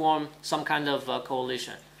 we form some kind of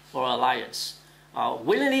coalition or alliance,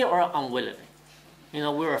 willingly or unwillingly. You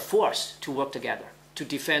know, we are forced to work together to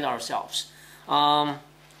defend ourselves. I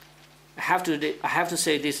have to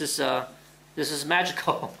say this is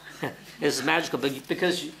magical. It's magical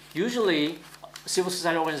because usually civil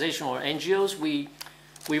society organization or NGOs we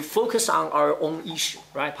focus on our own issue,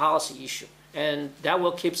 right, policy issue, and that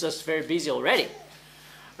will keeps us very busy already,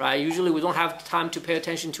 right? Usually we don't have time to pay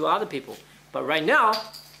attention to other people, but right now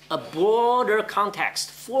a broader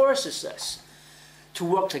context forces us to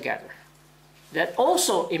work together. That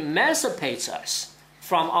also emancipates us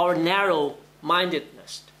from our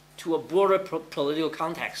narrow-mindedness to a broader political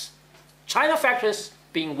context. China factors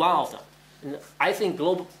being one of them. And I think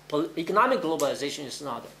economic globalization is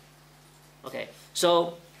another. Okay,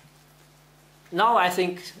 so now I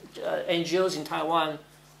think NGOs in Taiwan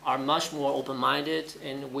are much more open-minded,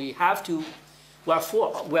 and we are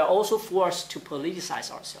also forced to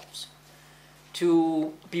politicize ourselves,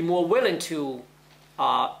 to be more willing to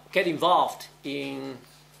get involved in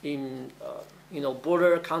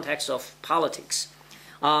broader context of politics.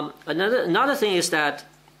 Another thing is that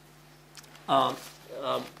the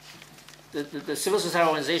civil society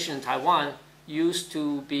organization in Taiwan used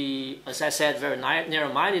to be, as I said, very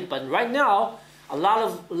narrow-minded, but right now a lot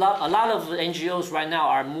of NGOs right now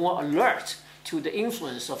are more alert to the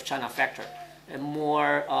influence of China factor and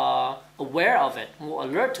more aware of it, more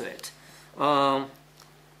alert to it.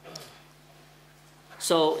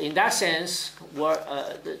 So in that sense,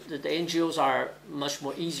 the NGOs are much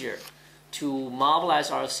more easier to mobilize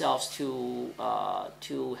ourselves to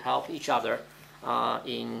help each other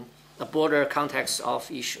in a broader context of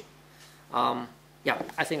issue. Yeah,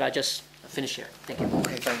 I think I just finished here. Thank you.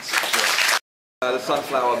 Okay, thanks. The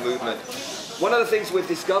sunflower movement. One of the things we've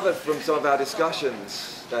discovered from some of our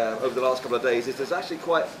discussions over the last couple of days is there's actually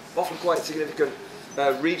often quite significant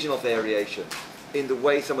regional variation in the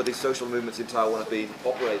way some of these social movements in Taiwan have been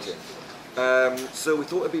operating. So we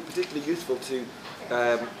thought it would be particularly useful to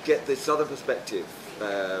get the southern perspective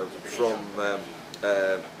from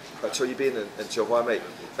Cho Yibin and Cho Huamei.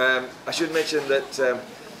 I should mention that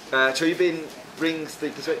Cho Yibin brings the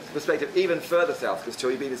perspective even further south, because Cho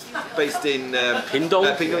Yibin is based in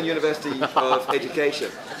Pingdong University of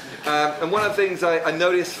Education. And one of the things I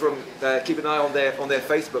noticed from keeping an eye on their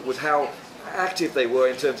Facebook was how active they were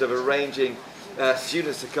in terms of arranging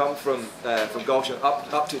students to come from Kaohsiung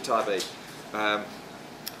up to Taipei.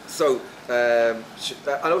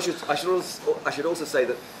 I should also say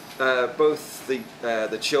that both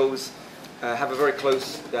the Chos have a very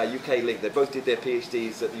close UK link. They both did their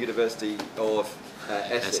PhDs at the University of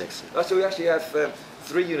Essex. So we actually have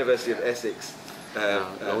 3 University of Essex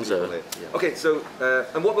people here. Yeah. Okay, so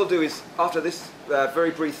and what we'll do is after this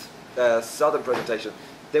very brief southern presentation,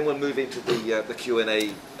 then we'll move into the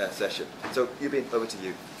Q&A session. So Yubin, over to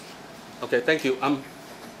you. Okay, thank you.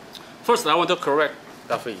 First, I want to correct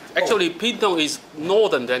Dafydd. Actually, Pingdong is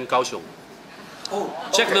northern than Kaohsiung. Oh,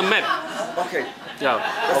 check okay. the map. Okay.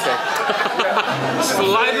 Yeah. Okay.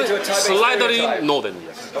 Slightly northern.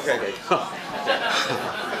 Yes. Okay.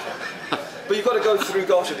 But you've got to go through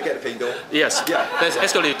Kaohsiung to get to Pingdong. Yes. Yeah. That's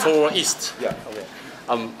actually toward east. Yeah. Okay.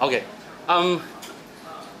 Okay.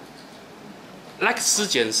 Like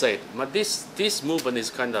Sijian said, but this movement is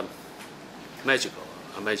kind of magical,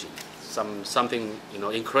 amazing. Something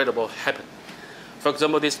incredible happened. For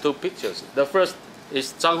example, these two pictures. The first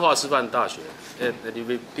is Zhanghua Sifan Daxue.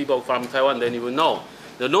 People from Taiwan, then you will know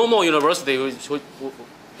the normal university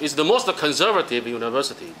is the most conservative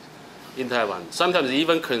university in Taiwan. Sometimes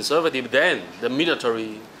even conservative than the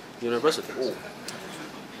military universities.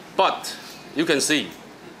 But you can see.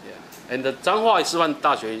 And the Zhanghua Sifan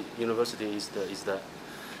Daxue University is the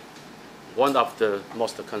one of the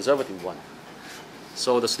most conservative one.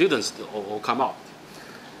 So the students all come out.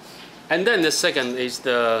 And then the second is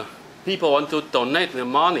the people want to donate the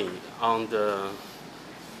money on the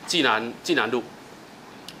Jinan Lu.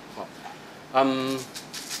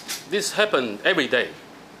 This happened every day,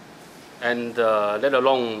 and let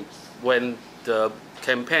alone when the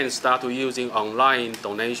campaign started using online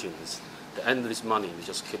donations. The endless money we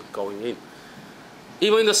just keep going in.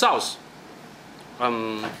 Even in the south,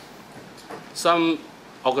 some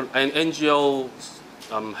NGOs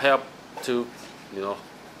help to,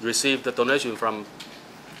 receive the donation from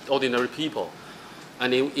ordinary people,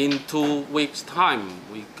 and in 2 weeks' time,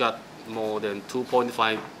 we got more than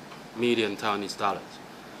 2.5 million Taiwanese dollars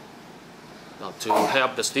to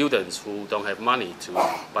help the students who don't have money to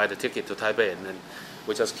buy the ticket to Taipei, and then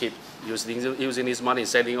we just keep using this money,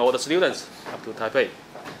 sending all the students up to Taipei.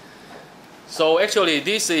 So actually,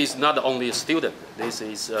 this is not only a student. This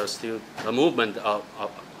is still a movement of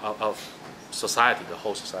society, the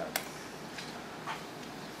whole society.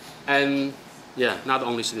 And yeah, not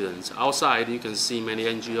only students. Outside, you can see many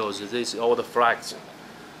NGOs. This is all the flags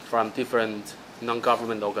from different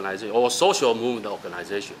non-government organizations or social movement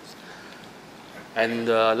organizations. And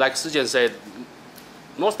like Sijian said,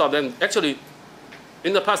 most of them actually,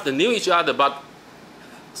 in the past, they knew each other, but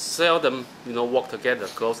seldom, work together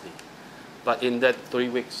closely. But in that 3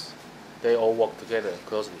 weeks, they all work together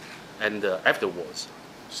closely, and afterwards,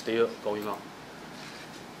 still going on.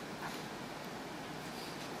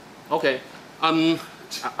 Okay,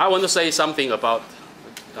 I want to say something about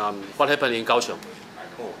what happened in Kaohsiung.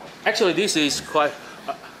 Actually, this is quite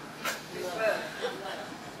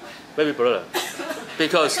very blurred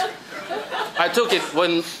because I took it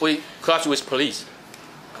when we clashed with police.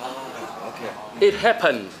 It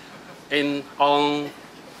happened on,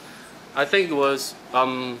 I think it was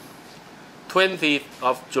 20th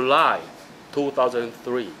of July,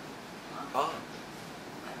 2003.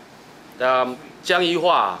 Jiang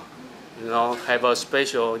Yihua, have a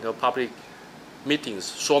special, public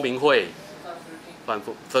meetings, 说明会,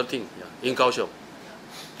 13, in Kaohsiung,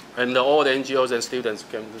 and all the NGOs and students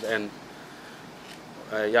came to the end.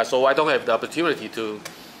 So I don't have the opportunity to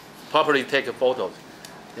properly take photos.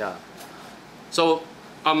 Yeah. So,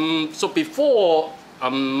 so before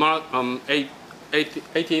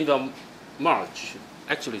 18th of March,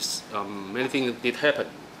 actually, many things did happen.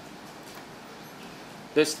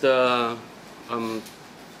 That's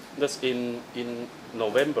in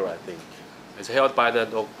November, I think. It's held by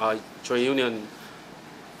the trade union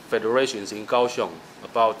federations in Kaohsiung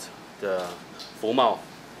about the Fumao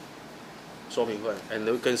说明会, and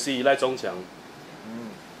you can see Lai Zhongqiang,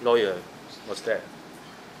 lawyer, was there.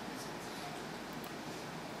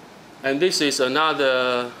 And this is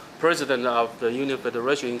another president of the Union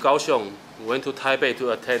Federation in Kaohsiung who went to Taipei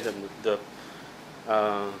to attend the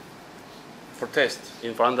protest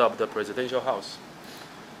in front of the presidential house.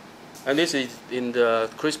 And this is in the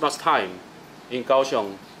Christmas time in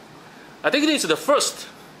Kaohsiung. I think this is the first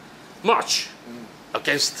march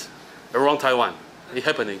against around Taiwan. It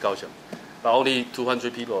happened in Kaohsiung, but only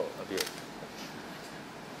 200 people appeared.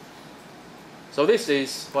 So this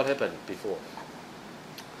is what happened before.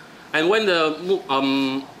 And when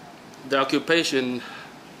the occupation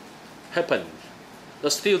happened, the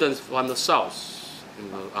students from the south,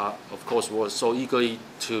 of course, were so eagerly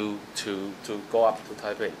to go up to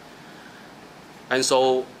Taipei. And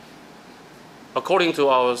so, according to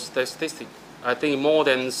our statistic, I think more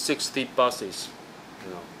than 60 buses,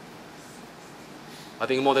 I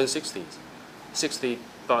think more than 60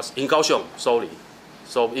 buses in Kaohsiung solely.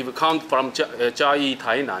 So if you count from Jiayi,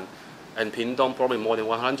 Tainan, and Pingdong, probably more than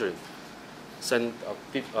 100, sent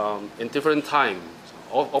in different times,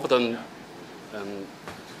 often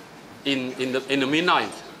in the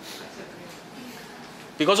midnight,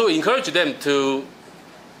 because we encourage them to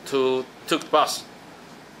take the bus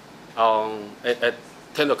at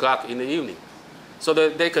 10 o'clock in the evening, so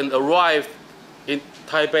that they can arrive in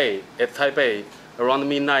Taipei, at Taipei, around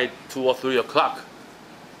midnight, 2 or 3 o'clock,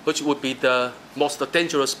 which would be the most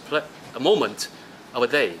dangerous moment of a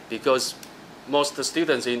day, because most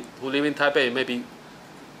students who live in Taipei maybe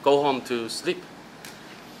go home to sleep.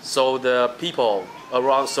 So the people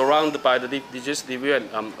surrounded by the digestive yuan,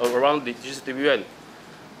 around the digestive yuan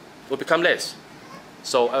will become less.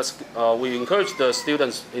 So as we encourage the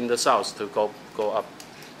students in the south to go up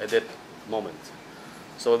at that moment.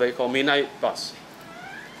 So they call midnight bus.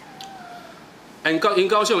 And in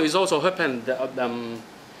Kaohsiung, it also happened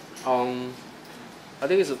on, I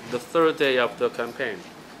think it's the 3rd day of the campaign.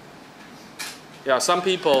 Yeah, some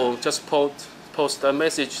people just post a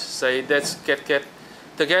message, say let's get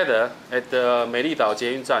together at the Meilidao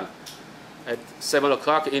Jieyun Zhan at 7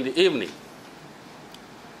 o'clock in the evening.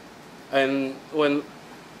 And when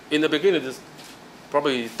in the beginning, there's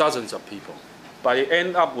probably dozens of people, but it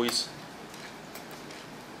ended up with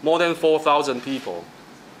more than 4,000 people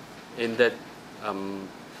in that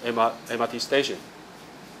MRT station.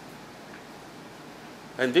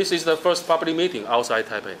 And this is the first public meeting outside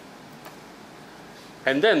Taipei.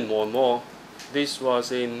 And then more and more, this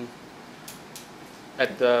was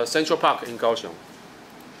at the Central Park in Kaohsiung.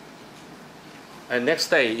 And next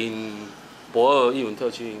day in Bo'er Yiwen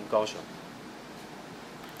Tekuqu in Kaohsiung.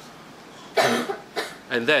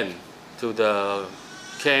 And then to the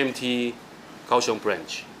KMT Kaohsiung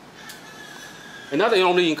branch. And not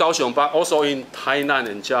only in Kaohsiung, but also in Tainan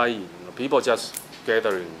and Jiayi. People just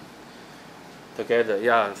gathering together.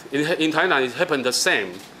 Yeah, in Tainan it happened the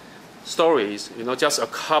same stories. Just a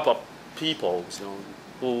couple of people,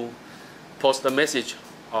 who post a message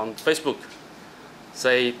on Facebook,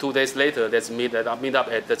 say 2 days later, let's meet up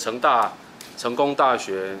at the Chenggong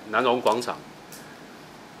Daxue Nanrong Guangchang.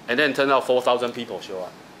 And then turn out 4,000 people show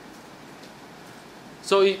up.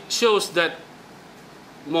 So it shows that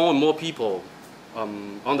more and more people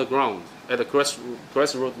on the ground, at the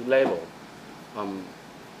grassroots level,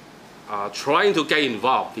 are trying to get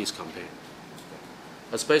involved in this campaign,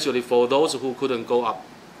 especially for those who couldn't go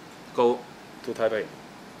to Taipei.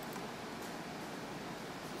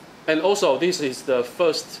 And also, this is the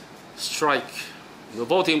first strike,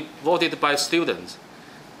 voted by students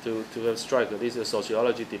to have strike. This is the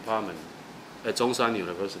sociology department at Zhongshan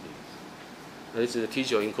University. This is a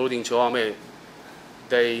teacher, including Qiu Aomei.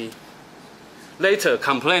 They later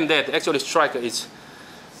complained that actually strike is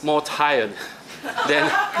more tired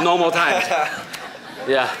than normal time.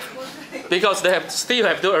 Yeah, because they still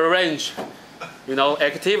have to arrange,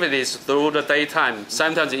 activities through the daytime,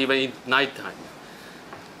 sometimes even in nighttime.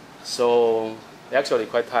 So actually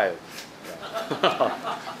quite tired.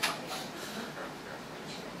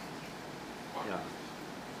 Yeah.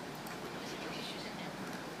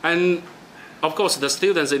 And of course, the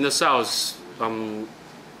students in the south,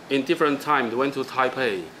 in different times, went to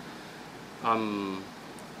Taipei,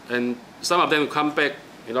 and some of them come back,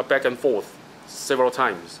 back and forth several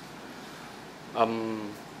times.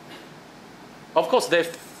 Of course,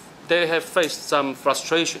 they have faced some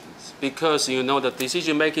frustrations because the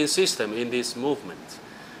decision-making system in this movement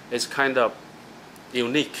is kind of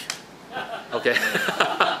unique, okay,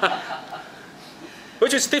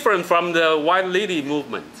 which is different from the White Lady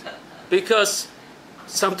movement, because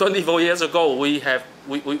some 24 years ago we had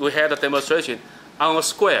a demonstration on a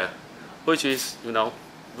square, which is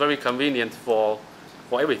very convenient for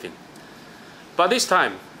everything. But this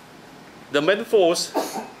time, the main force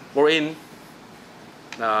were in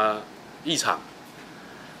Yichang,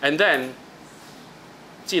 and then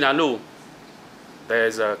Jinanlu,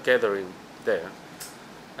 there's a gathering there,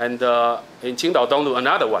 and in Qingdao Donglu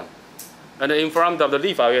another one, and in front of the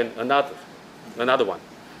Lifayuan another one.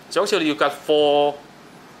 So actually you got four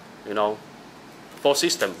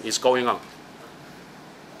system is going on.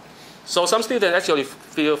 So some students actually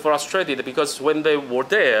feel frustrated because when they were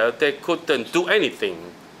there, they couldn't do anything.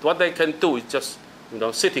 What they can do is just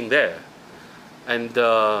sitting there and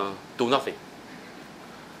do nothing.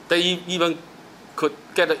 They even could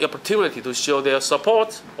get the opportunity to show their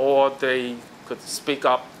support, or they could speak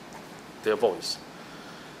up their voice.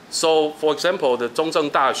 So, for example, the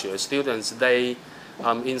Zhongzheng Daxue students, they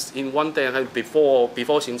in one day before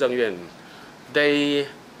Xingzheng Yuan, they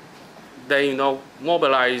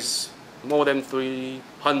mobilize more than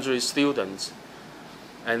 300 students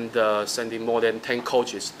and sending more than 10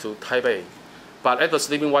 coaches to Taipei. But after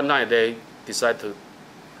sleeping one night, they decide to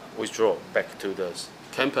withdraw back to the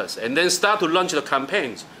campus and then start to launch the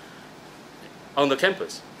campaigns on the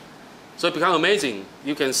campus. So it becomes amazing.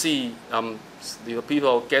 You can see the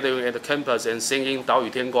people gathering at the campus and singing 岛屿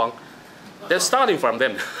天光. They're starting from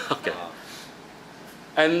them. Okay.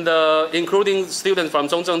 And including students from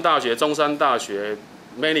Zhongzheng Daxue, Zhongshan Daxue,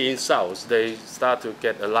 many in South, they start to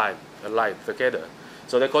get allied together.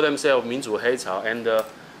 So they call themselves 民主黑潮, and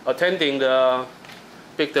attending the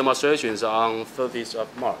big demonstrations on 30th of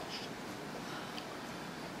March.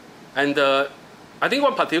 And I think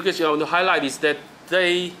one particular thing I want to highlight is that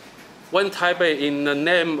they went Taipei in the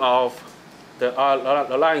name of the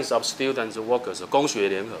Alliance of Students and Workers, 工学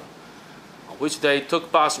联合, which they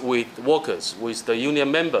took bus with workers, with the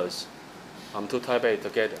union members, to Taipei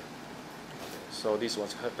together. So this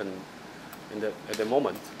was happened at the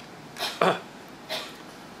moment.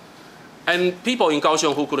 And people in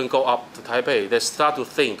Kaohsiung who couldn't go up to Taipei, they start to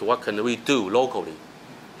think, what can we do locally?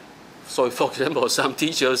 So, for example, some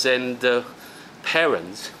teachers and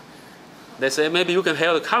parents, they say maybe you can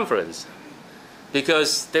hold a conference,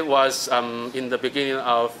 because that was in the beginning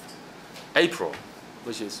of April,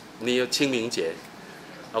 which is near Qingmingjie.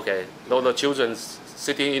 Okay, though the children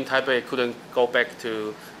sitting in Taipei couldn't go back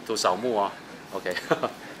to Shaomu. Okay,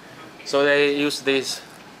 so they use these,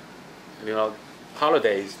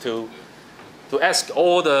 holidays to ask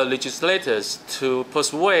all the legislators to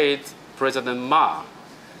persuade President Ma,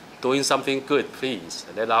 doing something good, please.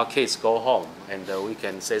 Let our kids go home, and we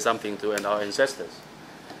can say something to our ancestors.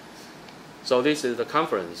 So this is the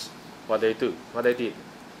conference, what they did.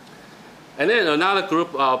 And then another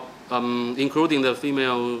group of, including the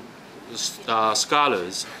female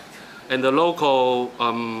scholars and the local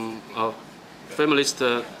feminist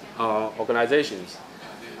organizations,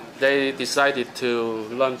 they decided to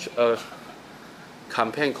launch a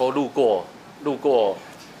campaign called 路过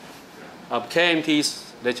of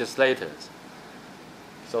KMT's legislators.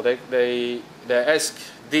 So they ask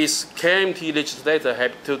these KMT legislators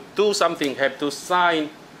have to do something, have to sign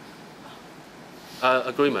an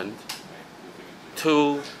agreement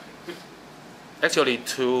to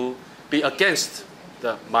be against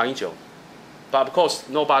the Ma Ying-jeou. But of course,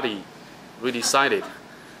 nobody really signed it.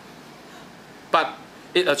 But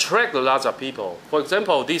it attracted a lot of people. For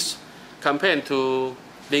example, this campaign to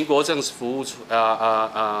Lin Guozheng's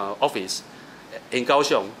office in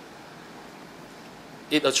Kaohsiung,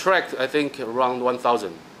 it attracted, I think, around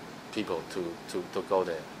 1,000 people to go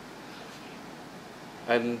there.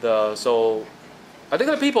 And so I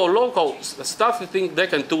think the people local start to think they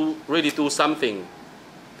can really do something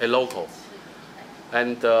local.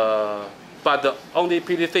 And but the only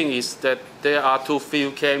pity thing is that there are too few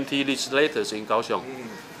KMT legislators in Kaohsiung.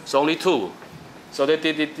 So only 2. So they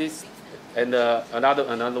did this and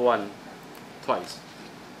another one twice.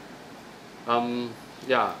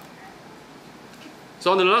 Yeah.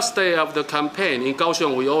 So on the last day of the campaign in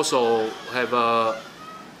Kaohsiung, we also have a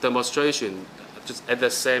demonstration just at the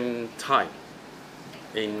same time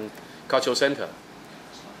in Cultural Center.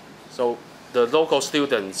 So the local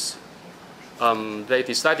students, they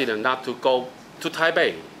decided not to go to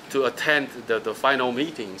Taipei to attend the final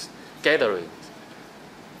meetings, gatherings.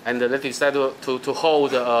 And they decided to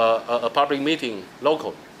hold a public meeting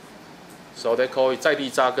locally. So they call it 在地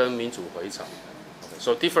扎根民主回潮.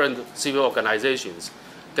 So different civil organizations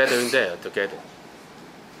gathering there together.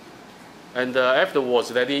 And afterwards,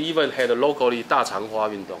 they even had a locally 大肠花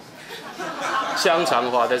运动. 香肠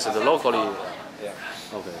花, that's the locally.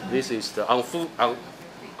 Okay, this is the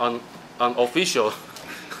unofficial,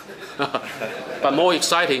 but more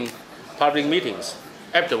exciting public meetings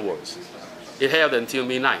afterwards. It held until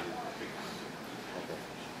midnight. Okay.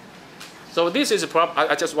 So this is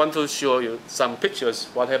I just want to show you some pictures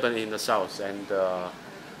what happened in the South, and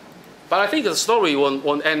but I think the story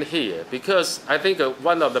won't end here, because I think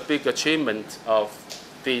one of the big achievements of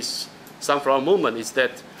this Sunflower movement is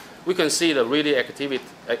that we can see the really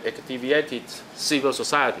activated civil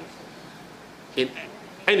society in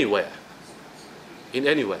anywhere.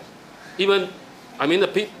 Even, I mean,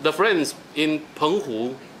 the friends in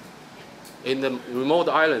Penghu, in the remote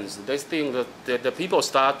islands, they think that the people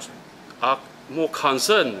are more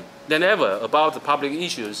concerned than ever about the public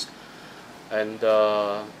issues. And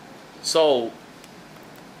so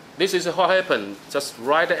this is what happened just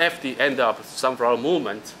right after the end of the Sunflower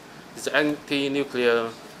movement. It's an anti-nuclear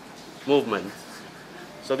movement.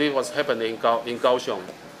 So this was happening in Kaohsiung.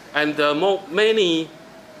 And many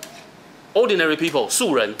ordinary people,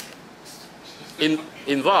 素人,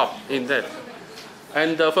 involved in that.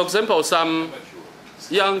 And for example, some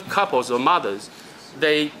young couples or mothers,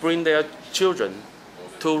 they bring their children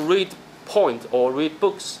to read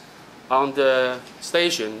books on the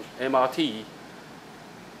station, MRT,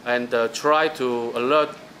 and try to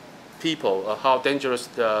alert people how dangerous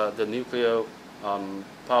the nuclear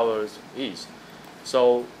power is.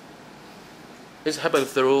 So this happened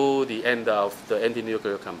through the end of the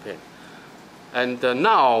anti-nuclear campaign. And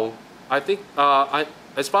now, I think,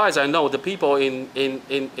 as far as I know, the people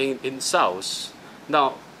in South,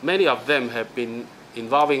 now many of them have been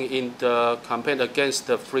involving in the campaign against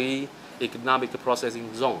the Free Economic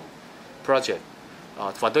Processing Zone project,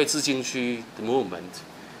 反对自经区 the movement.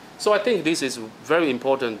 So I think this is very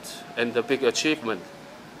important and the big achievement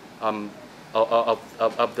of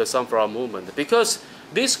the Sunflower movement, because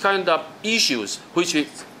these kind of issues, which is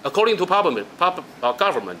according to government,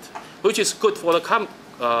 which is good for the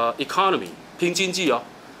economy, 拼经济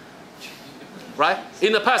right?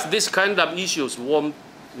 In the past, this kind of issues won't,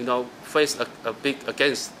 face a big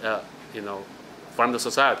against, from the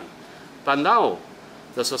society. But now,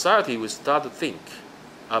 the society will start to think,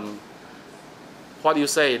 what do you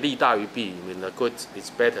say, 利大于弊? I mean, the good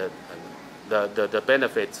is better, and the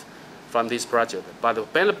benefit from this project. But the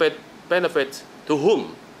benefit to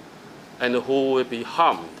whom, and who will be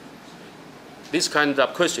harmed? This kind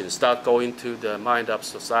of questions start going to the mind of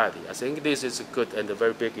society. I think this is a good and a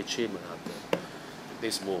very big achievement of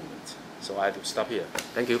this movement. So I have to stop here.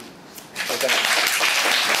 Thank you.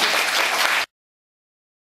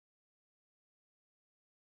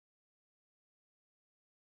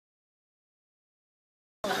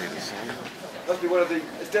 Must be one of the,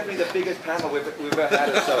 it's definitely the biggest panel we've ever had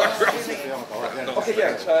at SOAS. Okay,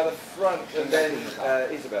 yeah, the front, and then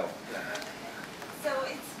Isabel. So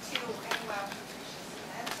it's to anyone who wishes to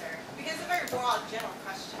answer, because it's a very broad, general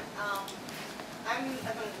question. I'm going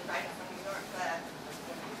to write from New York, but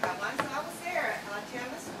Taiwan, so I was there on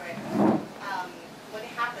Vernon Square when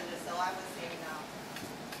it happened. So I was in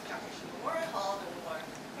Memorial Hall, and we were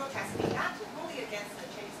protesting not only against the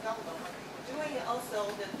Chinese government, what they were doing, and also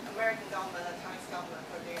the American government and Chinese government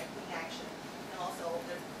for their inaction, and also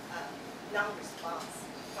the non-response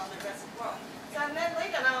from the rest of the world. So and then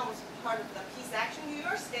later on, I was part of the Peace Action New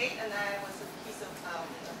York State, and I was a piece of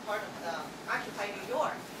part of the Occupy New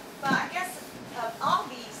York. But I guess of all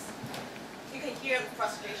these, you can hear the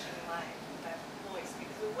frustration in my voice,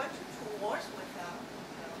 because we went to 2 wars with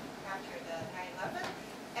after the 9/11,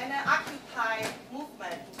 and the Occupy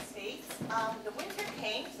movement in the States. The winter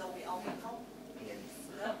came, so we all went home.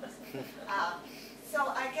 So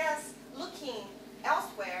I guess looking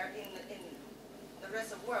elsewhere in the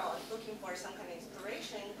rest of the world, looking for some kind of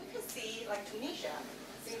inspiration, we could see like Tunisia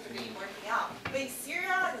seems to be working out. But in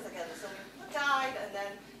Syria, because again, so many people died, and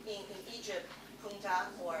then in Egypt, junta,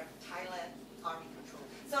 or Thailand, army control.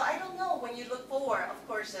 So I don't know, when you look forward, of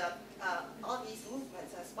course, all these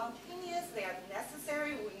movements are spontaneous, they are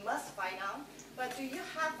necessary, we must fight on. But do you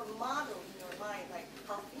have a model in your mind, like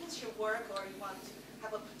how things should work, or you want to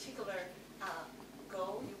have a particular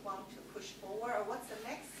goal you want to push forward, or what's the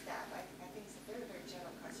next step? I think it's a very, very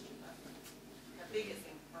general question, but the biggest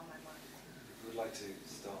thing on my mind. Who would like to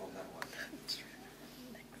start on that one?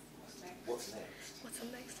 What's next? What's the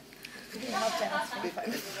next? You have to ask me if I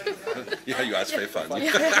Yeah, you asked Fei Fan. You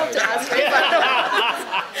have to ask me if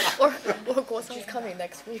I or Guosong's coming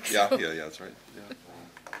next week. So. Yeah, that's right. Yeah.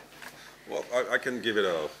 Well, I can give it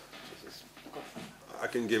a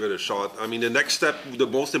shot. I mean, the next step, the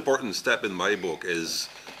most important step in my book is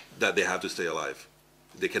that they have to stay alive.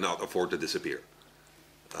 They cannot afford to disappear.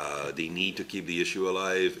 They need to keep the issue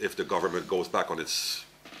alive. If the government goes back on its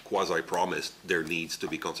quasi-promise, there needs to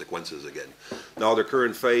be consequences again. Now, the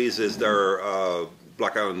current phase is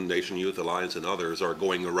Black Island Nation Youth Alliance and others are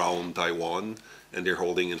going around Taiwan, and they're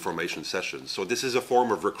holding information sessions. So this is a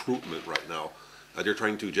form of recruitment right now. They're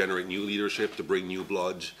trying to generate new leadership, to bring new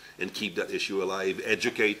blood, and keep that issue alive,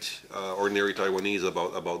 educate ordinary Taiwanese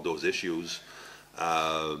about those issues.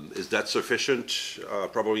 Is that sufficient?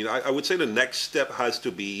 Probably not. I would say the next step has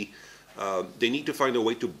to be, they need to find a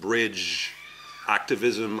way to bridge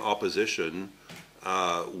activism, opposition,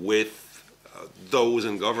 with those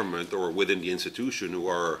in government or within the institution who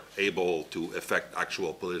are able to effect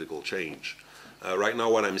actual political change. Right now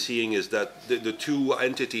what I'm seeing is that the two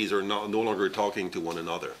entities are no longer talking to one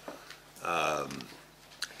another.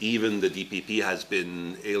 Even the DPP has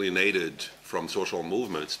been alienated from social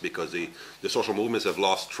movements because the social movements have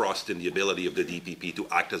lost trust in the ability of the DPP to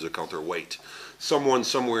act as a counterweight. Someone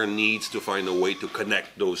somewhere needs to find a way to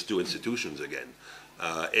connect those two institutions again.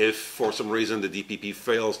 If for some reason the DPP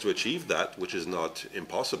fails to achieve that, which is not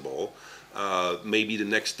impossible, maybe the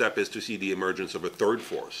next step is to see the emergence of a third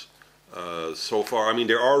force. So far, I mean,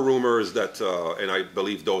 there are rumors that, and I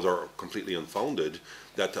believe those are completely unfounded,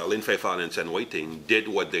 that Lin Fei-fan and Sen Wei-ting did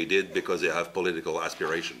what they did because they have political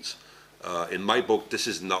aspirations. In my book, this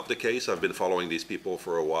is not the case. I've been following these people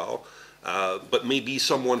for a while. But maybe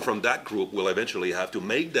someone from that group will eventually have to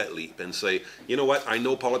make that leap and say, you know what, I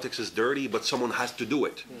know politics is dirty, but someone has to do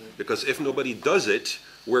it. Because if nobody does it,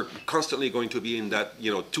 we're constantly going to be in that,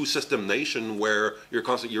 two-system nation where you're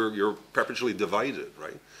perpetually divided,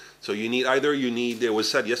 right? So you need, it was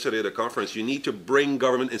said yesterday at the conference, you need to bring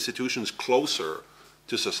government institutions closer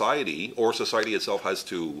to society, or society itself has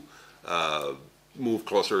to move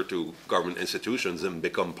closer to government institutions and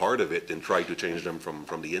become part of it and try to change them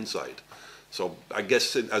from the inside. So I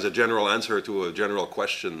guess as a general answer to a general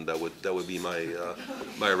question, that would be my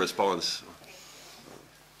my response.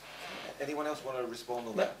 Anyone else want to respond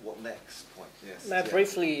on that? What next point? Yes. May I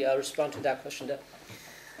briefly respond to that question?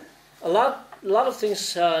 A lot of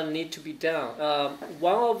things need to be done.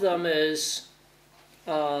 One of them is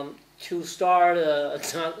to start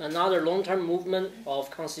another long-term movement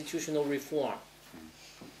of constitutional reform.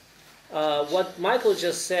 What Michael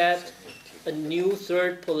just said, a new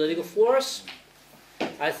third political force,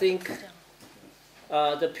 I think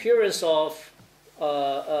the appearance of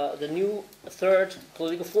the new third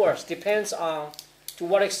political force depends on to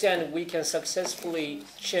what extent we can successfully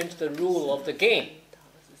change the rule of the game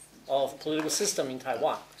of political system in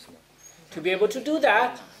Taiwan. To be able to do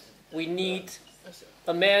that, we need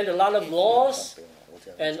amend a lot of laws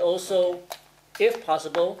and also, if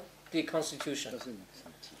possible, the constitution.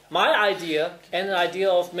 My idea, and the idea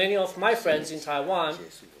of many of my friends in Taiwan,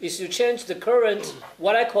 is to change the current,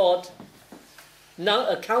 what I call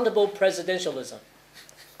non-accountable presidentialism,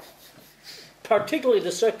 particularly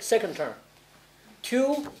the second term,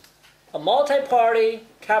 to a multi-party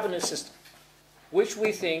cabinet system, which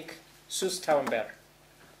we think suits Taiwan better.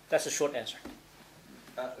 That's a short answer.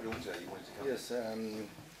 Yes,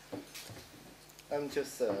 I'm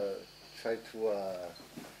just trying to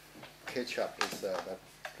catch up with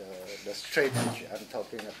the strategy I'm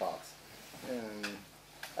talking about.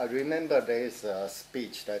 I remember there is a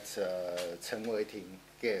speech that Chen Wei-ting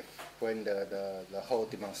gave when the whole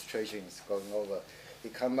demonstration is going over. He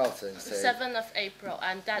came out and said 7th of April,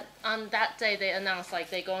 and that on that day they announced like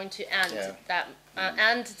they're going to end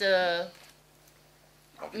end the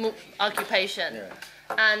occupation. Yeah.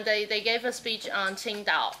 And they gave a speech on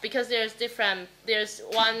Qingdao, because there's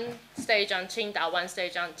one stage on Qingdao, one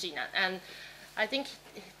stage on Jinan, and I think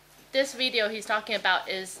this video he's talking about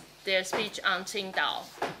is their speech on Qingdao.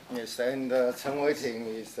 Yes, and Chen Wei-ting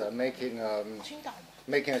is making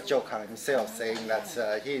a joke on himself, saying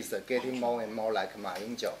that he is getting more and more like Ma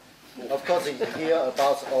Ying-jeou. Of course, you hear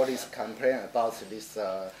about all this complaint about this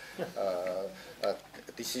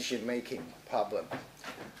decision-making problem,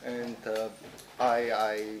 and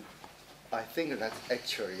I think that's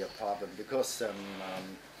actually a problem, because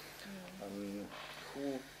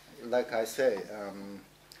like I say,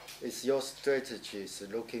 it's your strategy is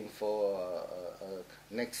looking for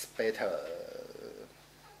a next better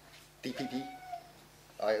DPP.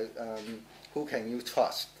 Who can you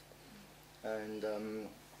trust? And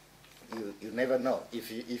you never know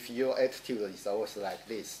if your attitude is always like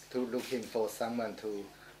this, to looking for someone to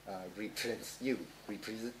replace you,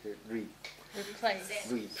 represent you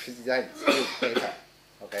better.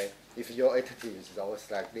 Okay, if your attitude is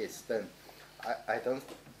always like this, then I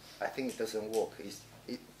think it doesn't work.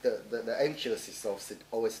 The anxious is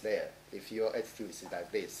always there if your attitude is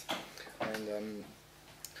like this. And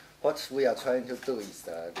what we are trying to do is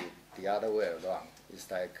the other way around. It's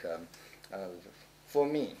like, for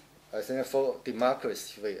me, I think for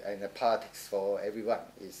democracy and politics for everyone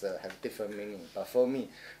is have different meaning. But for me,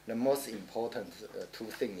 the most important two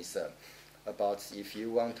things is about if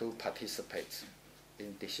you want to participate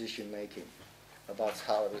in decision making, about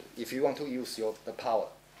how if you want to use the power.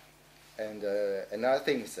 And another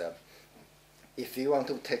thing is, if you want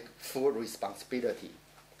to take full responsibility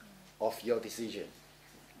of your decision.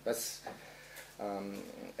 That's,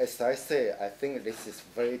 as I say, I think this is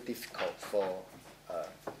very difficult for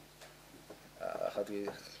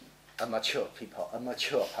amateur people,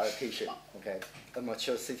 amateur politician. Okay,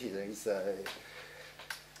 amateur citizen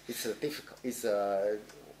is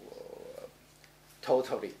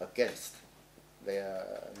totally against their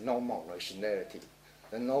normal rationality.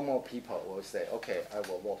 The normal people will say, okay, I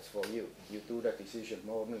will vote for you. You do the decision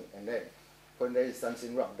for me, and then when there is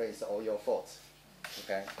something wrong, then it's all your fault.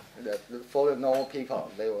 Okay, for the normal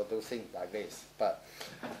people, they will do things like this. But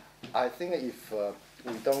I think if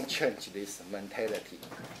we don't change this mentality,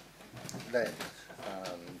 then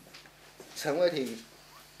Chen Wei-ting,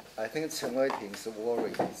 I think Chen Wei-ting's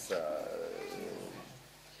worry is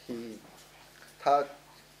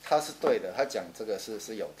他是对的，他讲这个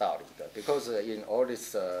是有道理的。Because in all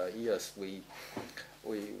these years, we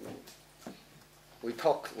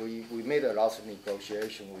made a lot of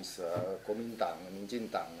negotiation with 国民党、民进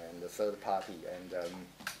党 and the third party,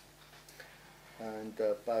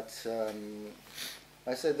 but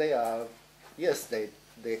I said they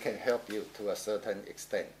they can help you to a certain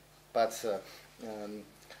extent. But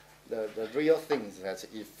the real thing is that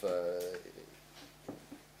if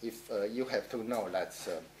you have to know that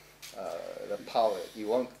the power,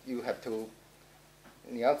 you have to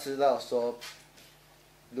你要知道说，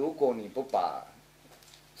如果你不把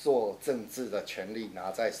做政治的权利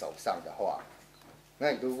拿在手上的话，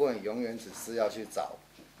那如果你永远只是要去找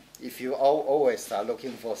 ，if you always are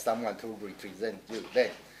looking for someone to represent you, then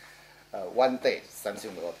one day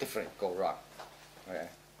something will different go wrong. Okay.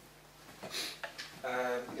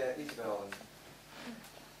 Yeah, Isabel.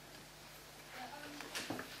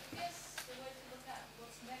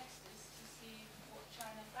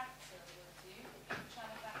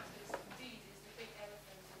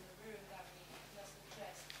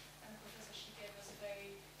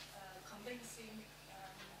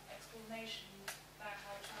 About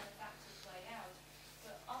how China factors play out.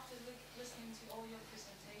 But after listening to all your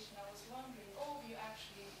presentation, I was wondering, all of you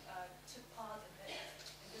actually took part in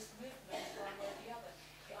this movement one way or the other.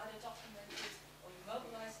 You either documented or you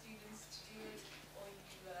mobilized students to do it, or you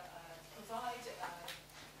provide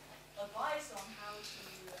advice on how to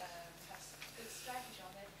have good strategy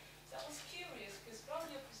on it. So I was curious, because from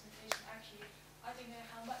your presentation, actually, I didn't know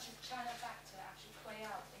how much of China factor actually play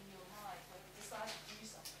out in your mind when you decided to do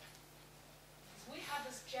something. We had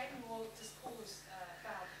this general discourse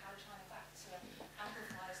about how China factor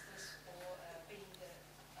amplifies this or being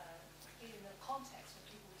giving the context for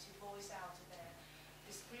people to voice out their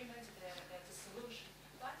disagreement, their dissolution.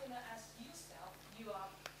 But you know, as yourself, you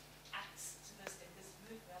are activist in this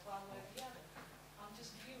movement one way or the other. I'm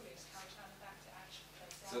just curious how China factor actually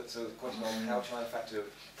plays out. So the question on how China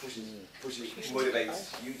factor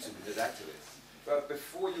motivates you to be an activist. But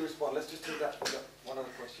before you respond, let's just take that one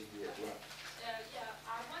other question here as well. Yeah,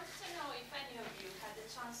 I wanted to know if any of you had the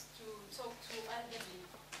chance to talk to elderly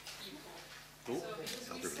people.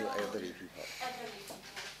 Elderly people. Elderly people,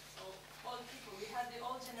 so old people. We had the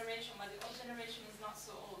old generation, but the old generation is not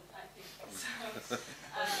so old, I think. So,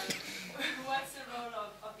 what's the role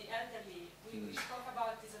of the elderly? We spoke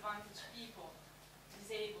about disadvantaged people,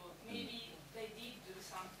 disabled. Maybe they did do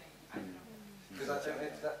something. I don't know. Because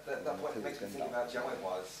that point makes me think about Jiang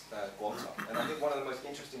Wenhua's Guangzhou. And I think one of the most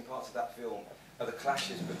interesting parts of that film are the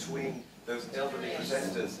clashes between those elderly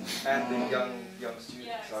presenters and the young students.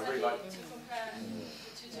 Yeah, So I really like to compare the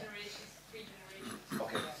two generations, three generations.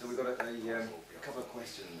 Okay, so we've got a couple of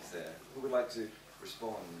questions there. Who would like to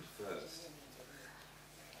respond first?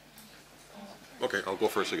 Okay, I'll go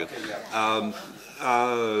first again. Okay,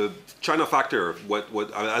 yeah. China factor.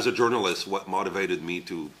 What as a journalist, what motivated me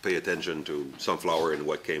to pay attention to Sunflower and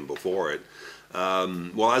what came before it?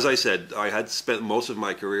 Well, as I said, I had spent most of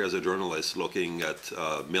my career as a journalist looking at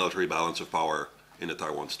military balance of power in the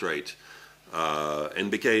Taiwan Strait,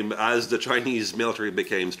 and as the Chinese military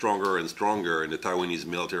became stronger and stronger, and the Taiwanese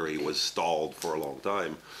military was stalled for a long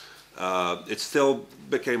time. It still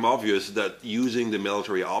became obvious that using the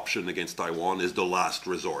military option against Taiwan is the last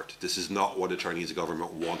resort. This is not what the Chinese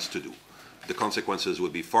government wants to do. The consequences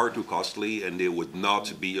would be far too costly, and they would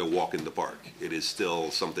not be a walk in the park. It is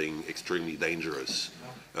still something extremely dangerous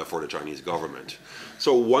for the Chinese government.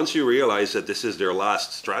 So once you realize that this is their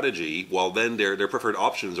last strategy, well, then their preferred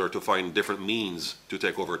options are to find different means to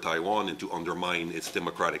take over Taiwan and to undermine its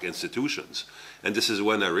democratic institutions. And this is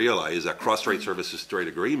when I realized that cross-strait services trade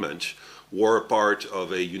agreement were part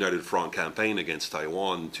of a united front campaign against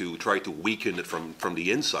Taiwan to try to weaken it from the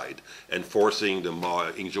inside, and forcing the Ma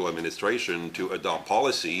Ying-jeou administration to adopt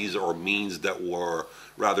policies or means that were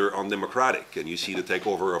rather undemocratic. And you see the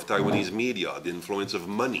takeover of Taiwanese media, the influence of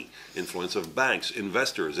money, influence of banks,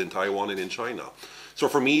 investors in Taiwan and in China. So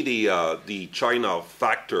for me, the China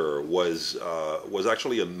factor was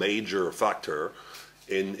actually a major factor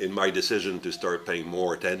in my decision to start paying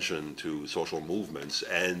more attention to social movements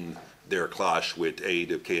and their clash with the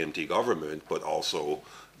KMT government, but also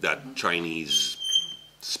that Chinese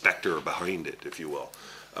specter behind it, if you will.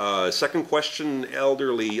 Second question,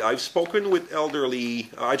 elderly. I've spoken with elderly.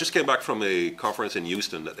 I just came back from a conference in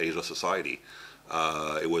Houston at Asia Society.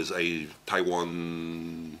 It was a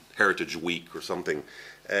Taiwan Heritage Week or something,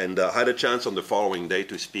 and had a chance on the following day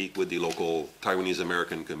to speak with the local Taiwanese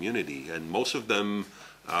American community, and most of them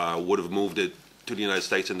would have moved it to the United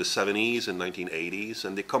States in the 70s and 1980s,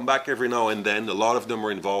 and they come back every now and then. A lot of them were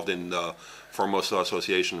involved in the Formosa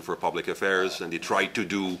Association for Public Affairs, and they tried to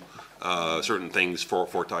do certain things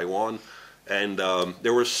for Taiwan. And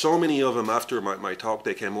there were so many of them after my talk,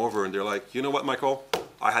 they came over and they're like, you know what, Michael,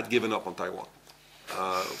 I had given up on Taiwan.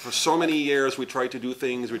 For so many years, we tried to do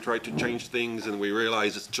things, we tried to change things, and we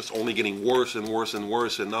realized it's just only getting worse and worse and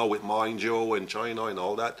worse. And now with Ma Ying-jeou and China and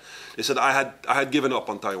all that, they said I had given up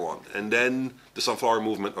on Taiwan. And then the Sunflower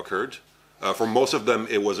Movement occurred. For most of them,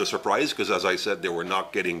 it was a surprise because, as I said, they were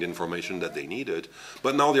not getting the information that they needed.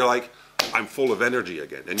 But now they're like, I'm full of energy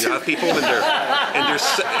again. And you have people in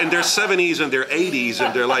their 70s and their 80s,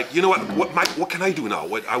 and they're like, you know what can I do now?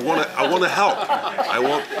 I want to help.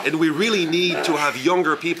 And we really need to have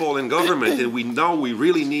younger people in government, and we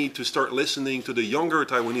really need to start listening to the younger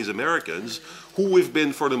Taiwanese Americans who we've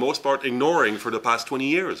been, for the most part, ignoring for the past 20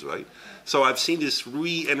 years, right? So I've seen this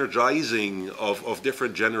re-energizing of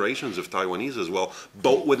different generations of Taiwanese as well,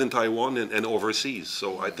 both within Taiwan and overseas.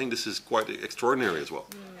 So I think this is quite extraordinary as well.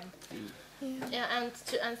 Yeah, and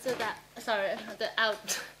to answer that,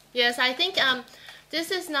 yes, I think this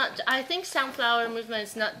is not, I think Sunflower Movement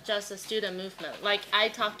is not just a student movement. Like, I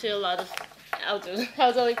talked to a lot of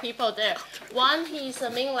elderly people there. One, he's a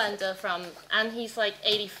mainlander and he's like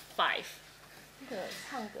 85.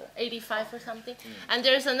 85 or something. And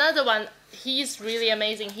there's another one, he's really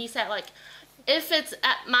amazing. He said, like, if it's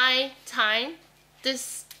at my time,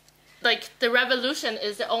 the revolution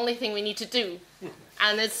is the only thing we need to do.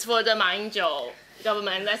 And it's for the Ma Ying-jeou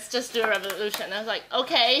government. Let's just do a revolution. I was like,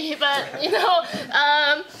 okay, but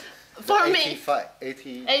for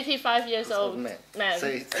 85 years old man.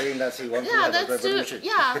 Saying that he wants to have a revolution.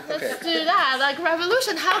 Let's do that. Like,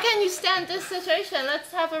 revolution. How can you stand this situation?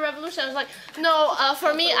 Let's have a revolution. It's like, no.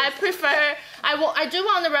 For me, I prefer. I do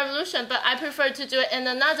want a revolution, but I prefer to do it in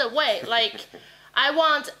another way. Like, I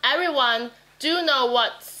want everyone to know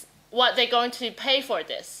what they're going to pay for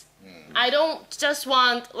this. I don't just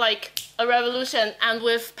want like a revolution and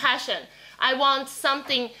with passion. I want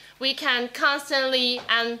something we can constantly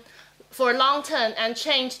and for long term and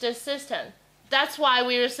change the system. That's why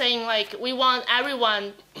we were saying, like, we want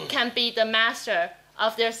everyone can be the master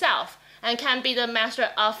of their self and can be the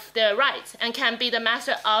master of their rights and can be the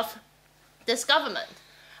master of this government.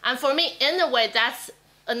 And for me, in a way, that's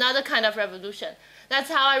another kind of revolution. That's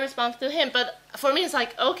how I respond to him. But for me, it's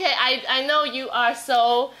like, okay, I know you are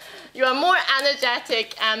more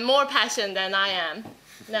energetic and more passionate than I am.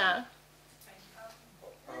 Yeah.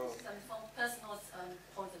 From personal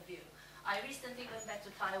point of view, I recently went back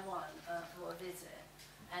to Taiwan for a visit,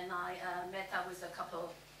 and I met up with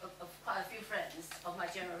quite a few friends of my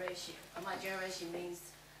generation. My generation means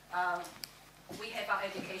we have our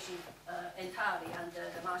education entirely under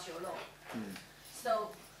the martial law.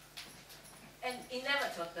 So. And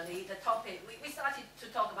inevitably, the topic, we started to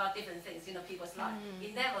talk about different things in people's life.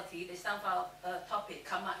 Inevitably, the Sunflower topic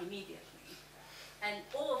come up immediately. And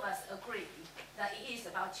all of us agree that it is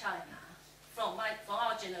about China. From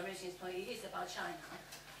our generation's point, it is about China.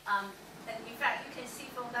 And in fact, you can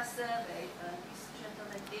see from that survey, this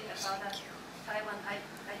gentleman did about Taiwan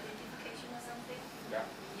identification or something. Yeah.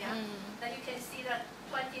 Then you can see that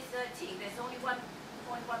 2013, there's only 1.1%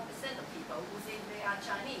 of people who think they are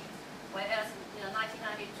Chinese. Whereas,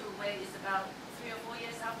 1992, where it's about 3 or 4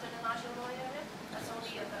 years after the martial law era, that's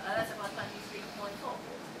about 23.4.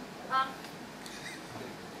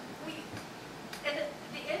 At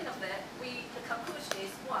the end of that, the conclusion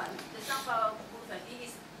is, one, the Sunflower Movement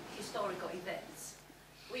is historical events,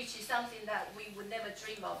 which is something that we would never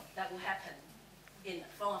dream of that will happen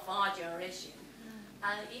from our generation.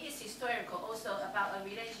 And it is historical also about a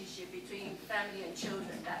relationship between family and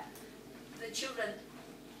children, that the children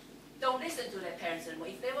don't listen to their parents anymore.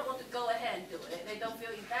 If they want to go ahead and do it, they don't feel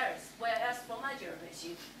embarrassed. Whereas for my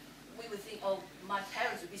generation, we would think, oh, my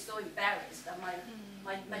parents would be so embarrassed that my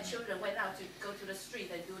children went out to go to the street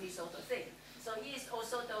and do this sort of thing. So it is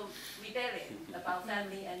also the rebellion about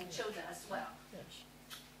family and children as well.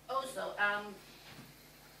 Also,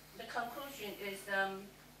 the conclusion is the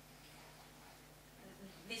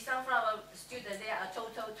Sunflower students, they are a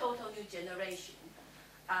total new generation.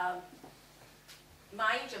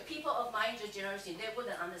 People of Ma Ying-jeou generation, they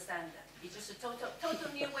wouldn't understand that. It's just a total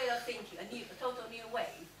new way of thinking, a total new way.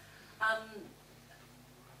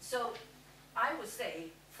 So I would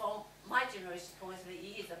say, from my generation's point of view,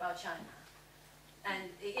 it is about China.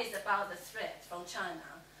 And it is about the threat from China.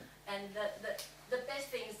 And the best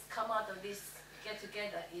things come out of this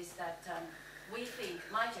get-together is that we think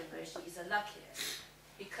my generation is the luckiest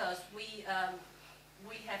because we have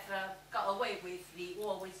got away with the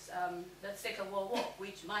war with the Second World War,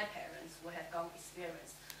 which my parents would have gone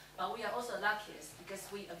experience. But we are also luckiest because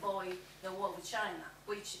we avoid the war with China,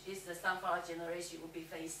 which is the Sunflower generation will be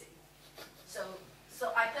facing. So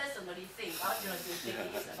I personally think our generation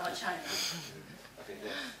is about China. Okay,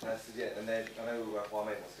 yeah, and then I know Hua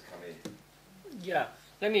Mei wants to come in. Yeah,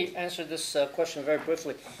 let me answer this question very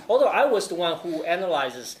briefly. Although I was the one who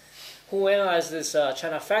analyzes this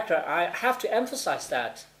China factor, I have to emphasize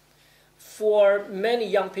that for many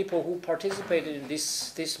young people who participated in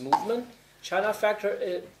this movement, China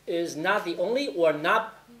factor is not the only or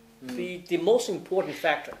not the most important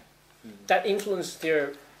factor that influenced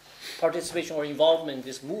their participation or involvement in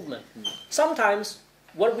this movement. Sometimes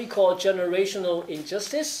what we call generational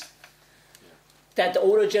injustice, that the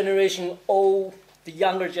older generation owe the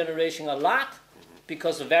younger generation a lot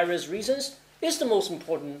because of various reasons, is the most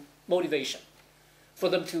important motivation for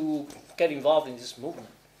them to get involved in this movement.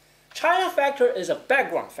 China factor is a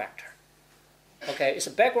background factor. Okay, it's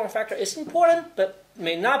a background factor. It's important, but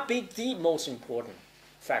may not be the most important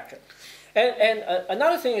factor. And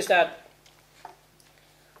another thing is that,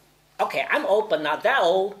 okay, I'm old, but not that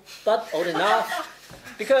old, but old enough.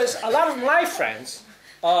 Because a lot of my friends,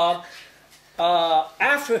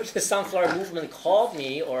 after the Sunflower Movement called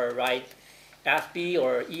me or write FB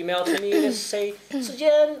or email to me and say, so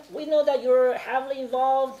Jen, we know that you're heavily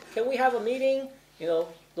involved. Can we have a meeting? You know,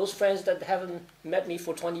 those friends that haven't met me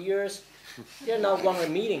for 20 years, they're now wanting a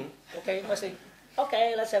meeting. Okay, I say,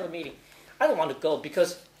 okay, let's have a meeting. I don't want to go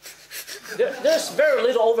because there's very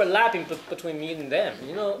little overlapping between me and them.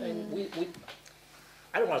 You know, and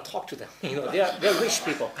I don't want to talk to them. You know, they're rich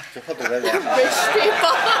people. Rich people.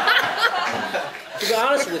 To be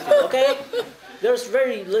honest with you, okay? There's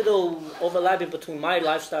very little overlapping between my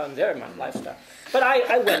lifestyle and their lifestyle. But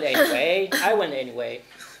I went anyway.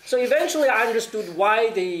 So eventually I understood why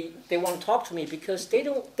they want to talk to me, because they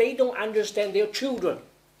don't understand their children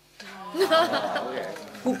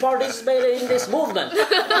who participated in this movement.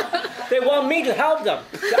 They want me to help them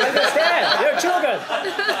to understand their children.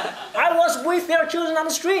 I was with their children on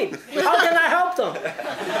the street. How can I help them?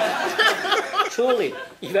 Truly,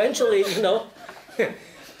 eventually, you know,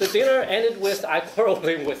 the dinner ended with I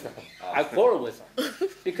quarreling with them. I quarreled with them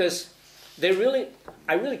because I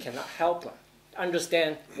really cannot help them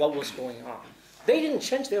understand what was going on. They didn't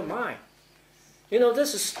change their mind. You know,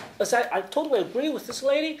 this is, as I totally agree with this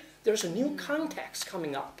lady, there's a new context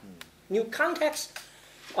coming up. New context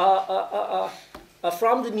from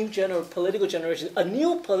the new political generation. A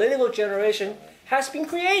new political generation has been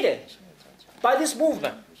created by this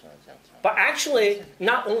movement. But actually,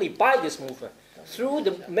 not only by this movement, through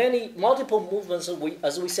the multiple movements,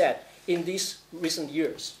 as we said, in these recent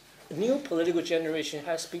years. A new political generation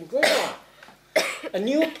has been born. A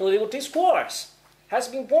new political discourse has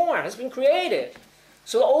been born, has been created.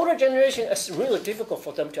 So the older generation is really difficult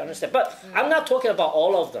for them to understand. But I'm not talking about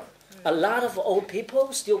all of them. A lot of old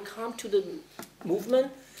people still come to the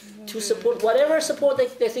movement to support whatever support they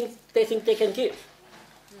think they can give.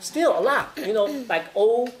 Still a lot, you know, like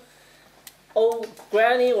old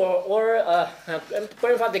granny or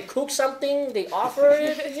grandfather, they cook something, they offer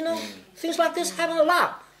it, you know, things like this happen a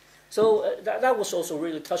lot. So that was also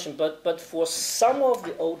really touching. But for some of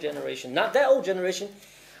the old generation, not that old generation,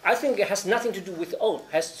 I think it has nothing to do with old.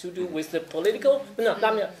 It has to do with the political,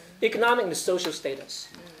 economic and social status.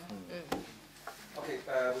 Okay,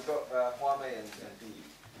 we've got Hua Mei and Dee.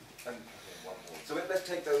 And one more. So let's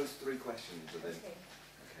take those three questions and then.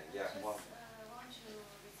 Okay, yeah. I want to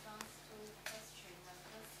respond to the question, the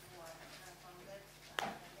first one from the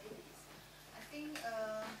ladies. I think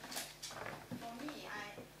for me,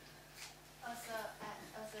 as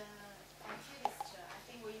an activist, I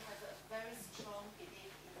think we have a very strong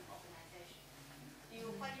belief in organization.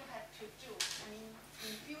 What you have to do, I mean,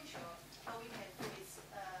 in future, what we can do is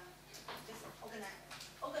just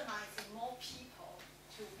organizing more people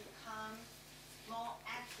to become more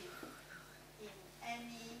active in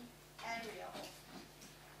any area of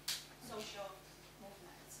social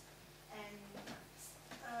movements. And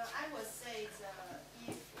I would say that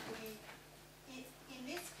if in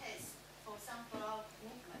this case, for Sunflower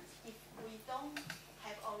movement, if we don't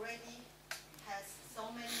have already has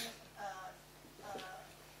so many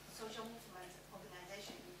social movement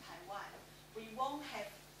organization in Taiwan, we won't have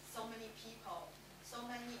so many people, so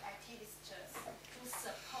many activists to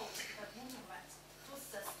support the movement, to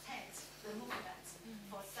sustain the movement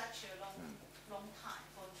for such a long time,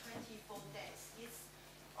 for 24 days. It's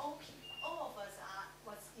all of us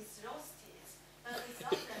was exhausted, but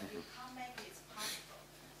without them you can't make it possible.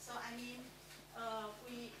 So I mean, I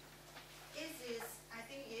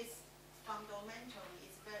think it's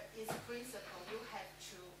fundamentally, it's principle. You have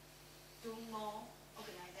to do more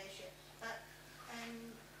organization,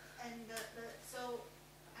 so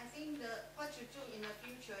I think what you do in the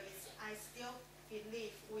future is, I still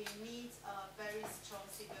believe we need a very strong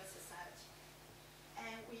civil society,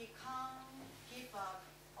 and we can't give up,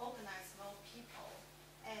 organize more people,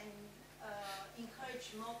 and encourage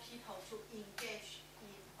encourage more people to engage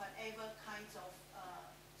in whatever kinds of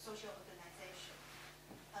social organization.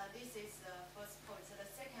 This is the first point. So the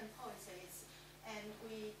second point is, and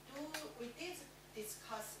we did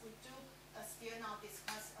discuss, we do still now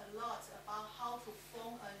discuss a lot about how to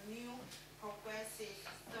form a new progressive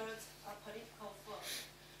third political form.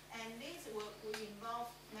 And this will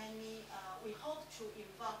involve many, we hope to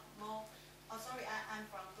involve more, I'm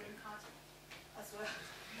from Green Party as well.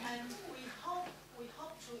 And we hope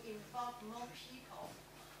to involve more people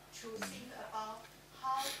to think about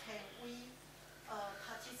how can we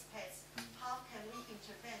participate, how can we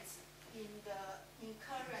intervene in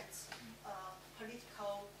current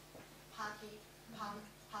political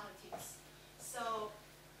politics. So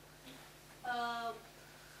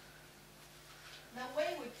the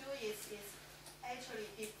way we do it is actually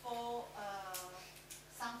before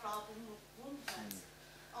sunflower movement.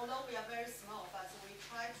 Although we are very small, but we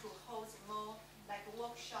try to hold more like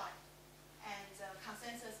workshop and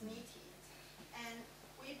consensus meetings. And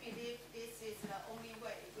we believe this is the only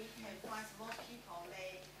way we can find more people.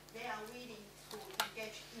 They are willing to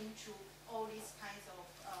engage into all these kinds of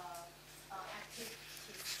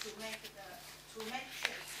activities to make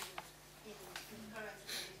change in current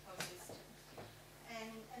political system.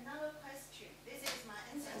 And another question, this is my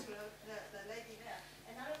answer to the lady there.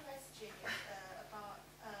 Another question is about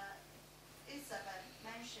Isabel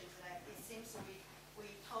mentioned that it seems we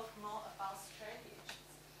talk more about strategies.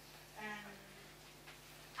 And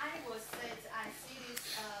I would say that I see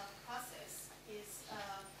this process is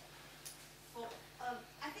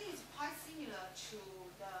I think it's quite similar to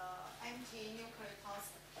the anti-nuclear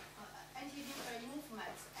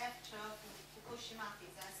movement after Fukushima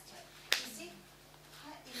disaster. You see,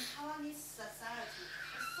 in Taiwanese society,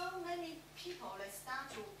 so many people they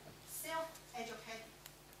start to self-educate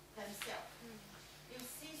themselves. You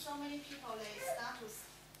see, so many people they start to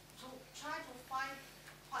try to find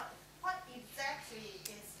what exactly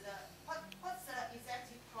is what's the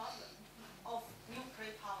exact problem of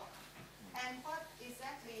nuclear power, and what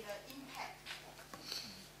exactly the impact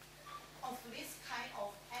of this kind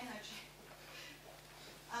of energy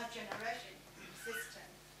generation system.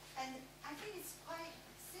 And I think it's quite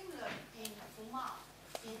similar in FUMA,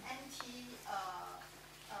 in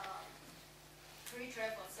free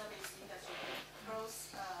travel service industry,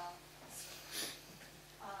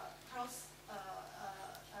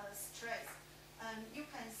 stress. And you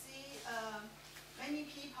can see many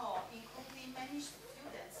people, including many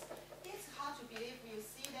students, it's hard to believe. You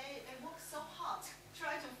see they work so hard,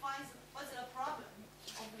 try to find what's the problem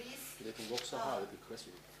of this. They can work so hard with the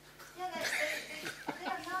question. Yeah, they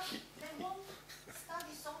won't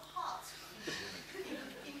study so hard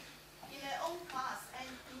in their own class and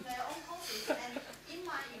in their own courses. And in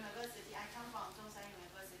my university, I come from Zhongshan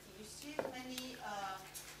University, you see many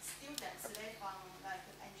students, they from like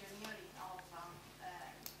engineering or from,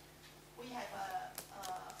 we have a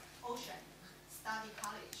ocean study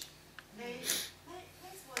college. It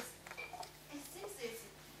seems it's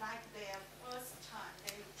like their first time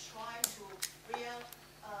they try to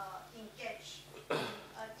engage in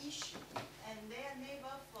an issue, and they are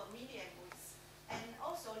never familiar with. And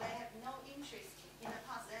also they have no interest in the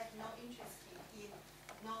past. They have no interest in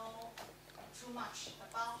know too much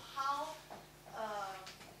about how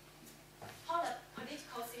the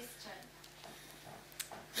political system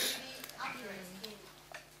really operates in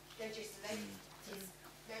legislative.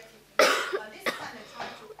 But this time they try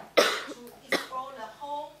to explore the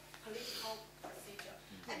whole political procedure.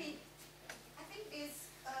 I mean, I think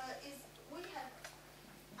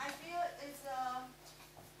I feel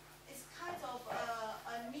it's kind of a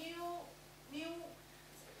new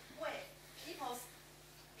way.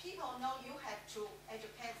 People know you have to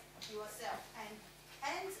educate yourself and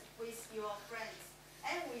with your friends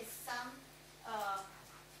and with some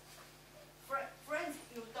friends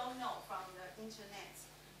you don't know from the internet.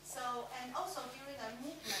 So, and also during the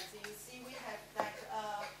movement, you see we have like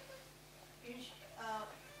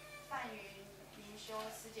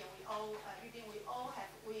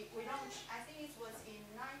we launched, I think it was in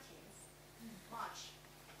 19th March,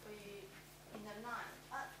 in the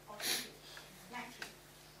 19th,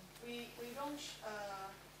 we launched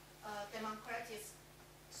democratic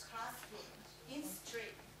classroom in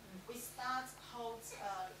street. We start hold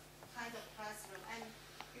kind of classroom, and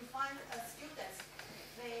you find students,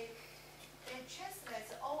 they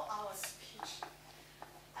translate all our speech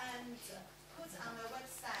and put on the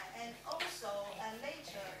website, and also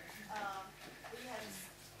later we have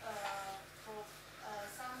for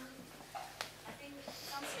some, I think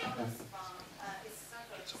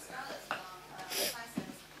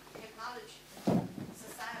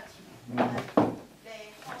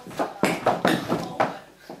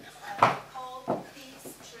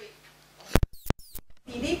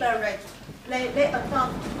they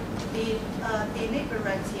adopt the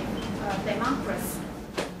deliberative democracy.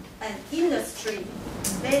 And industry,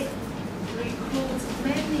 they recruit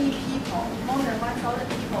many people, more than 1,000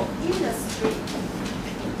 people in the street,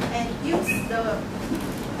 and use the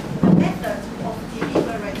method of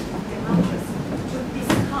deliberative democracy to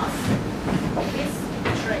discuss this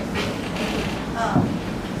trade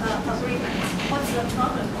agreement. What's the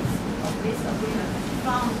problem of this agreement?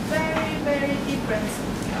 From very, very different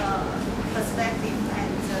perspective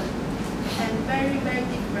and very, very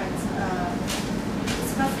different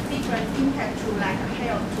discuss different impact to like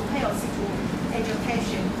health, to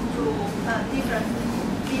education, to different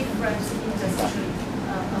industry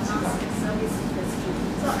amongst the service industry.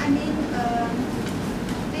 So I mean,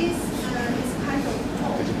 this is kind of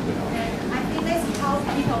hope, and I think that's how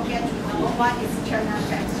people get to know what is China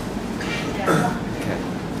Fest.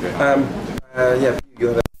 Yeah, you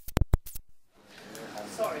have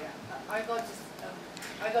Sorry,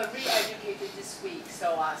 I got re-educated this week,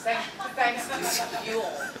 so thanks to you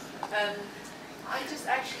all. I just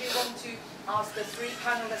actually want to ask the three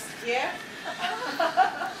panelists here.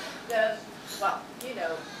 Well, you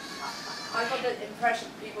know, I got the impression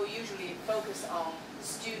people usually focus on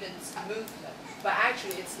students' movement, but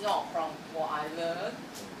actually it's not from what I learned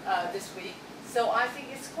this week. So I think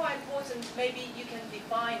it's quite important, maybe you can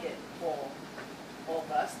define it for all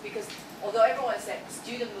of us, because although everyone said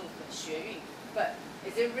student movement, 学运, but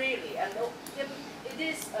is it really? And it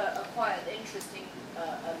is quite an interesting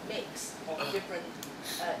mix of different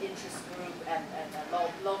interest group and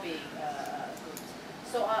lobbying groups.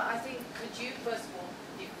 So I think, could you first of all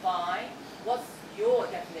define what's your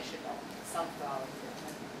definition of sunflower movement?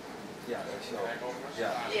 Yeah, sure. Yeah.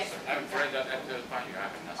 Yes. I'm afraid that after the time you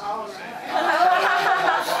have nothing All to say. right.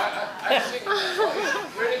 I think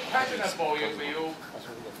it's really questionable if you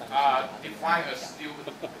define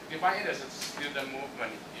it as a student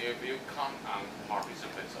movement if you count on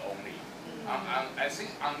participants only. I think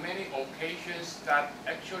on many occasions that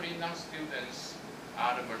actually non-students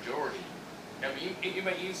are the majority. I mean,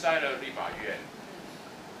 even inside the 立法院.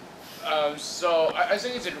 So I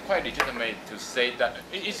think it's quite legitimate to say that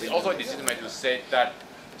it's also legitimate to say that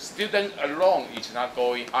students alone is not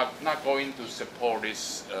going to support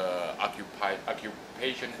this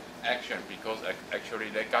occupation action, because actually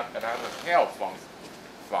they got a lot of help from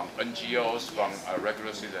NGOs, from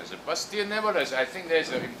regular citizens. But still, nevertheless, I think there's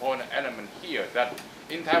an important element here that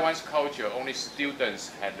in Taiwan's culture, only students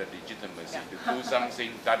have the legitimacy to do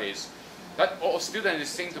something that all students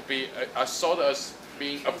seem to be sort of as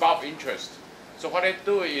being above interest. So what they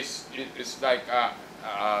do is like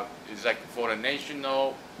for the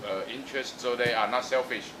national interest. So they are not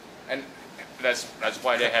selfish, and that's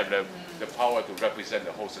why they have the power to represent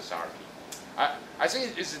the whole society. I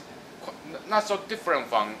think it's not so different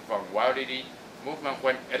from YLDD movement,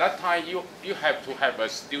 when at that time you have to have a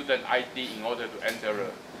student ID in order to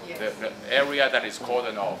enter the area that is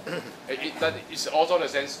cordoned off. That is also the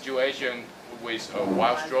same situation with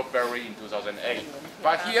wild strawberry in 2008.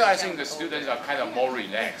 But here I think the students are kind of more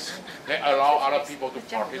relaxed. They allow other people to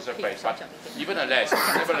participate, but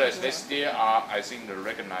nevertheless, they still are, I think, the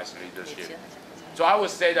recognized leadership. So I would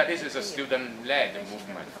say that this is a student-led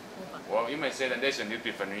movement. Well, you may say that there's a new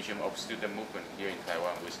definition of student movement here in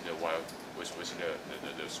Taiwan with the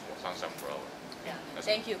sunflower. Yeah.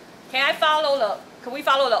 Thank you. Can we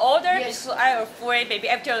follow the order? Yes. Because I'm afraid maybe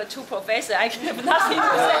after the two professors, I have nothing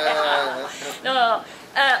to say. No.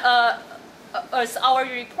 As our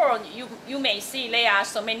report, you may see there are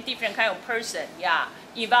so many different kind of person,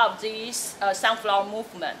 involved in this sunflower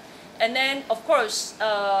movement. And then, of course,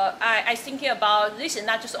 I thinking about this is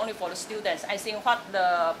not just only for the students. I think what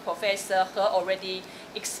the professor He already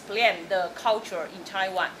explained, the culture in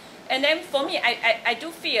Taiwan. And then for me, I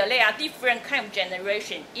do feel there are different kind of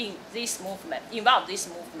generation in this movement, involved this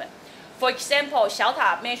movement. For example,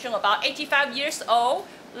 Xiaota mentioned about 85 years old,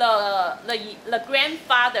 the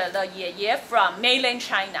grandfather, the 爷爷 from mainland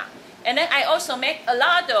China. And then I also make a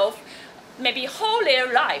lot of, maybe whole their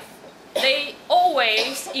life, they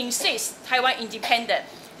always insist Taiwan independent.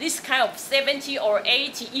 This kind of 70 or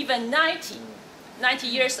 80, even 90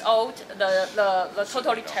 years old, the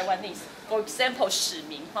totally Taiwanese. For example, 使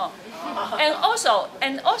民, and also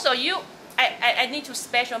I need to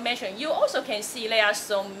special mention. You also can see there are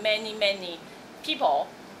so many people.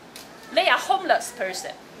 They are homeless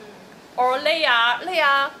person, or they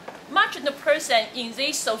are marginal person in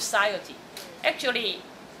this society. Actually,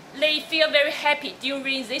 they feel very happy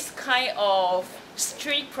during this kind of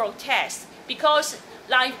street protest because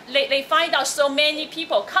like they find out so many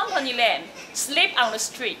people accompany them, sleep on the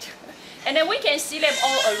street, and then we can see them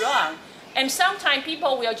all around. And sometimes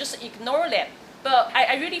people will just ignore them. But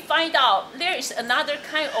I really find out there is another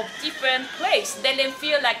kind of different place that they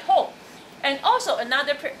feel like home. And also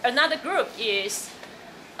another group is,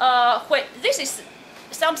 this is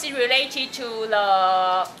something related to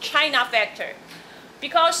the China factor.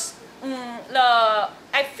 Because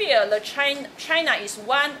I feel China is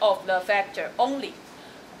one of the factor only.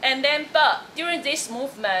 And then, but during this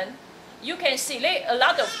movement, you can see a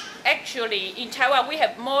lot of, actually in Taiwan, we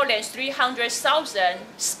have more than 300,000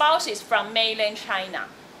 spouses from mainland China.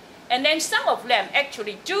 And then some of them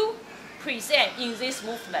actually do present in this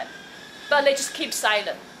movement, but they just keep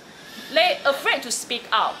silent. They're afraid to speak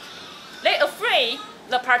out. They're afraid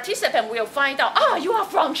the participant will find out, you are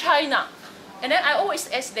from China. And then I always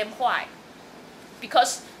ask them why.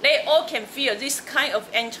 Because they all can feel this kind of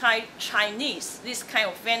anti-Chinese, this kind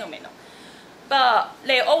of phenomenon. But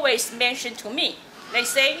they always mention to me, they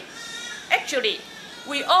say, actually,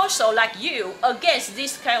 we also, like you, against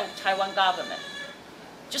this kind of Taiwan government.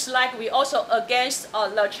 Just like we also against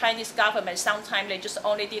the Chinese government, sometimes they just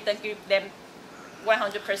only didn't give them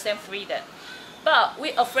 100% freedom. But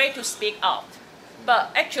we're afraid to speak out.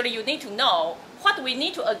 But actually, you need to know what we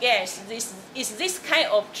need to against is this kind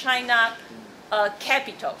of China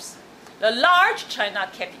capitals, the large China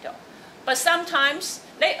capital. But sometimes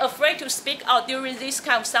they're afraid to speak out during this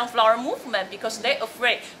kind of sunflower movement because they're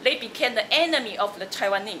afraid they became the enemy of the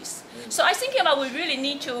Taiwanese. So I think about we really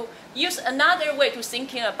need to use another way to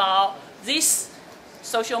thinking about this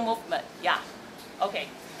social movement. Yeah. Okay.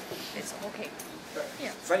 It's okay.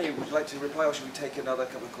 Yeah. Fanny, would you like to reply, or should we take another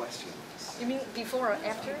couple of questions? You mean before or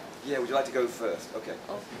after? Yeah, would you like to go first? Okay.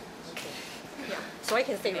 Oh, okay. Yeah, so I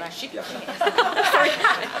can say right. Yeah. Sorry,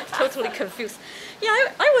 I'm totally confused. Yeah,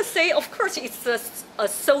 I would say, of course, it's a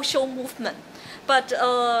social movement. But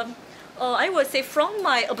I would say from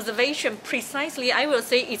my observation, precisely, I will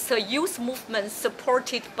say it's a youth movement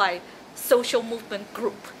supported by social movement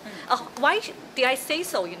group. Why did I say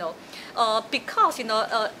so, because,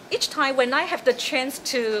 each time when I have the chance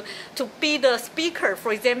to be the speaker,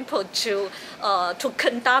 for example, to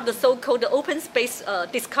conduct the so-called open space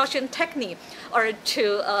discussion technique, or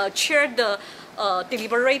to chair the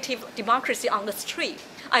deliberative democracy on the street,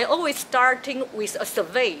 I always starting with a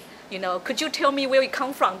survey. Could you tell me where we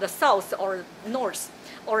come from, the south or north?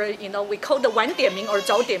 Or we call the 晚点名 or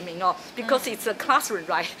早点名 because it's a classroom,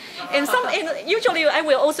 right? And usually I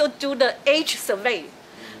will also do the age survey.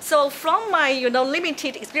 So from my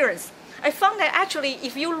limited experience, I found that actually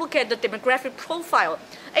if you look at the demographic profile,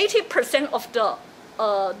 80% of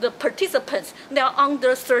the participants, they are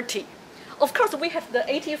under 30. Of course, we have the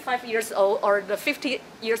 85 years old or the 50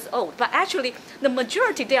 years old, but actually the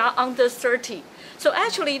majority, they are under 30. So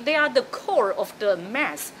actually they are the core of the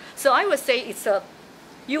mass. So I would say it's a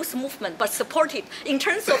youth movement, but supported in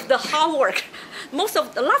terms of the hard work. Lots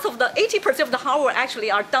of the 80% of the hard work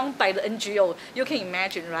actually are done by the NGO. You can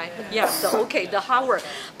imagine, right? Yeah. So okay, the hard work.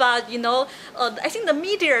 But I think the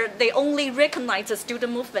media, they only recognize the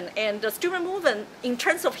student movement, and the student movement in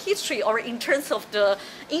terms of history or in terms of the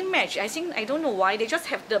image, I don't know why they just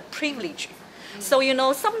have the privilege. So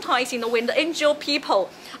sometimes when the NGO people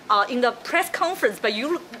are in the press conference, but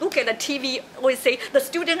you look at the TV, always say the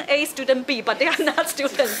student A, student B, but they are not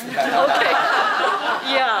students. Okay,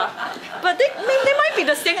 yeah, but they might be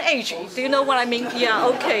the same age. Do you know what I mean? Yeah.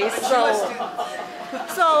 Okay.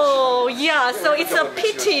 So yeah, so it's a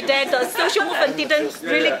pity that the social movement didn't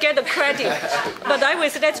really get the credit. But I would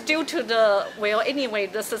say that's due to the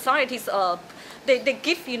societies. They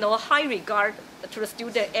give high regard to the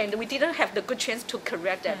student, and we didn't have the good chance to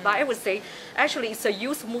correct that. But I would say, actually, it's a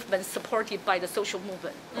youth movement supported by the social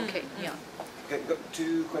movement. Okay, yeah. Okay, we've got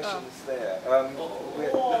two questions there. Yeah,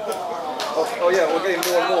 we're getting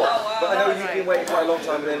more and more. But I know you've been waiting quite a long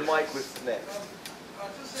time, and then Mike was next.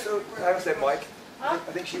 So, I was there, Mike. I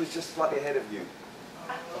think she was just slightly ahead of you.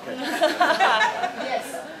 Okay.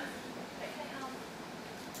 Yes.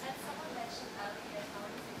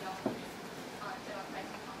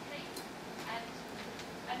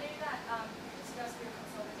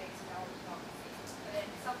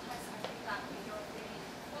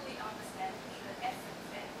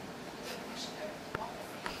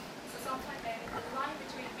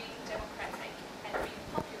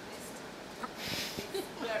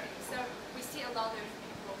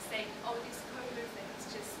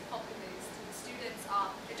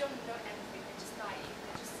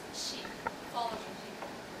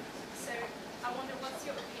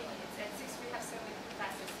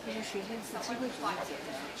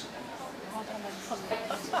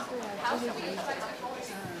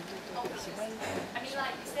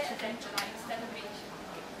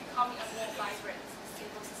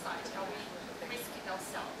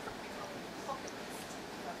 populist.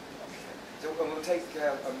 So I'm going to take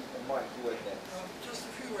a mic word next. Just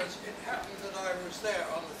a few words. It happened that I was there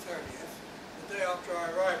on the 30th, the day after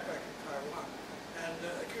I arrived back in Taiwan. And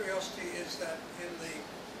a curiosity is that in the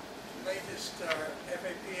latest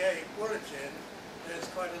FAPA bulletin, there's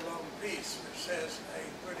quite a long piece which says a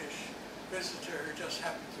British visitor who just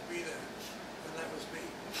happened to be there, and that was me.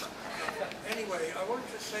 Anyway, I wanted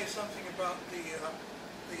to say something about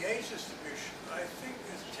the age distribution. I think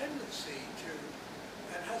there's a tendency to,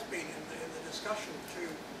 and has been in the discussion, to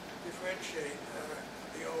differentiate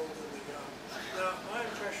the old and the young. Now, my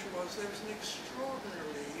impression was there was an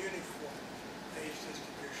extraordinarily uniform age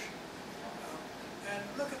distribution. And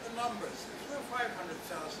look at the numbers. If there are 500,000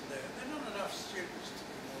 there, there are not enough students to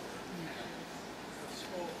be more than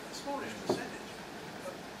a smallish percentage.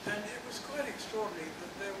 And it was quite extraordinary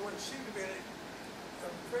that there would seem to be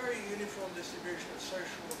a very uniform distribution of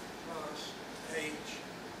social class, age,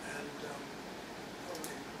 and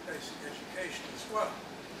probably basic education as well.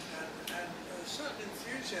 And a certain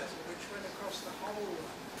enthusiasm which went across the whole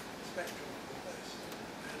spectrum of the place.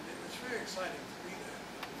 And it was very exciting to be there,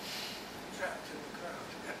 trapped in the crowd.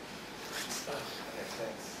 Okay,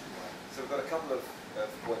 thanks. So we've got a couple of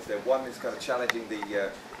points there. One is kind of challenging the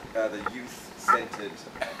youth-centered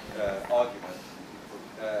argument,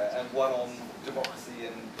 and one on democracy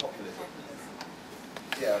and populism.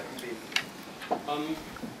 Yeah,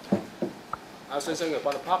 I was saying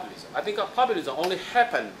about populism. I think populism only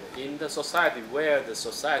happened in the society where the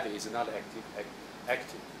society is not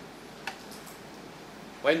active.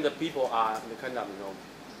 When the people are kind of,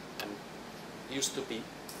 used to be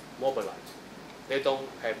mobilized, they don't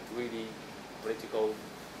have really political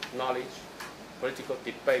knowledge, political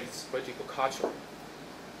debates, political culture.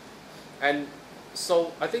 And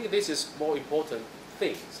so I think this is more important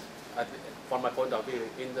things from my point of view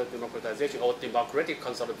in the democratization or democratic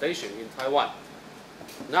consolidation in Taiwan.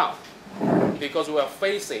 Now, because we are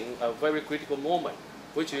facing a very critical moment,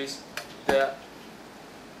 which is the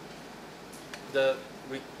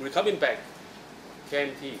coming back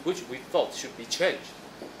KMT, which we thought should be changed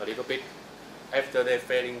a little bit after they're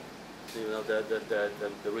failing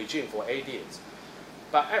the regime for 8 years.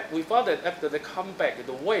 But we thought that after they come back,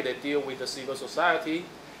 the way they deal with the civil society,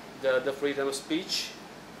 the freedom of speech,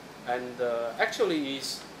 and actually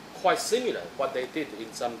is quite similar what they did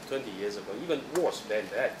in some 20 years ago, even worse than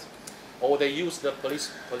that. Or they use the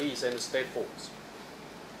police and the state force.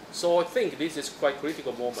 So I think this is quite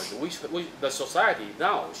critical moment. The society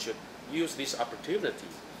now should use this opportunity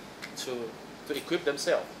to equip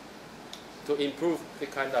themselves, to improve the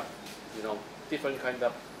kind of, different kind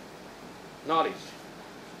of knowledge,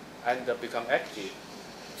 and become active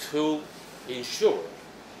to ensure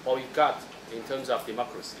what we got in terms of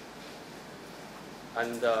democracy.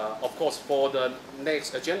 And of course, for the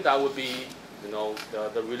next agenda would be,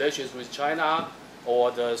 the relations with China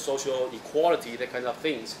or the social equality, that kind of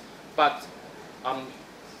things. But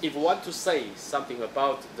if we want to say something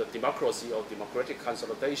about the democracy or democratic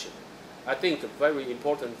consolidation, I think a very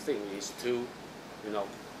important thing is to,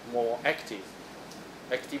 more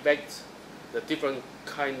activate the different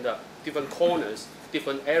corners,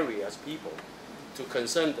 different areas, people, to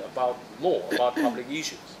concern more about public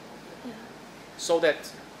issues, so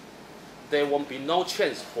that there won't be no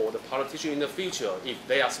chance for the politician in the future, if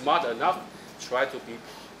they are smart enough, try to be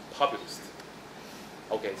populist.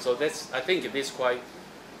 Okay, so I think this quite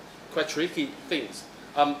tricky things,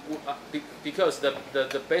 because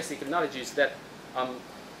the basic knowledge is that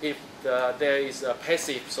if there is a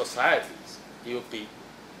passive societies, it will be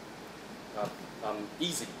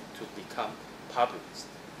easy to become populist.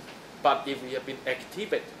 But if we have been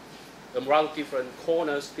activated around different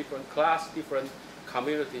corners, different class, different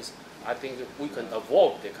communities, I think we can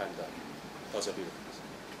avoid the kind of possibilities.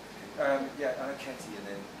 Yeah, Katie, and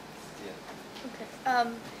then Okay.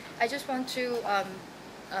 I just want to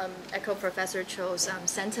echo Professor Cho's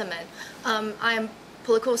sentiment. I am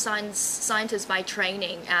political scientist by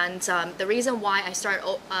training, and the reason why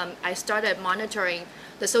I started monitoring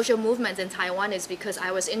the social movements in Taiwan is because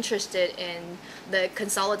I was interested in the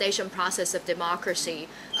consolidation process of democracy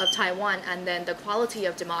of Taiwan, and then the quality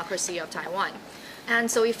of democracy of Taiwan.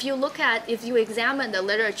 And so if you examine the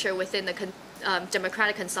literature within the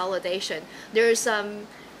democratic consolidation, there's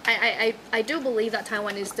I do believe that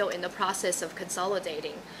Taiwan is still in the process of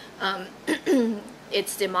consolidating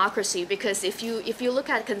its democracy, because if you look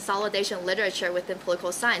at consolidation literature within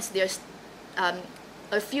political science, there's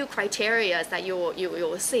a few criteria that you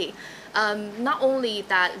will see. Not only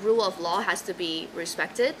that rule of law has to be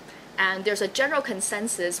respected, And there's a general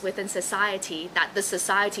consensus within society that the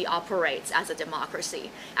society operates as a democracy.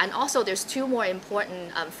 And also there's two more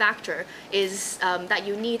important factors is that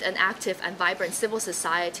you need an active and vibrant civil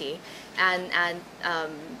society and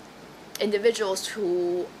individuals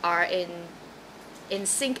who are in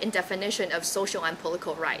sync in definition of social and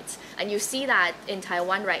political rights. And you see that in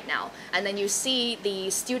Taiwan right now. And then you see the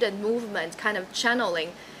student movement kind of channeling.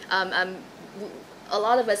 A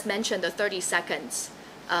lot of us mentioned the 30 seconds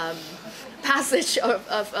passage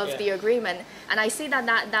of the agreement. And I see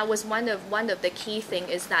that was one of the key thing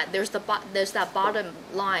is that there's that bottom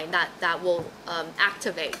line that will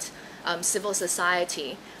activate civil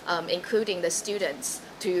society, including the students,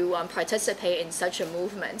 to participate in such a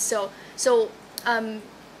movement. So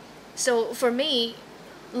for me,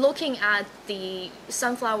 looking at the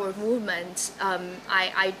sunflower movement,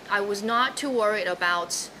 I was not too worried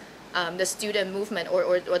about the student movement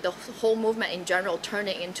or the whole movement in general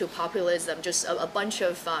turning into populism, just a bunch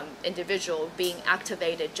of individuals being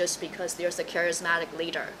activated just because there's a charismatic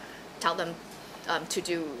leader tell them to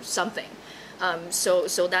do something.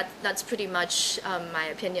 So that's pretty much my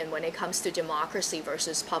opinion when it comes to democracy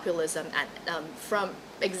versus populism, and from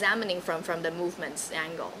examining from the movement's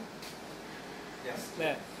angle. Yes.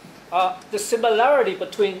 Yeah. The similarity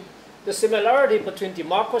between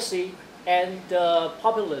democracy and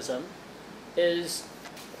populism is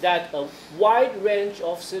that a wide range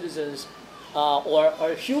of citizens, or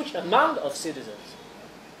a huge amount of citizens,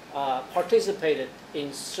 participated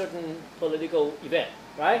in certain political event.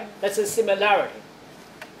 Right? That's a similarity.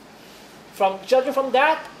 Judging from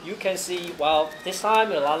that, you can see, well, this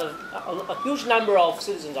time a huge number of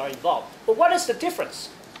citizens are involved. But what is the difference?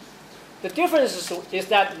 The difference is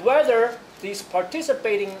that whether these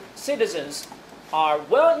participating citizens are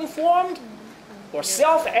well-informed or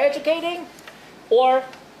self-educating, or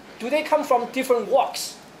do they come from different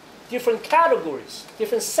walks, different categories,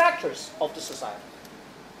 different sectors of the society?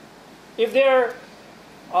 If they're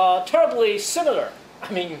terribly similar,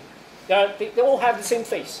 I mean, they all have the same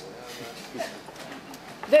face,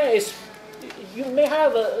 then you may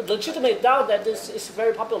have a legitimate doubt that this is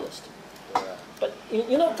very populist. But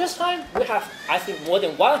this time we have, I think, more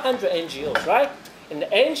than 100 NGOs, right? And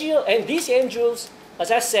these NGOs, as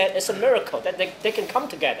I said, it's a miracle that they can come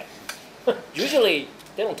together. Usually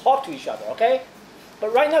they don't talk to each other, okay?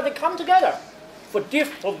 But right now they come together for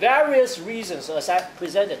various reasons. As I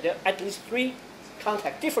presented, there are at least three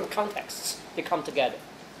different contexts they come together.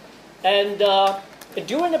 And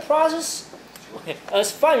during the process,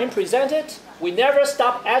 as Fan presented, we never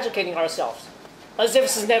stop educating ourselves, as if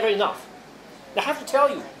this is never enough. I have to tell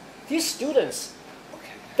you, these students,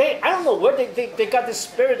 I don't know where they got this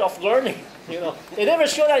spirit of learning. They never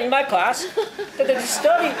show that in my class. That they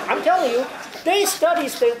study, I'm telling you, they study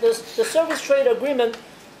the service trade agreement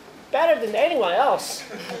better than anyone else.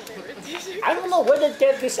 I don't know where they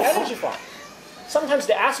get this energy from. Sometimes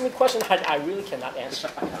they ask me questions I really cannot answer.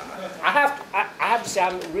 I have to say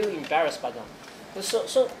I'm really embarrassed by them.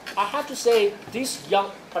 So I have to say these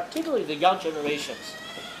particularly the young generations,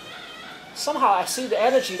 somehow I see the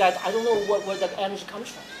energy that I don't know where that energy comes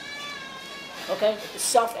from. Okay, it's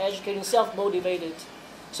self-educating, self-motivated.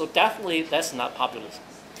 So definitely that's not populism.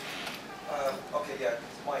 Okay, yeah.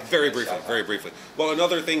 Very briefly. Well,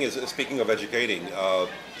 another thing is, speaking of educating,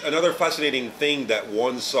 another fascinating thing that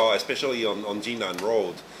one saw, especially on Jinan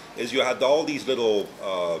Road, is you had all these little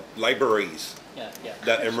libraries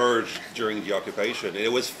that emerged during the occupation. And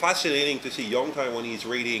it was fascinating to see young Taiwanese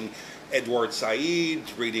reading Edward Said,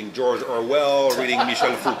 reading George Orwell, reading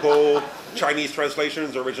Michel Foucault, Chinese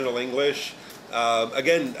translations, original English.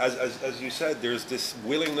 Again, as you said, there's this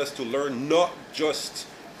willingness to learn not just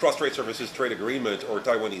cross-strait services trade agreement or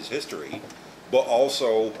Taiwanese history, but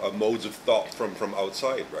also modes of thought from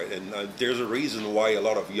outside, right? And there's a reason why a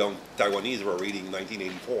lot of young Taiwanese were reading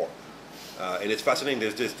 1984. And it's fascinating,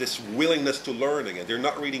 there's this willingness to learn again. They're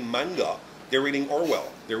not reading manga, they're reading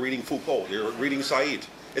Orwell, they're reading Foucault, they're reading Said.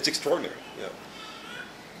 It's extraordinary, yeah.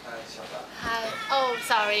 Hi. Oh,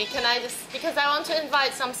 sorry. Can I just, because I want to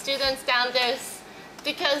invite some students down there,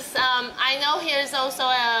 because I know here's also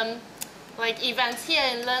like events here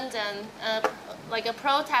in London, like a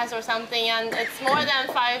protest or something, and it's more than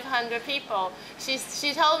 500 people.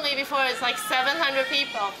 She told me before it's like 700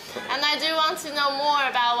 people, and I do want to know more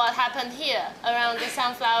about what happened here around the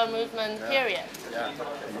sunflower movement period. Yeah.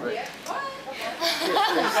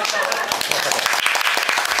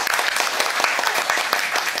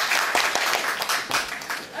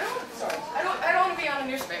 I don't want to be on a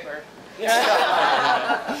newspaper.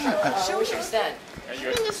 Show us your stand.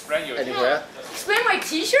 Explain your Explain my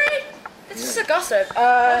T-shirt? It's just a gossip.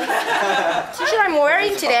 T-shirt I'm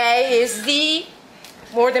wearing today is Z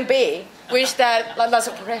more than B, which that lots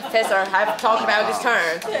of professors have talked about this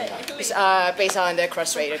term. It's based on the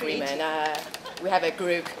cross-strait agreement. We have a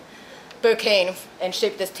group booking and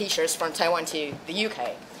ship the T-shirts from Taiwan to the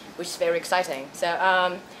UK, which is very exciting. So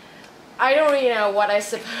I don't really know what I'm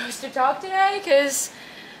supposed to talk today because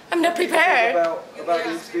I'm not prepared. About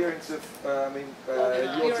the experience of,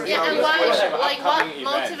 your trip. Yeah, and why, like, what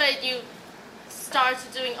motivated you start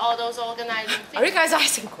doing all those organizing things? Are you guys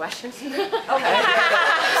asking questions? Okay.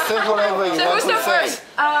 Say whatever you So want who's to the say. first?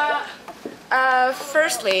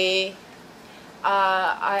 Firstly,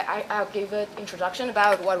 I'll give an introduction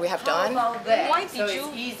about what we have done. Why did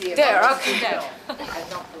you? There, okay.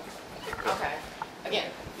 Okay.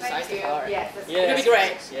 Again, besides the car. Yes, it'll be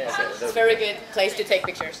great. Yes. It's a very good place to take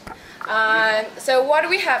pictures. So what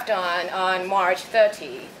we have done on March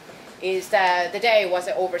 30th is that the day was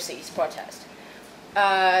an overseas protest.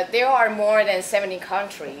 There are more than 70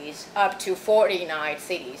 countries, up to 49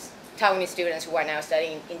 cities, Taiwanese students who are now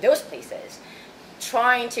studying in those places,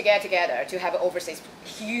 trying to get together to have an overseas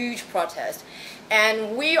huge protest.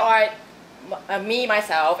 And we are, me,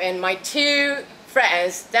 myself, and my two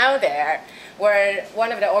friends down there were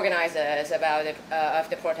one of the organizers about of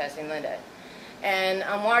the protest in London. And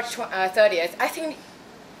on March 30th, I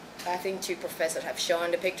think two professors have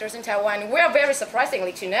shown the pictures in Taiwan. We are very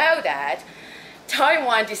surprisingly to know that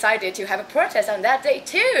Taiwan decided to have a protest on that day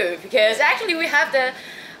too, because actually we have the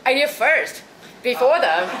idea first before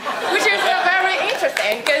them, which is very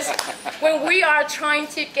interesting because when we are trying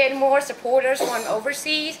to get more supporters from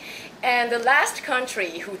overseas, and the last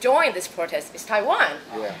country who joined this protest is Taiwan.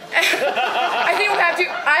 Yeah. I think we have to,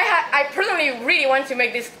 I personally really want to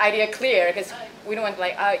make this idea clear because we don't want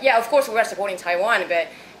to yeah, of course we are supporting Taiwan, but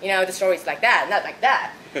you know, the story is like that, not like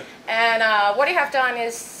that. And what we have done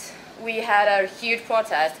is we had a huge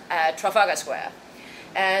protest at Trafalgar Square,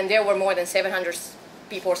 and there were more than 700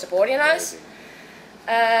 people supporting us.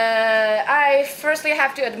 I firstly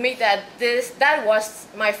have to admit that that was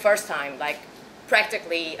my first time, like,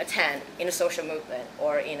 practically attend in a social movement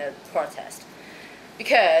or in a protest.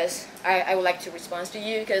 Because I would like to respond to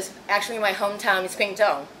you, because actually my hometown is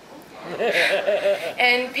Pingtung.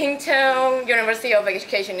 And Pingtung University of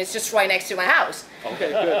Education is just right next to my house. Okay,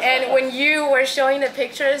 good. And when you were showing the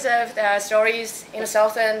pictures of the stories in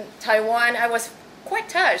southern Taiwan, I was quite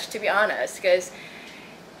touched, to be honest, because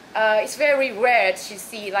it's very rare to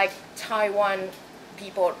see like Taiwan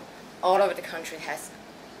people all over the country has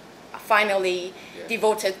finally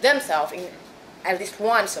devoted themselves in at least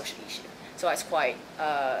one social issue. So I was quite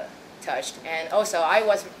touched. And also I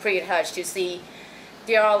was pretty touched to see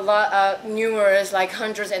there are a lot numerous, like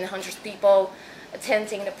hundreds and hundreds of people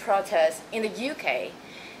attending the protest in the UK.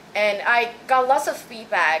 And I got lots of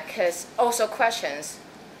feedback, because also questions.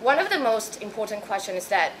 One of the most important questions is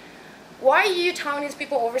that, why are you Taiwanese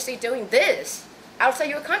people overseas doing this outside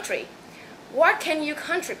your country? What can you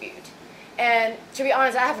contribute? And to be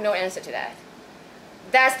honest, I have no answer to that.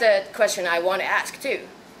 That's the question I want to ask too,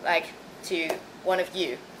 like to one of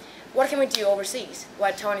you. What can we do overseas?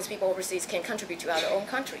 What Taiwanese people overseas can contribute to our own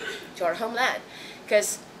country, to our homeland?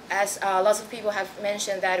 Because as lots of people have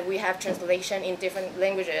mentioned that we have translation in different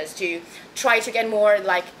languages to try to get more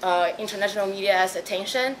like international media's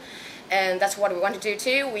attention. And that's what we want to do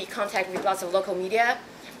too. We contact with lots of local media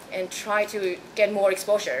and try to get more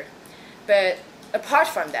exposure. But apart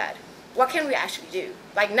from that, what can we actually do?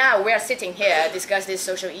 Like now we are sitting here discuss this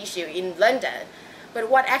social issue in London, but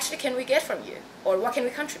what actually can we get from you? Or what can we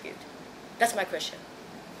contribute? That's my question.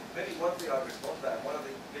 Maybe one thing I would respond to that, one of the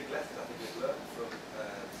big lessons I think we've learned from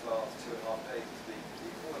this last 2.5 days is the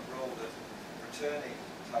important role that returning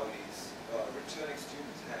Taiwanese, returning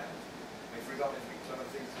students have. I mean, for example, some of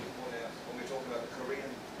the things we point out when we're talking about the Korean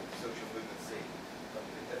social movement scene,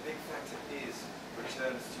 a big factor is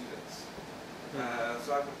return students.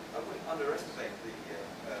 So I wouldn't underestimate the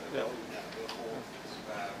role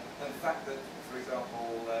and the fact that, for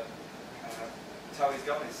example, Taiwanese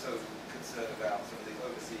government is so concerned about some of the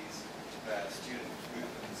overseas student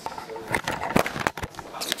movements. So,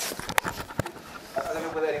 I don't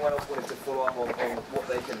know whether anyone else wanted to follow up on what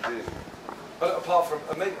they can do. But apart from,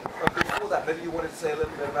 maybe, before that, maybe you wanted to say a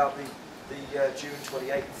little bit about the June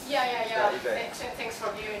 28th event. Thanks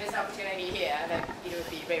for viewing this opportunity here. That it would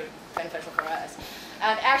be very beneficial for us.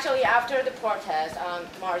 And actually, after the protest on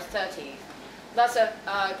March 30th, lots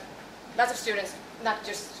of students, not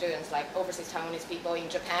just students, like overseas Taiwanese people in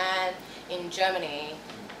Japan, in Germany,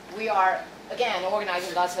 we are again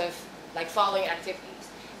organizing lots of like following activities.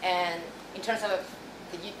 And in terms of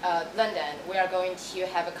London, we are going to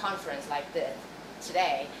have a conference like this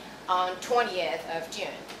today on 20th of June.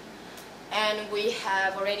 And we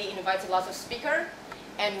have already invited lots of speakers.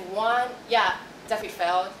 And one, Dafydd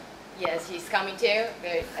Fell, yes, he's coming too.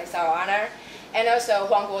 It's our honor. And also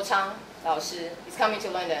Huang Guochang, 老师, is coming to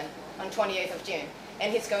London on 28th of June.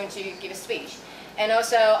 And he's going to give a speech. And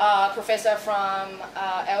also a professor from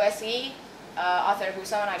LSE, Arthur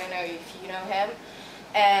Huson, I don't know if you know him.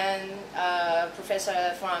 And a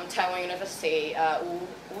professor from Taiwan University,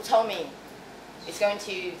 Wu Touming, is going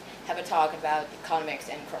to have a talk about economics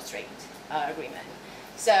and cross-strait agreement.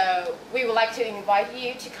 So we would like to invite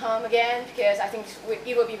you to come again because I think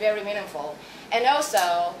it will be very meaningful. And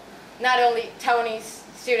also, not only Taiwanese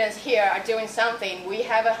students here are doing something, we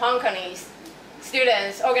have a Hong Kongese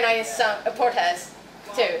students organizing some protests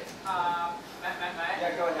too.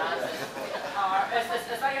 Yeah, go ahead.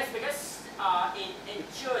 As I guess, because in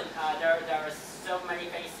June there are so many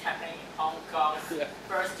things happening in Hong Kong.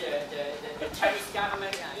 First, the Chinese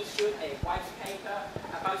government issued a white paper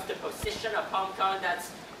about the position of Hong Kong. That's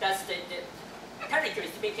the technically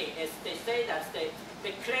speaking, is they say that they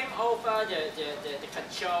claim over the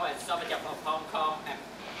control and sovereignty of Hong Kong,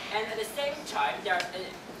 and at the same time, there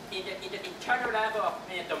in the internal level,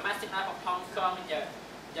 in the domestic level of Hong Kong,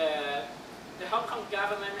 the Hong Kong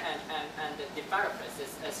government and the developers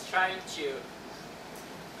is trying to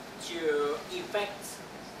evict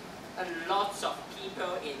a lot of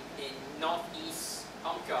people in northeast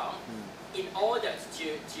Hong Kong in order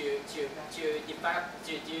to develop,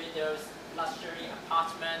 to do those luxury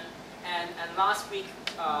apartments. And last week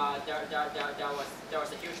there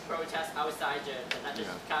was a huge protest outside the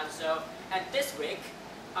Legislative Council. And this week,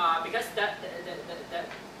 because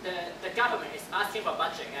the government is asking for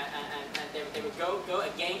budget and they will go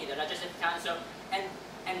again in the Legislative Council.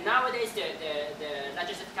 And nowadays the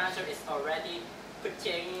Legislative Council is already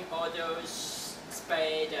putting all those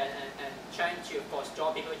spades and trying to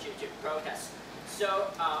forestall people to protest. So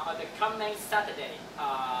on the coming Saturday,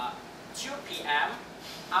 2 p.m.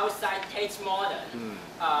 outside Tate Modern,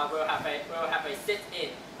 we'll have a sit-in,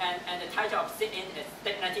 and the title of sit-in is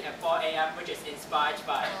Dignity at 4 a.m., which is inspired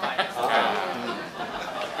by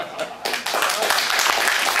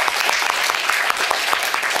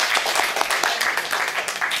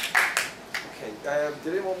Okay,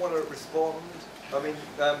 did anyone want to respond? I mean,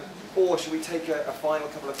 or should we take a final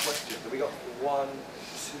couple of questions? Have we got 1,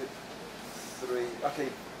 2, 3? Okay.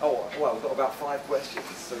 Oh, well, we've got about 5 questions.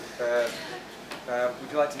 So,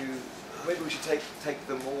 would you like to? Maybe we should take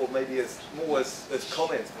them all, maybe as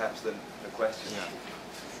comments perhaps than questions.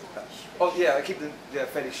 Yeah. Oh yeah, I keep them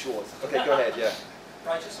fairly short. Okay, go ahead. Yeah.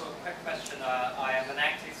 Right. Just a quick question. I am an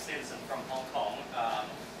active citizen from Hong Kong.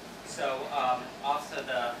 So after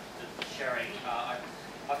the sharing,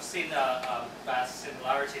 I've seen vast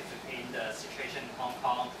similarities between the situation in Hong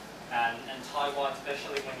Kong and Taiwan,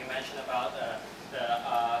 especially when you mentioned about the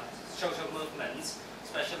social movements,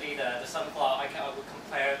 especially the sunflower. I would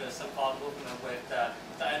compare the sunflower movement with the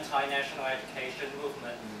anti-national education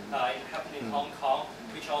movement happening in Hong Kong,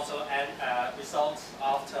 which also results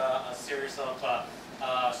after a series of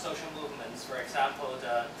social movements. For example,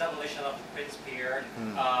 the demolition of the Prince Pier,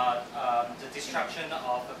 the destruction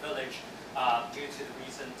of a village due to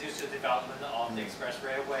the development of the express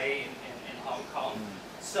railway in Hong Kong.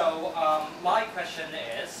 So my question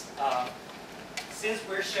is, since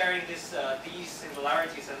we're sharing these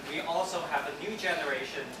similarities, and we also have a new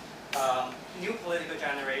generation, new political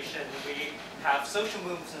generation, we have social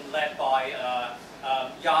movements led by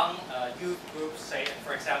young youth groups, say,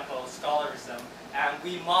 for example, scholarism, and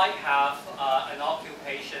we might have an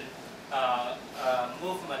occupation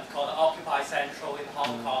movement called Occupy Central in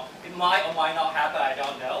Hong Kong. It might or might not happen, I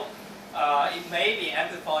don't know. It may be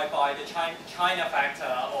amplified by the China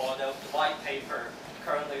factor or the white paper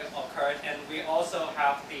currently occurred, and we also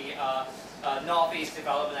have the Northeast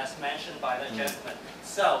development as mentioned by the gentleman.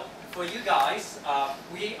 So for you guys,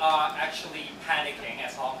 we are actually panicking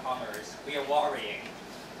as Hong Kongers. We are worrying.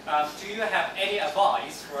 Do you have any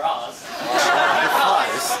advice for us?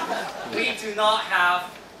 We do not have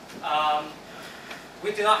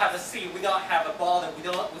a sea, we don't have a border, we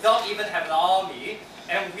don't even have an army,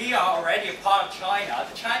 and we are already a part of China.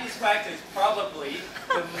 The Chinese factor is probably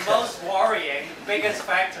the most worrying, biggest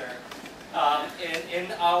factor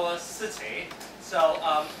in our city. So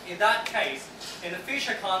in that case, in the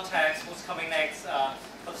future context, what's coming next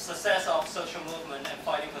for the success of social movement and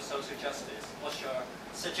fighting for social justice? What's your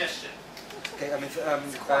suggestion? Okay, I mean,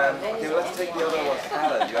 okay, let's take the other one.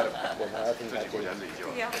 Alan, you had a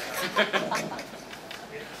Yeah.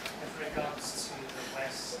 With regards to the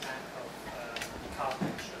West lack of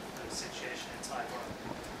coverage of the situation in Taiwan,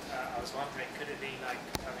 I was wondering, could it be like,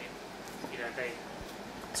 I mean, you know, they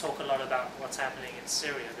talk a lot about what's happening in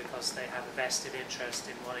Syria because they have a vested interest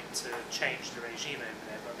in wanting to change the regime over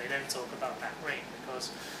there, but they don't talk about Bahrain because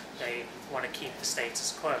they want to keep the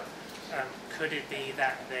status quo. Could it be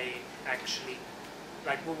that they actually,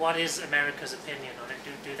 like, well, what is America's opinion on it?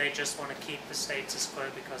 Do they just want to keep the status quo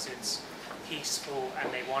because it's peaceful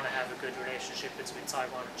and they want to have a good relationship between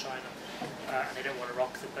Taiwan and China, and they don't want to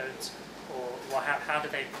rock the boat? Or how do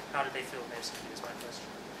they feel, basically, is my question.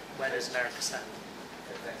 Where does America stand?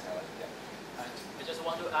 Okay, thanks, Alex. Yeah. I just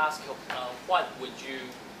want to ask, what would you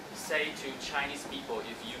say to Chinese people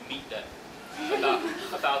if you meet them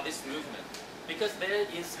about this movement? Because there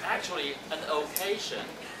is actually an occasion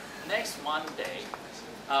next Monday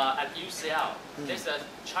at UCL. There's a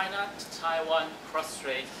China-Taiwan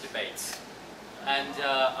cross-strait debate. And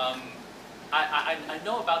I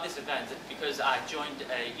know about this event because I joined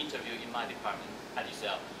an interview in my department at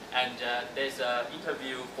UCL. And there's an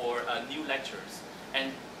interview for new lecturers.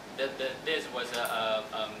 And there was a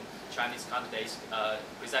Chinese candidate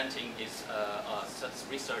presenting his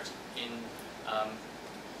research in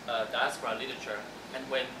diaspora literature. And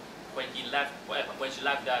when she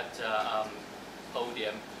left that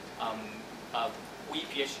podium, we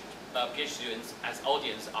PhD students as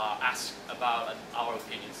audience are asked about our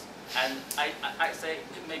opinions. And I say,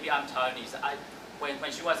 maybe I'm Taiwanese.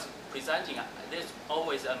 When she was presenting, there's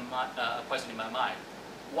always a question in my mind.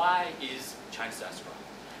 Why is Chinese diaspora?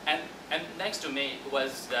 And next to me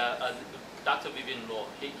was Dr. Vivian Luo.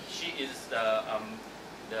 She is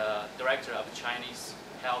the director of Chinese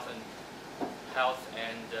Health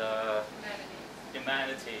and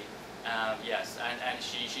Humanity. Yes, and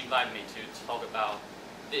she invited me to talk about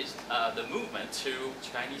this the movement to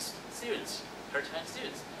Chinese students, her Chinese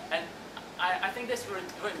students. And I think that's very,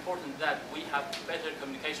 very important that we have better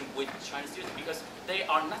communication with Chinese students because they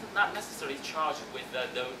are not necessarily charged with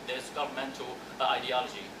this governmental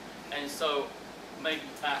ideology. And so maybe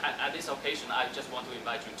at this occasion, I just want to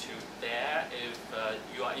invite you to there if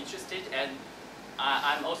you are interested. And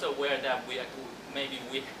I'm also aware that maybe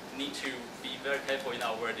we need to be very careful in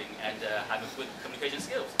our wording and have a good communication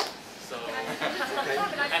skills. So,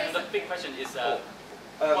 and the big question is,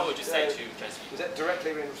 what would you say to Chinese people? Is that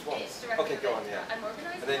directly in response? Okay, go on, yeah. I'm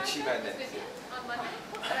organizing and then Chiman next. On Monday.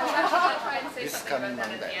 And I was actually going to try and say something about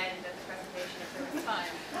that at the end of the presentation if there was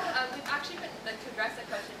time. We've actually been, to address that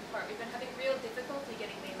question before, we've been having real difficulty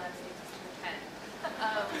getting mainland students to attend.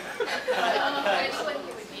 For anyone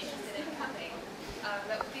who would be interested in coming,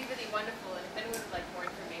 that would be really wonderful. And if anyone would like more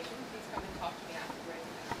information, please come and talk to me afterwards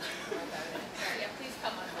more about it. So yeah, please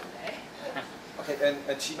come on Monday. Okay,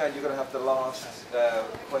 and Chiman, you're going to have the last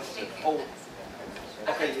question. Oh,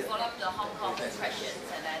 okay. To follow up the Hong Kong questions,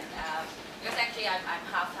 and then because actually I'm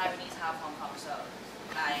half Taiwanese, half Hong Kong, so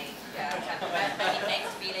I have many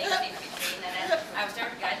mixed feelings in between. And then I was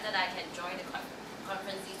very glad that I can join the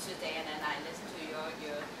conference today, and then I listened to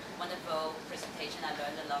your wonderful presentation. I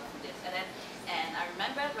learned a lot from this, and I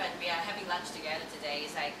remember when we are having lunch together today,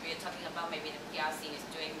 it's like we are talking about maybe the PRC is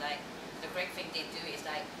doing like the great thing they do is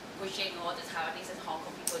like pushing all the Taiwanese and Hong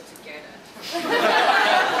Kong people together.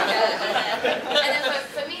 And then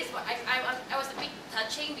for me, I was a bit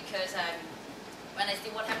touching because when I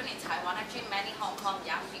see what happened in Taiwan, actually many Hong Kong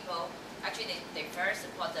young people, actually they very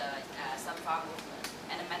support the Sunflower movement,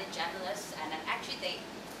 and many journalists, and then actually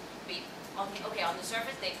on the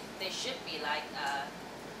surface they should be like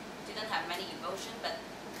didn't have many emotion, but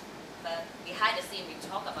behind the scene we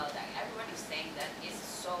talk about that. Everyone is saying that we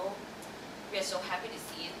are so happy to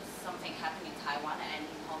see something happen in Taiwan and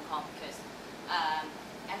in Hong Kong because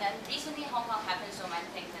and then recently Hong Kong happened so many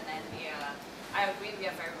things, and then I agree we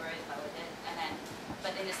are very worried about it, and then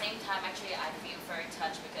but in the same time actually I feel very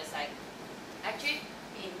touched because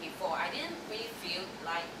before I didn't really feel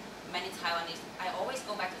like many Taiwanese. I always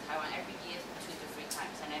go back to Taiwan every year 2 to 3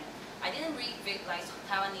 times, and then I didn't really feel like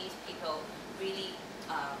Taiwanese people really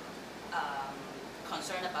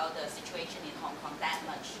concerned about the situation in Hong Kong that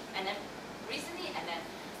much, and then recently, and then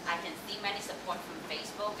I can see many support from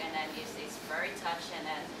Facebook, and then it's very touched, and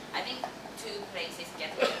then I think two places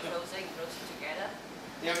getting closer and closer together.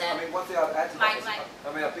 Yeah, I mean, one thing I'd add to that is,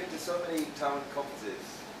 I've been to so many Taiwan conferences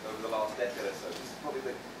over the last decade or so. This is probably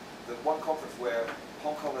the one conference where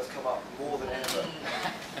Hong Kong has come up more than ever,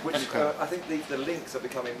 which I think the links are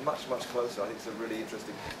becoming much, much closer. I think it's really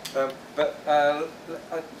interesting. I know.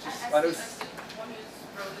 One who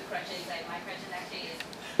wrote the question is like, my question actually is,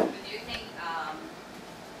 do you think,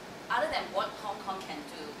 other than what Hong Kong can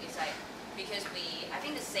do, is like, because I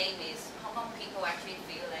think the same is Hong Kong people actually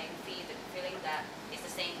feel the feeling that it's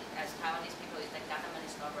the same as Taiwanese people, is the government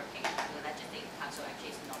is not working, the legislative council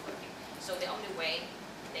actually is not working. So the only way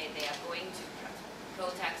they are going to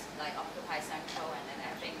protest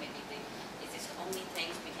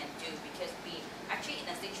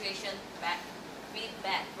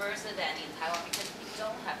that worse than in Taiwan because we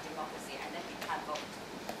don't have democracy and then we can't vote.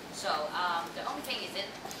 So the only thing is that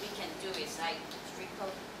we can do is like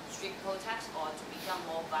street protest or to become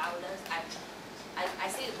more violent. I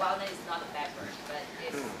say violent is not a bad word, but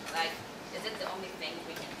it's like, is it the only thing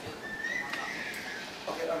we can do in Hong Kong?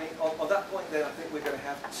 Okay, I mean, on that point then, I think we're going to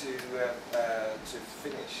have to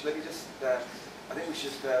finish. Let me just, I think we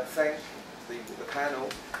should thank the panel.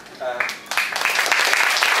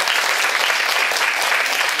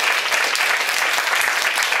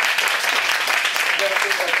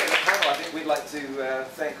 I think we'd like to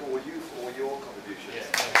thank all you for all your contributions.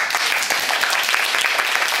 Yeah.